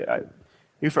Weinstein. Are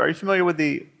you familiar with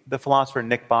the philosopher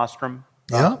Nick Bostrom?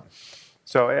 Yeah.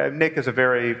 So Nick is a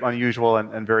very unusual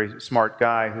and very smart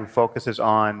guy who focuses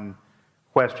on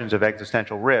questions of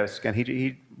existential risk. And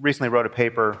he recently wrote a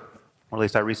paper, or at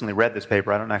least I recently read this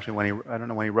paper. I don't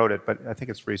know when he wrote it, but I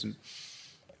think it's recent,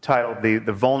 titled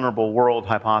 "The Vulnerable World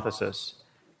Hypothesis."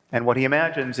 And what he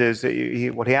imagines is,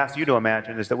 what he asks you to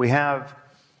imagine is that we have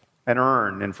an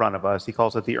urn in front of us. He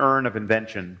calls it the urn of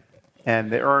invention.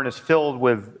 And the urn is filled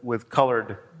with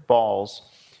colored balls.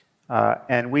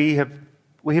 And we have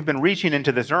been reaching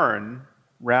into this urn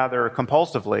rather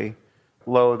compulsively,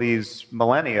 these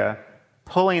millennia,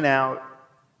 pulling out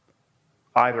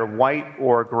either white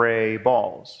or gray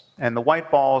balls. And the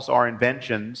white balls are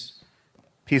inventions,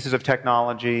 pieces of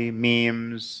technology,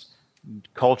 memes,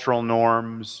 cultural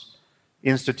norms,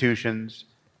 institutions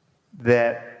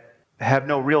that have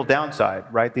no real downside,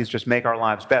 right? These just make our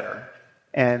lives better.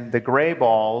 And the gray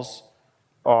balls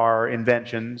are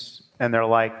inventions, and they're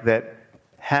that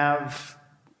have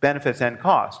benefits and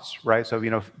costs, right? So,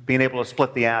 being able to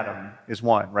split the atom is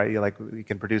one, right? You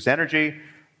can produce energy,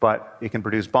 but it can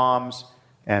produce bombs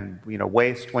and,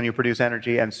 waste when you produce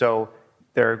energy. And so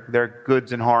there are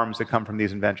goods and harms that come from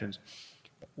these inventions.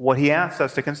 What he asks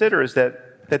us to consider is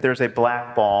that there's a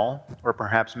black ball, or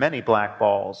perhaps many black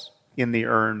balls, in the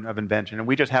urn of invention, and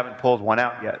we just haven't pulled one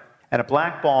out yet. And a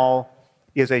black ball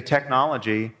is a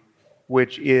technology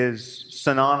which is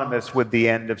synonymous with the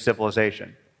end of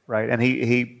civilization, right? And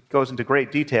he goes into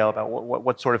great detail about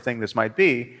what sort of thing this might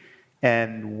be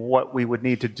and what we would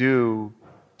need to do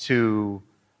to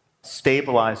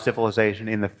stabilize civilization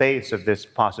in the face of this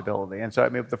possibility. And so,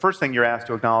 the first thing you're asked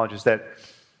to acknowledge is that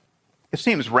it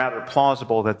seems rather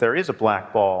plausible that there is a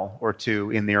black ball or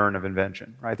two in the urn of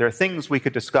invention, right? There are things we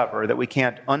could discover that we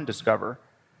can't undiscover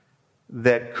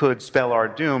that could spell our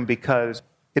doom because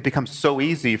it becomes so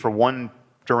easy for one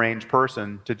deranged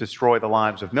person to destroy the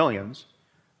lives of millions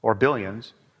or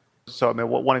billions. So,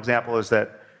 one example is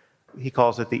that he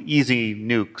calls it the easy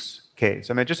nukes case.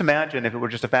 Just imagine if it were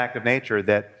just a fact of nature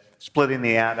that splitting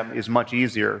the atom is much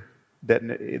easier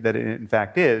than it in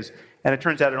fact is, and it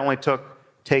turns out it only took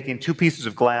taking two pieces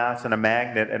of glass and a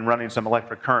magnet and running some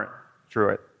electric current through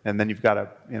it, and then you've got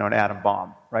an atom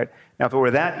bomb, right? Now, if it were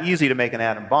that easy to make an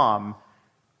atom bomb,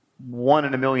 1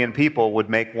 in a million people would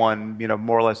make one,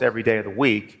 more or less every day of the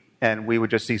week, and we would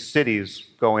just see cities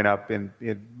going up in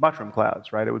mushroom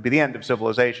clouds, right? It would be the end of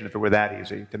civilization if it were that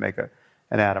easy to make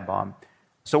an atom bomb.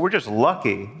 So we're just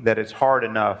lucky that it's hard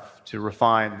enough to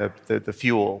refine the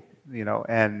fuel,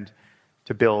 and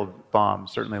to build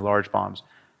bombs, certainly large bombs.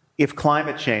 If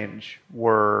climate change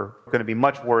were going to be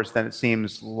much worse than it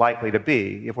seems likely to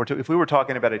be, if we were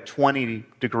talking about a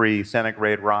 20-degree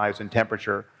centigrade rise in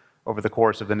temperature over the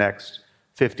course of the next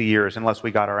 50 years, unless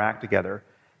we got our act together,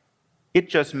 it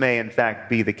just may in fact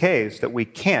be the case that we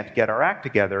can't get our act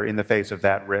together in the face of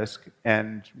that risk,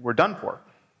 and we're done for,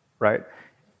 right?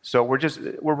 So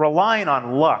we're relying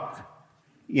on luck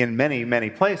in many, many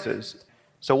places.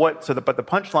 But the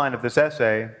punchline of this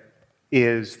essay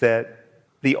is that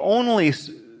the only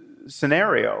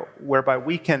scenario whereby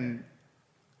we can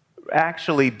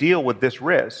actually deal with this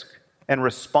risk and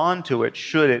respond to it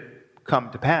should it come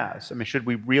to pass. I mean, should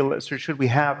we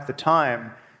have the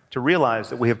time to realize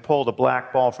that we have pulled a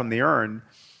black ball from the urn,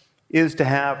 is to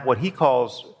have what he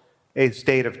calls a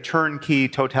state of turnkey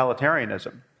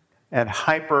totalitarianism and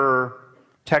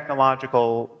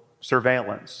hyper-technological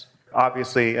surveillance,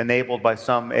 obviously enabled by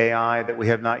some AI that we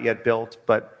have not yet built,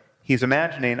 but he's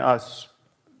imagining us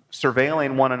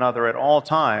surveilling one another at all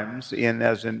times in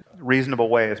as a reasonable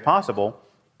way as possible,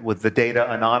 with the data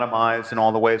anonymized in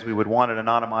all the ways we would want it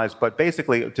anonymized, but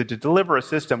basically to deliver a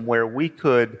system where we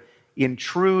could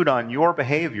intrude on your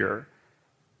behavior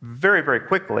very, very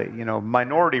quickly,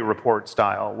 Minority Report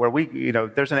style, where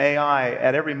there's an AI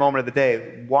at every moment of the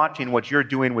day watching what you're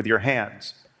doing with your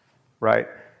hands, right?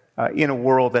 In a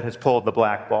world that has pulled the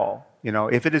black ball.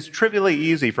 If it is trivially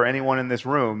easy for anyone in this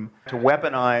room to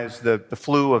weaponize the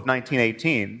flu of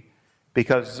 1918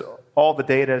 because all the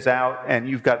data is out and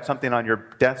you've got something on your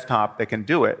desktop that can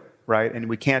do it, right? And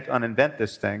we can't uninvent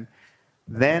this thing,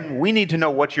 then we need to know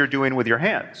what you're doing with your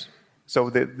hands. So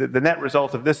the net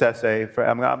result of this essay,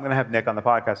 I'm going to have Nick on the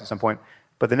podcast at some point,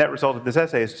 but the net result of this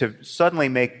essay is to suddenly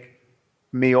make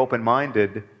me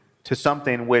open-minded to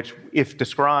something which, if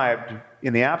described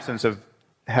in the absence of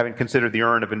having considered the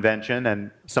urn of invention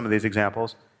and some of these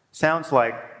examples, sounds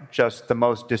like just the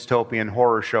most dystopian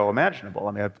horror show imaginable.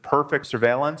 I mean, a perfect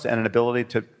surveillance and an ability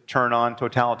to turn on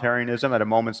totalitarianism at a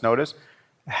moment's notice.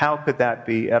 How could that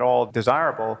be at all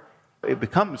desirable? It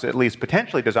becomes at least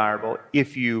potentially desirable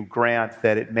if you grant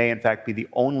that it may in fact be the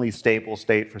only stable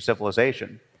state for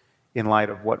civilization in light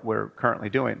of what we're currently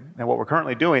doing. And what we're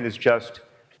currently doing is just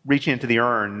reaching into the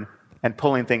urn and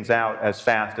pulling things out as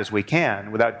fast as we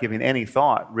can without giving any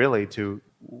thought really to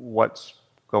what's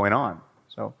going on.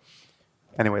 So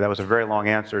anyway, that was a very long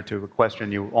answer to a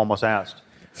question you almost asked.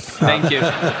 Thank you.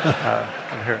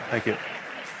 Here, thank you.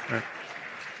 Right.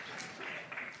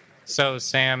 So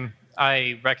Sam,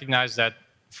 I recognize that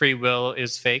free will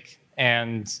is fake,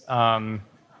 and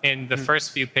in the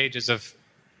first few pages of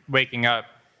Waking Up,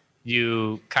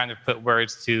 you kind of put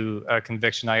words to a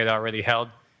conviction I had already held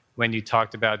when you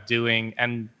talked about doing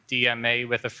MDMA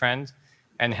with a friend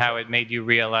and how it made you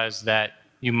realize that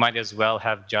you might as well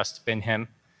have just been him.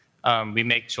 We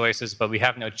make choices, but we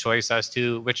have no choice as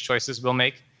to which choices we'll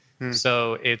make.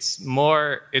 So it's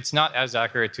not as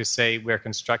accurate to say we're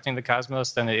constructing the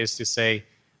cosmos than it is to say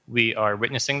we are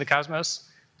witnessing the cosmos.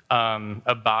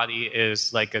 A body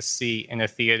is like a seat in a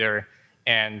theater,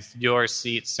 and your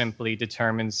seat simply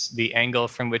determines the angle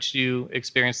from which you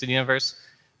experience the universe.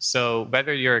 So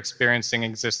whether you're experiencing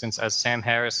existence as Sam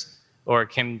Harris or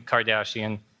Kim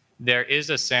Kardashian, there is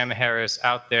a Sam Harris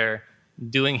out there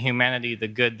doing humanity the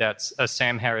good that a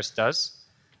Sam Harris does.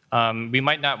 We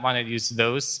might not want to use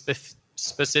those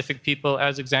specific people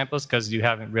as examples because you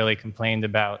haven't really complained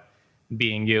about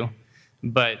being you.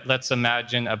 But let's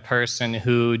imagine a person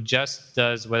who just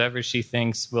does whatever she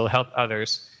thinks will help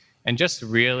others and just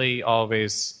really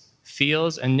always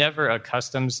feels and never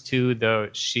accustoms to the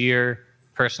sheer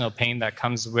personal pain that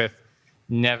comes with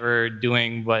never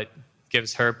doing what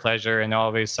gives her pleasure and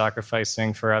always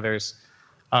sacrificing for others.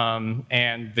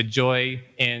 And the joy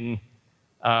in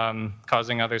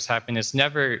causing others happiness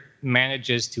never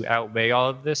manages to outweigh all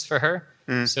of this for her.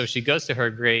 So she goes to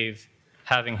her grave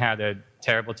having had a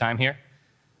terrible time here.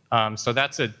 So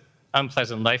that's an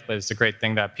unpleasant life, but it's a great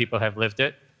thing that people have lived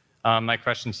it. My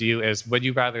question to you is, would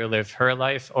you rather live her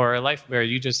life or a life where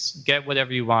you just get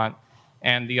whatever you want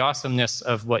and the awesomeness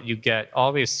of what you get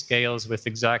always scales with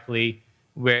exactly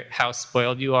how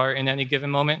spoiled you are in any given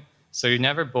moment? So you're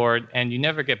never bored and you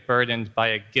never get burdened by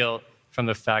a guilt from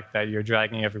the fact that you're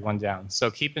dragging everyone down. So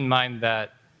keep in mind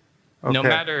that no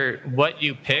matter what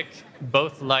you pick,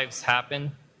 both lives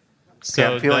happen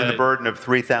So I'm feeling the burden of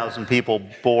 3,000 people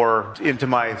bore into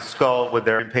my skull with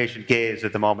their impatient gaze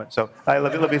at the moment. So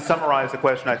let me summarize the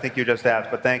question I think you just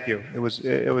asked, but thank you. It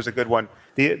was a good one.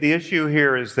 The issue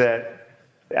here is that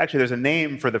actually there's a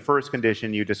name for the first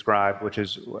condition you described, which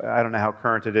is, I don't know how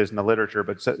current it is in the literature,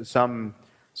 but some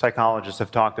psychologists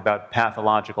have talked about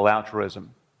pathological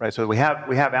altruism, right? So we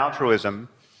have altruism,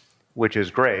 which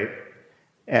is great,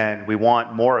 and we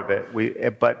want more of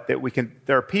it. But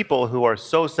there are people who are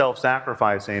so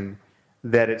self-sacrificing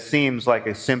that it seems like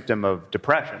a symptom of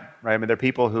depression, right? I mean, there are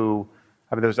people who,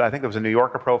 I think there was a New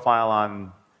Yorker profile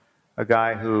on a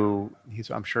guy who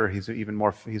I'm sure he's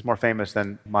more famous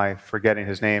than my forgetting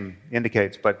his name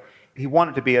indicates, but he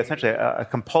wanted to be essentially a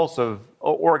compulsive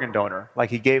organ donor. Like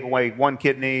he gave away one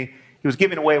kidney, he was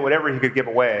giving away whatever he could give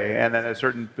away, and then at a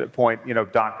certain point,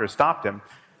 doctors stopped him.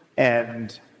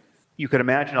 And you could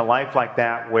imagine a life like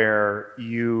that where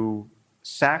you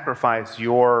sacrifice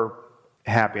your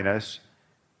happiness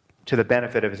to the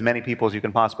benefit of as many people as you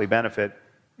can possibly benefit,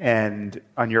 and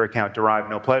on your account derive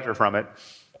no pleasure from it.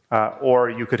 Or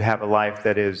you could have a life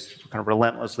that is kind of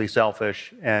relentlessly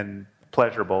selfish and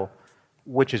pleasurable.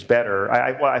 Which is better?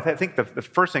 I think the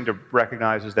first thing to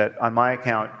recognize is that on my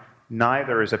account,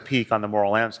 neither is a peak on the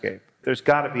moral landscape. There's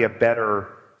got to be a better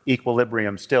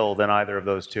equilibrium still than either of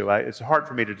those two. It's hard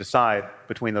for me to decide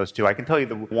between those two. I can tell you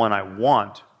the one I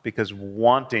want, because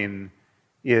wanting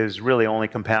is really only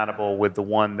compatible with the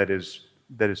one that is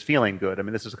feeling good. I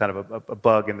mean, this is kind of a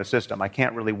bug in the system. I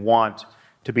can't really want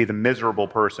to be the miserable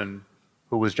person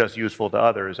who was just useful to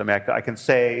others. I mean,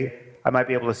 I might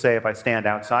be able to say if I stand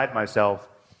outside myself,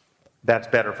 that's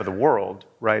better for the world,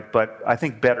 right? But I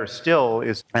think better still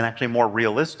is, and actually more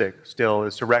realistic still,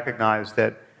 is to recognize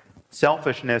that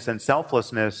selfishness and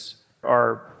selflessness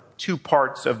are two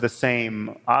parts of the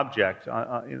same object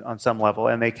on some level,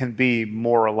 and they can be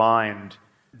more aligned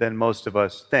than most of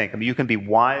us think. I mean, you can be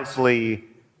wisely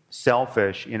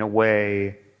selfish in a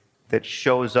way that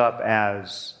shows up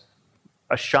as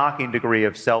a shocking degree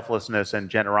of selflessness and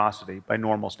generosity by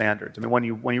normal standards. I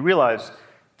mean, when you realize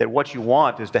that what you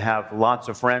want is to have lots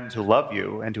of friends who love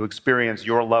you and to experience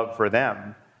your love for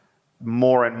them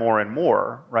more and more and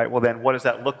more, right? Well, then what does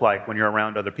that look like when you're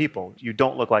around other people? You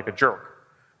don't look like a jerk.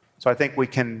 So I think we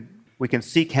can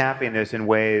seek happiness in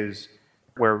ways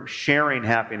where sharing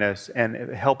happiness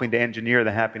and helping to engineer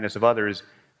the happiness of others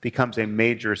becomes a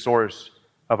major source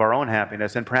of our own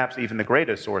happiness, and perhaps even the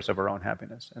greatest source of our own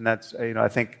happiness. And that's, I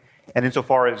think, and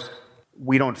insofar as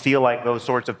we don't feel like those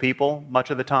sorts of people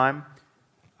much of the time,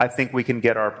 I think we can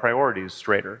get our priorities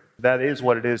straighter. That is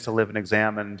what it is to live an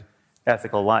examined,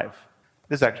 ethical life.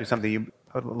 This is actually something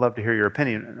I would love to hear your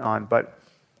opinion on, but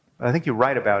I think you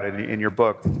write about it in your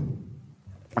book.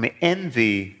 I mean,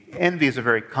 envy is a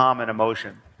very common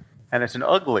emotion, and it's an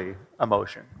ugly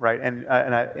emotion, right?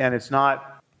 And it's not.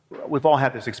 We've all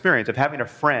had this experience of having a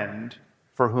friend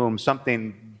for whom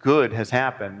something good has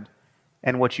happened,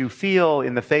 and what you feel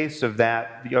in the face of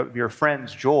that, your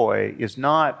friend's joy, is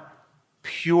not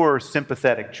pure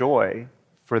sympathetic joy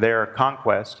for their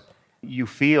conquest. You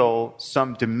feel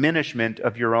some diminishment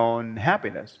of your own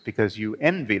happiness because you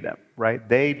envy them, right?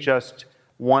 They just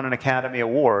won an Academy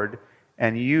Award,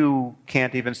 and you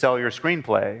can't even sell your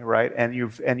screenplay, right? And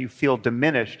you feel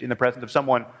diminished in the presence of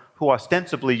someone who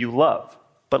ostensibly you love.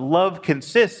 But love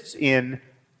consists in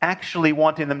actually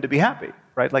wanting them to be happy,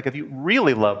 right? Like if you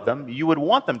really love them, you would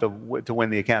want them to win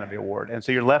the Academy Award. And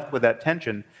so you're left with that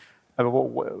tension.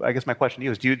 I guess my question to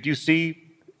you is, do you see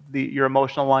your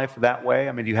emotional life that way?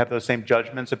 I mean, do you have those same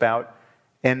judgments about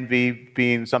envy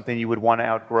being something you would want to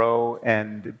outgrow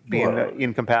and being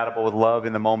incompatible with love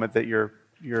in the moment that you're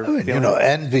feeling?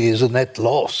 Envy is a net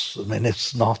loss. I mean,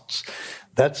 it's not,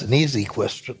 that's an easy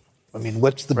question. I mean,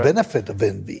 what's the benefit of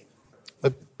envy?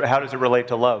 How does it relate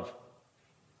to love?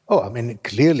 Oh, I mean,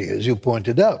 clearly, as you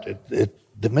pointed out, it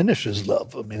diminishes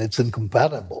love. I mean, it's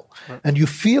incompatible. Right. And you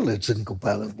feel it's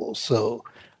incompatible. So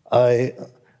I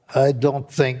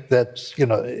don't think that,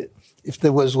 if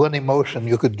there was one emotion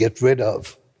you could get rid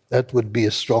of, that would be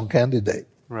a strong candidate.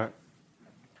 Right.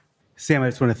 Sam, I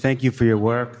just want to thank you for your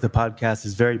work. The podcast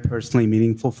is very personally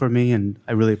meaningful for me, and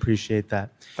I really appreciate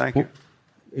that. Thank you.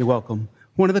 You're welcome.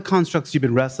 One of the constructs you've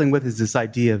been wrestling with is this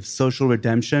idea of social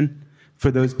redemption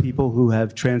for those people who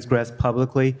have transgressed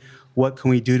publicly. What can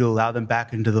we do to allow them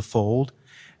back into the fold?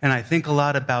 And I think a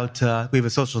lot about, we have a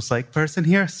social psych person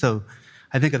here, so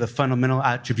I think of the fundamental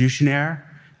attribution error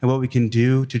and what we can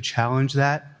do to challenge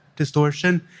that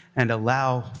distortion and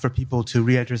allow for people to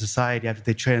re-enter society after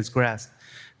they transgress.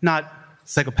 Not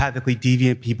psychopathically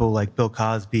deviant people like Bill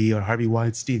Cosby or Harvey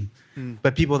Weinstein,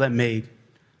 but people that made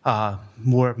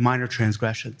more minor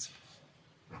transgressions.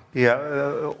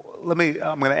 Yeah, I'm going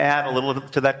to add a little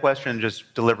to that question,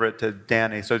 just deliver it to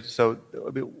Danny. So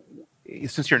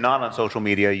since you're not on social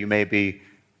media, you may be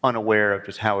unaware of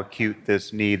just how acute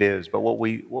this need is. But what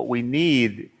we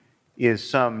need is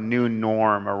some new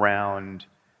norm around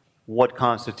what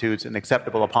constitutes an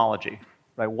acceptable apology,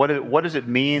 right? What does it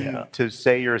mean to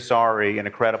say you're sorry in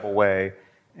a credible way,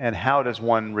 and how does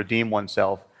one redeem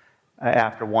oneself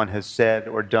after one has said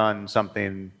or done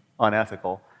something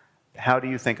unethical? How do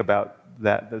you think about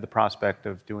that, the prospect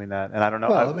of doing that? And I don't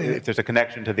know if there's a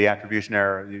connection to the attribution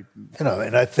error.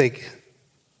 And I think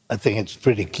it's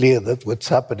pretty clear that what's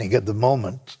happening at the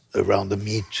moment around the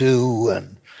Me Too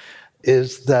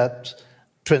is that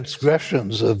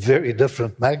transgressions of very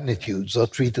different magnitudes are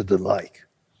treated alike.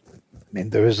 I mean,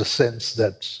 there is a sense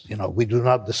that, we do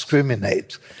not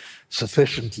discriminate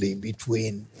sufficiently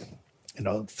between,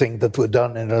 things that were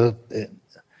done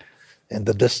in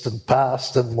the distant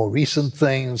past and more recent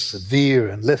things, severe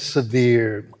and less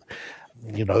severe.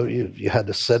 You had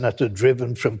a senator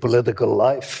driven from political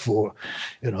life for,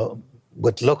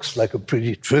 what looks like a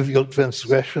pretty trivial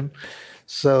transgression.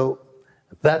 So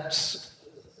that's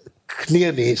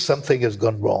clearly something has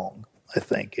gone wrong, I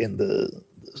think,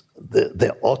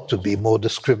 there ought to be more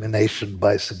discrimination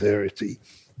by severity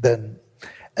than,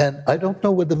 and I don't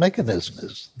know what the mechanism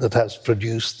is that has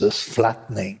produced this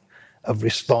flattening of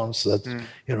response that,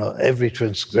 every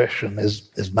transgression is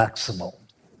maximal.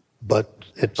 But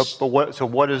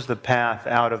what is the path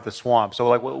out of the swamp?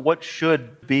 So what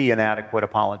should be an adequate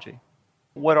apology?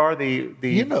 What are the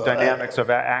dynamics of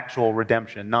actual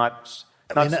redemption? Not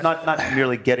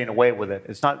merely getting away with it.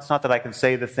 It's not that I can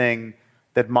say the thing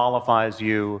that mollifies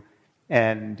you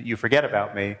and you forget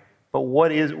about me, but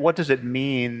what does it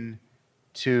mean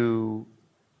to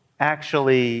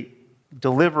actually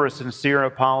deliver a sincere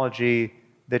apology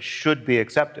that should be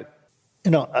accepted?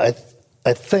 I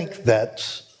think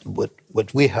that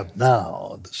what we have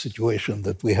now, the situation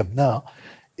that we have now,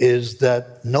 is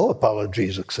that no apology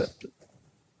is accepted.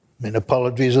 I mean,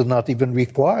 apologies are not even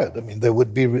required. I mean, they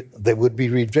would be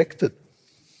rejected,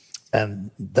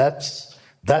 and that's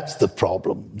the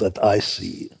problem that I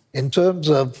see. In terms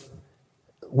of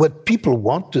what people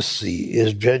want to see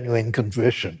is genuine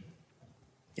contrition.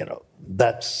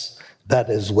 That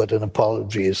is what an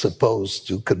apology is supposed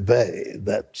to convey.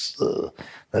 That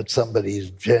somebody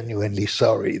is genuinely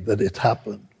sorry that it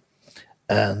happened,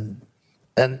 and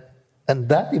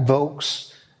that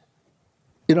evokes.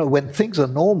 When things are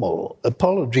normal,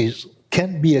 apologies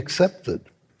can be accepted,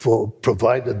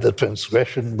 provided the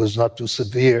transgression was not too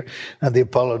severe and the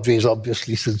apology is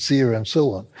obviously sincere and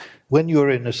so on. When you're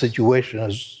in a situation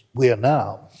as we are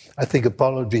now, I think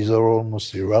apologies are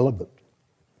almost irrelevant.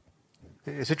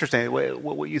 It's interesting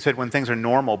what you said, when things are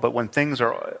normal, but when things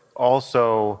are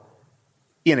also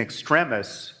in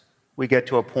extremis, we get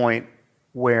to a point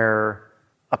where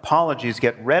apologies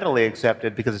get readily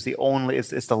accepted because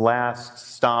it's the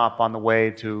last stop on the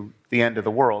way to the end of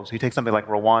the world. So you take something like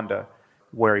Rwanda,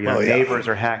 where neighbors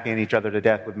are hacking each other to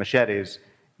death with machetes,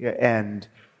 and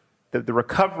the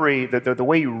recovery, the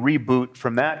way you reboot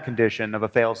from that condition of a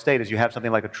failed state is you have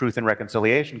something like a Truth and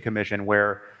Reconciliation Commission,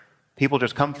 where people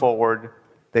just come forward,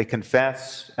 they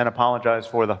confess and apologize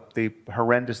for the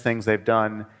horrendous things they've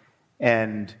done,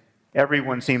 and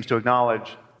everyone seems to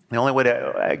acknowledge the only way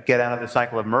to get out of the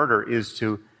cycle of murder is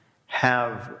to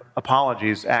have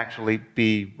apologies actually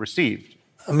be received.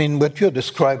 I mean, what you're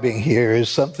describing here is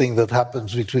something that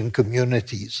happens between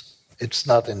communities. It's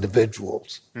not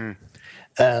individuals.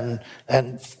 And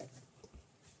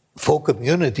for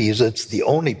communities, it's the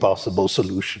only possible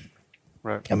solution.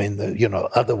 Right. I mean,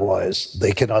 otherwise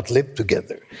they cannot live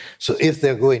together. So if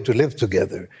they're going to live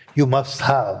together, you must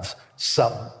have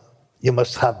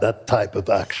that type of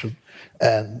action.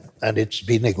 And it's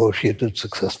been negotiated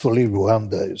successfully.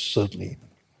 Rwanda is certainly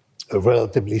a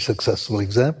relatively successful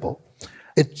example.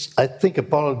 I think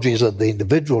apologies at the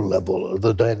individual level,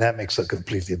 the dynamics are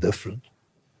completely different.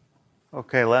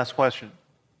 Okay, last question.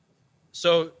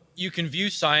 So you can view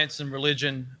science and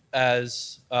religion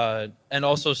as, and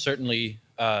also certainly,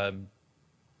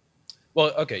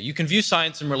 you can view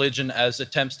science and religion as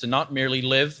attempts to not merely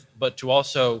live, but to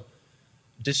also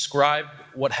describe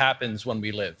what happens when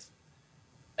we live.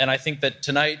 And I think that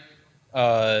tonight,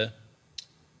 what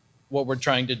we're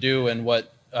trying to do and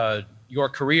what your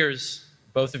careers,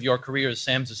 both of your careers,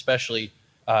 Sam's especially,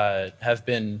 have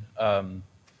been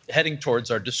heading towards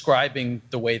are describing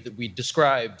the way that we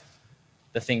describe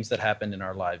the things that happen in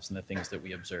our lives and the things that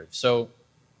we observe. So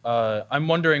I'm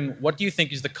wondering, what do you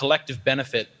think is the collective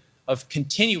benefit of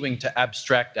continuing to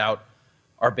abstract out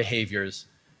our behaviors?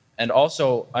 And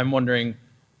also, I'm wondering,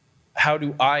 how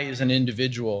do I, as an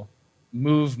individual,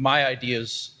 move my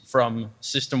ideas from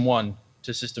system 1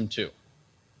 to system 2?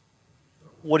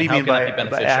 What do you mean by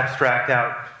abstract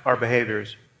out our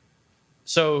behaviors?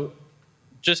 So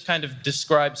just kind of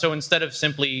describe, so instead of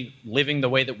simply living the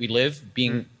way that we live,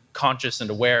 being conscious and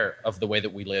aware of the way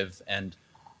that we live and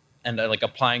like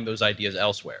applying those ideas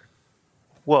elsewhere.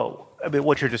 Well, I mean,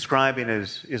 what you're describing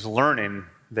is learning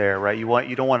there, right?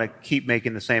 You don't want to keep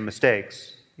making the same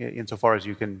mistakes insofar as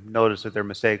you can notice that they're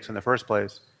mistakes in the first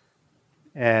place.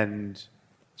 And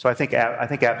so I think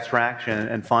abstraction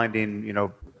and finding,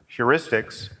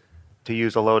 heuristics, to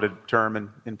use a loaded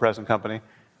term in present company,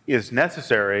 is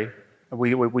necessary.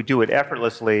 We do it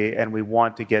effortlessly, and we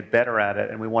want to get better at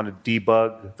it, and we want to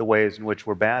debug the ways in which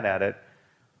we're bad at it.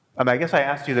 I mean, I guess I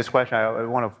asked you this question. I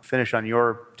want to finish on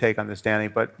your take on this, Danny,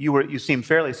 but you seem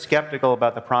fairly skeptical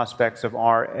about the prospects of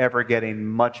our ever getting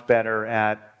much better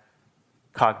at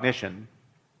cognition.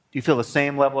 Do you feel the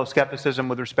same level of skepticism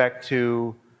with respect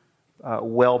to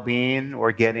well-being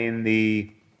or getting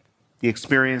the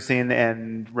experiencing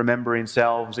and remembering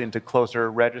selves into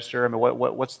closer register? I mean,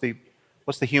 what's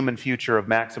the human future of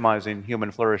maximizing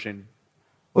human flourishing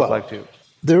look like to you?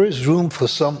 There is room for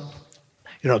some,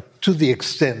 to the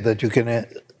extent that you can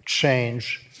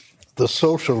change the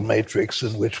social matrix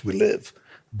in which we live,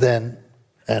 then,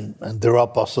 and there are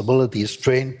possibilities,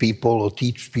 train people or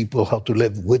teach people how to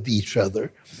live with each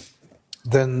other,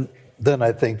 then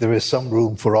I think there is some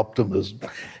room for optimism.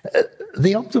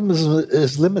 The optimism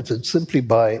is limited simply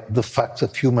by the facts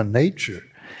of human nature.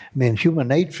 I mean, human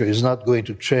nature is not going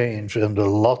to change, and a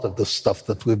lot of the stuff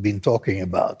that we've been talking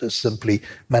about is simply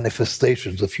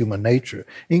manifestations of human nature,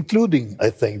 including,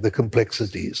 I think, the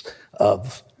complexities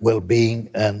of well-being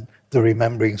and the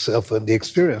remembering self and the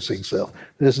experiencing self.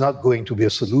 There's not going to be a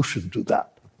solution to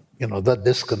that. That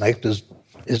disconnect is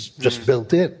just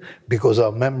built in because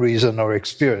our memories and our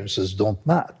experiences don't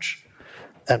match.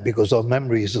 And because our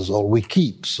memories is all we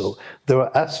keep. So there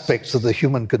are aspects of the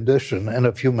human condition and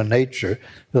of human nature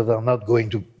that are not going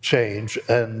to change,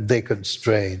 and they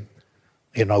constrain,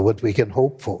 what we can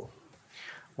hope for.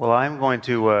 Well, I'm going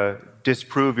to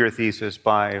disprove your thesis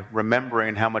by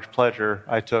remembering how much pleasure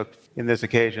I took in this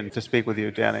occasion to speak with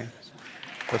you, Danny.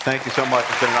 So thank you so much.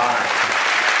 It's been an honor.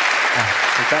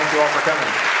 And thank you all for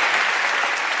coming.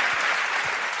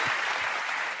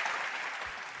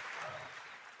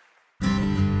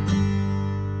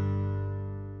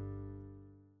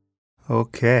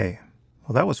 Okay.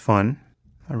 Well, that was fun.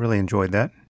 I really enjoyed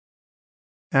that.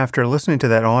 After listening to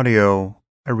that audio,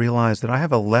 I realized that I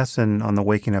have a lesson on the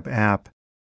Waking Up app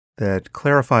that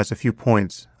clarifies a few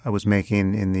points I was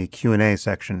making in the Q&A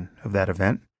section of that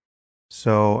event.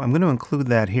 So I'm going to include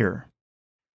that here.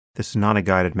 This is not a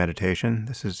guided meditation.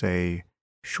 This is a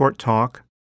short talk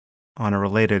on a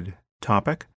related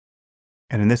topic.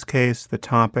 And in this case, the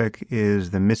topic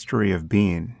is the mystery of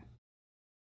being.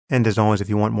 And as always, if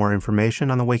you want more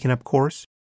information on the Waking Up course,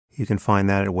 you can find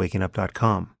that at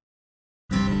wakingup.com.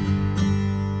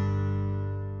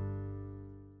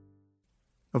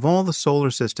 Of all the solar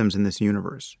systems in this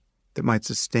universe that might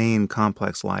sustain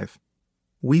complex life,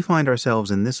 we find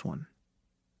ourselves in this one.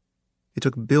 It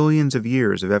took billions of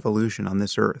years of evolution on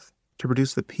this Earth to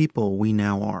produce the people we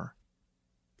now are.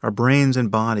 Our brains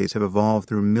and bodies have evolved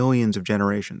through millions of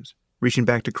generations, reaching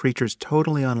back to creatures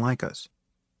totally unlike us,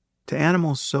 to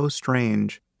animals so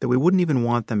strange that we wouldn't even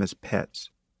want them as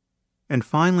pets, and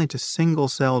finally to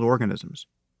single-celled organisms.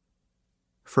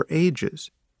 For ages,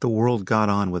 the world got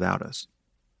on without us,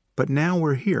 but now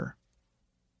we're here.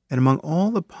 And among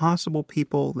all the possible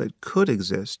people that could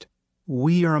exist,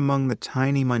 we are among the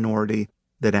tiny minority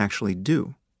that actually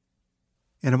do.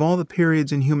 And of all the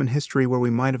periods in human history where we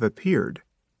might have appeared,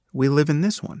 we live in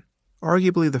this one,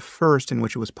 arguably the first in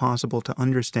which it was possible to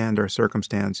understand our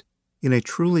circumstance in a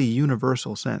truly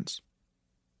universal sense.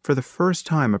 For the first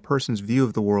time, a person's view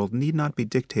of the world need not be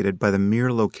dictated by the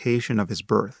mere location of his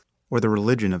birth or the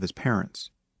religion of his parents.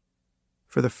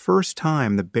 For the first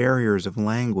time, the barriers of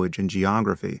language and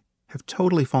geography have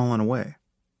totally fallen away.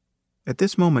 At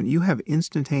this moment, you have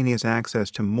instantaneous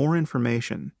access to more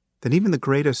information than even the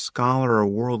greatest scholar or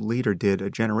world leader did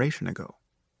a generation ago.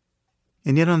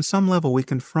 And yet on some level, we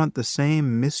confront the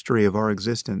same mystery of our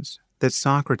existence that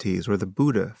Socrates or the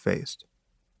Buddha faced.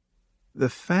 The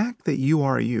fact that you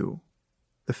are you,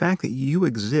 the fact that you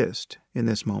exist in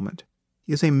this moment,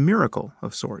 is a miracle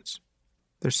of sorts.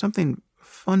 There's something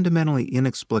fundamentally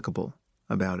inexplicable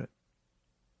about it.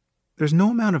 There's no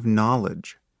amount of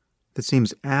knowledge that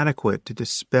seems adequate to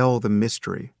dispel the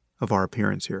mystery of our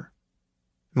appearance here.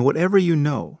 And whatever you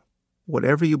know,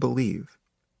 whatever you believe,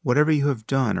 whatever you have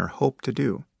done or hope to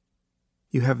do,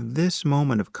 You have this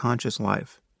moment of conscious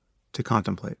life to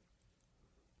contemplate.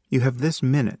 You have this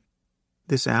minute,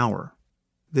 this hour,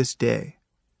 this day,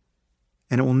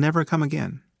 and it will never come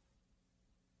again.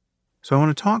 So I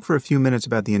want to talk for a few minutes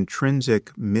about the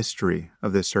intrinsic mystery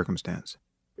of this circumstance.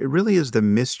 It really is the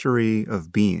mystery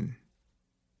of being.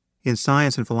 In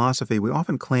science and philosophy, we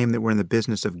often claim that we're in the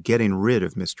business of getting rid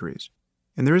of mysteries.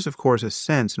 And there is, of course, a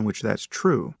sense in which that's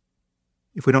true.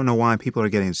 If we don't know why people are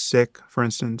getting sick, for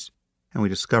instance, and we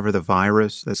discover the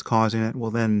virus that's causing it,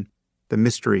 well, then the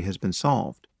mystery has been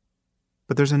solved.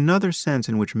 But there's another sense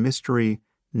in which mystery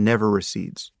never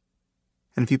recedes.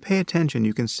 And if you pay attention,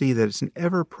 you can see that it's an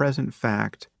ever-present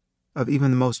fact of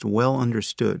even the most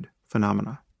well-understood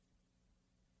phenomena.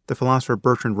 The philosopher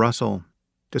Bertrand Russell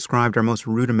described our most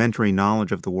rudimentary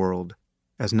knowledge of the world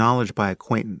as knowledge by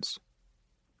acquaintance.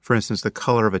 For instance, the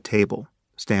color of a table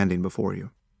standing before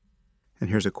you. And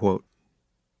here's a quote.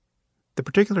 "The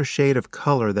particular shade of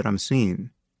color that I'm seeing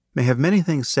may have many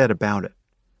things said about it.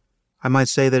 I might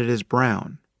say that it is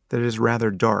brown, that it is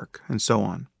rather dark, and so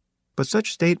on. But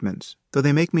such statements, though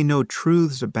they make me know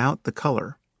truths about the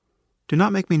color, do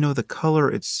not make me know the color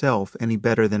itself any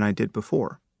better than I did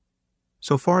before.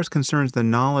 So far as concerns the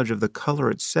knowledge of the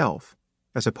color itself,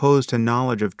 as opposed to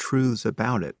knowledge of truths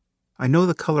about it, I know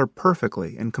the color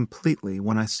perfectly and completely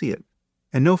when I see it,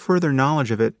 and no further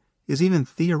knowledge of it is even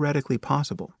theoretically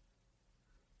possible.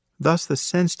 Thus the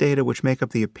sense data which make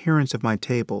up the appearance of my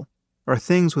table are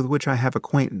things with which I have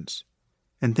acquaintance,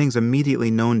 and things immediately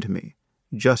known to me,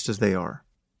 just as they are."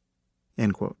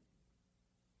 End quote.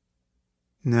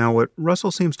 Now, what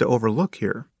Russell seems to overlook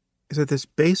here is that this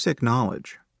basic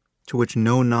knowledge, to which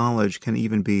no knowledge can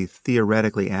even be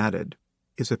theoretically added,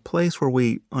 is a place where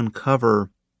we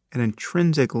uncover an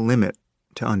intrinsic limit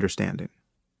to understanding.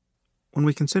 When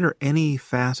we consider any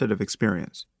facet of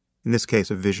experience, in this case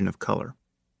a vision of color,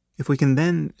 if we can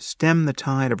then stem the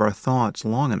tide of our thoughts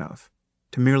long enough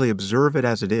to merely observe it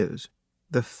as it is,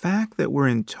 the fact that we're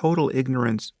in total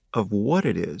ignorance of what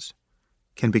it is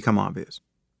can become obvious.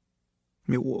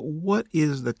 I mean, what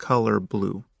is the color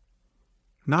blue?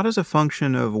 Not as a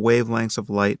function of wavelengths of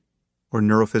light or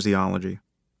neurophysiology,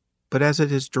 but as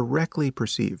it is directly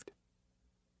perceived.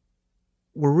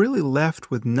 We're really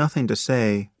left with nothing to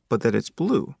say but that it's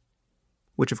blue,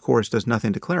 which of course does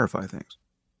nothing to clarify things.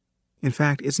 In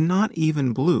fact, it's not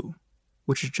even blue,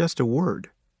 which is just a word.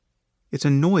 It's a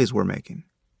noise we're making.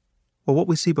 Well, what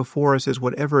we see before us is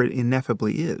whatever it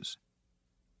ineffably is.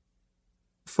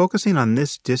 Focusing on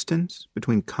this distance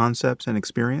between concepts and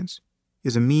experience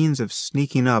is a means of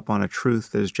sneaking up on a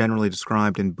truth that is generally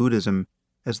described in Buddhism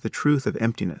as the truth of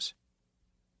emptiness.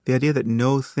 The idea that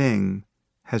no thing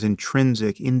has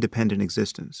intrinsic, independent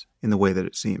existence in the way that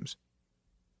it seems.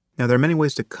 Now, there are many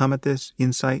ways to come at this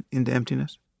insight into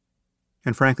emptiness.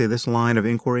 And frankly, this line of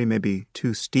inquiry may be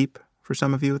too steep for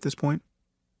some of you at this point.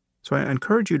 So I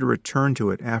encourage you to return to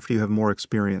it after you have more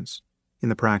experience in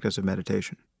the practice of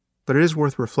meditation. But it is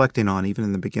worth reflecting on even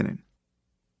in the beginning.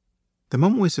 The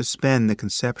moment we suspend the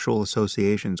conceptual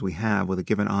associations we have with a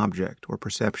given object or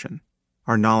perception,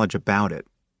 our knowledge about it,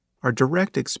 our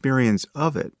direct experience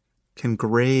of it can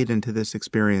grade into this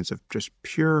experience of just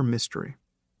pure mystery.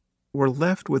 We're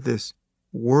left with this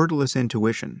wordless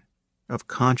intuition of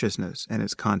consciousness and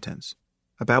its contents,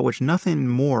 about which nothing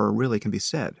more really can be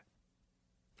said.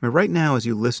 I mean, right now, as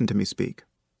you listen to me speak,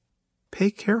 pay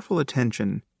careful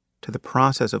attention to the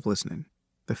process of listening,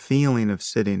 the feeling of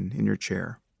sitting in your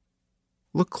chair.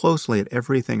 Look closely at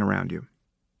everything around you.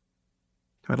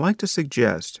 I'd like to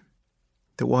suggest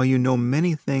that while you know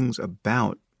many things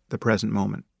about the present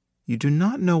moment, you do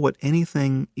not know what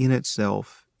anything in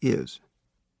itself is.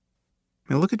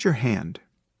 Now look at your hand.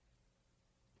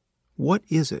 What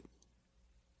is it?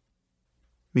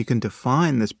 You can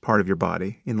define this part of your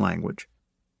body in language.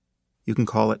 You can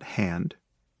call it hand.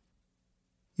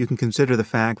 You can consider the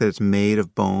fact that it's made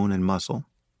of bone and muscle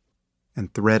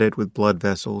and threaded with blood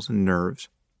vessels and nerves.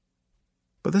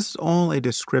 But this is all a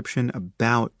description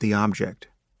about the object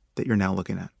that you're now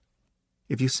looking at.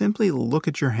 If you simply look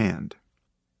at your hand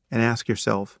and ask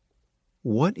yourself,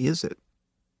 what is it?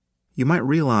 You might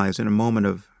realize in a moment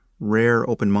of rare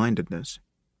open-mindedness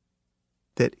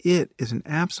that it is an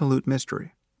absolute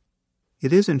mystery.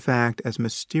 It is, in fact, as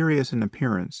mysterious in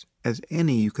appearance as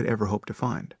any you could ever hope to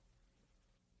find.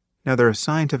 Now, there are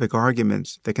scientific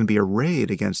arguments that can be arrayed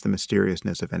against the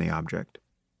mysteriousness of any object.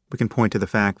 We can point to the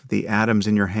fact that the atoms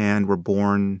in your hand were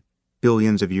born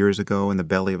billions of years ago in the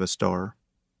belly of a star.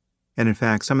 And in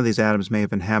fact, some of these atoms may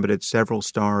have inhabited several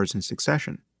stars in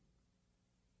succession.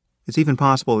 It's even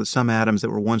possible that some atoms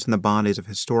that were once in the bodies of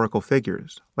historical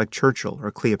figures, like Churchill or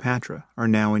Cleopatra, are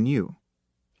now in you.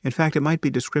 In fact, it might be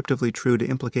descriptively true to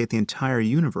implicate the entire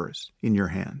universe in your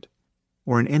hand,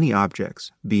 or in any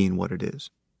object's being what it is.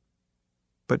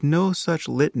 But no such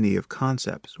litany of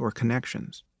concepts or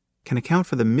connections can account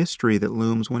for the mystery that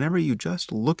looms whenever you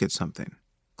just look at something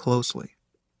closely,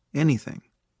 anything,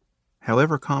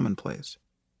 however commonplace,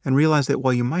 and realize that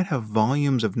while you might have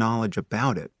volumes of knowledge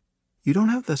about it, you don't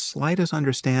have the slightest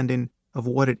understanding of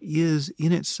what it is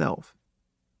in itself.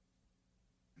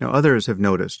 Now, others have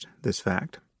noticed this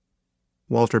fact.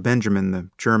 Walter Benjamin, the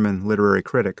German literary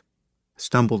critic,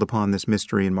 stumbled upon this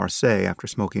mystery in Marseille after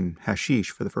smoking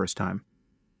hashish for the first time.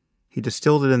 He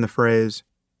distilled it in the phrase,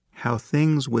 "how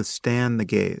things withstand the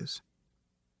gaze."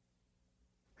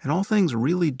 And all things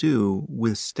really do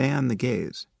withstand the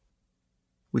gaze.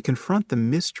 We confront the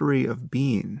mystery of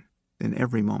being in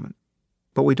every moment,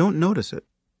 but we don't notice it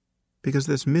because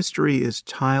this mystery is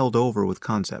tiled over with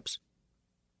concepts.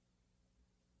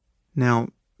 Now,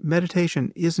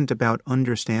 meditation isn't about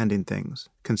understanding things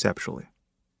conceptually.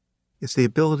 It's the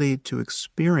ability to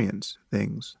experience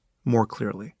things more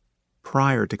clearly,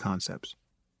 prior to concepts.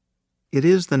 It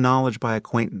is the knowledge by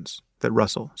acquaintance that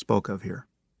Russell spoke of here,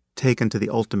 taken to the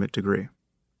ultimate degree.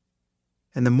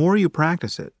 And the more you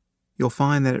practice it, you'll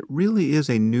find that it really is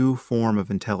a new form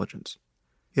of intelligence.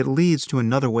 It leads to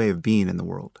another way of being in the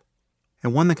world,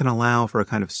 and one that can allow for a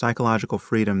kind of psychological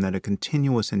freedom that a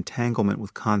continuous entanglement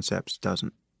with concepts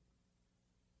doesn't.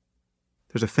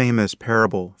 There's a famous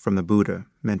parable from the Buddha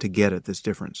meant to get at this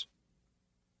difference.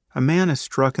 A man is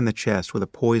struck in the chest with a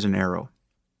poison arrow,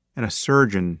 and a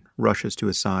surgeon rushes to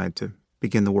his side to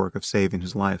begin the work of saving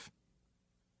his life.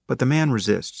 But the man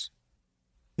resists.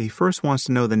 He first wants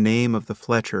to know the name of the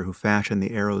fletcher who fashioned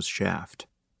the arrow's shaft,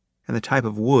 and the type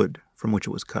of wood from which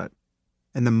it was cut,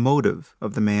 and the motive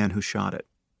of the man who shot it,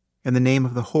 and the name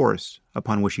of the horse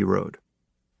upon which he rode,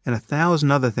 and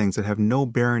 1,000 other things that have no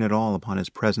bearing at all upon his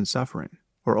present suffering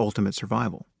or ultimate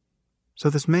survival. So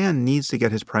this man needs to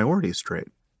get his priorities straight.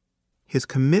 His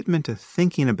commitment to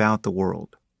thinking about the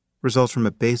world results from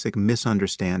a basic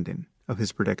misunderstanding of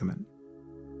his predicament.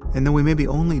 And though we may be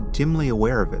only dimly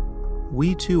aware of it,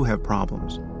 we too have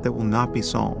problems that will not be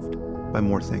solved by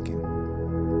more thinking.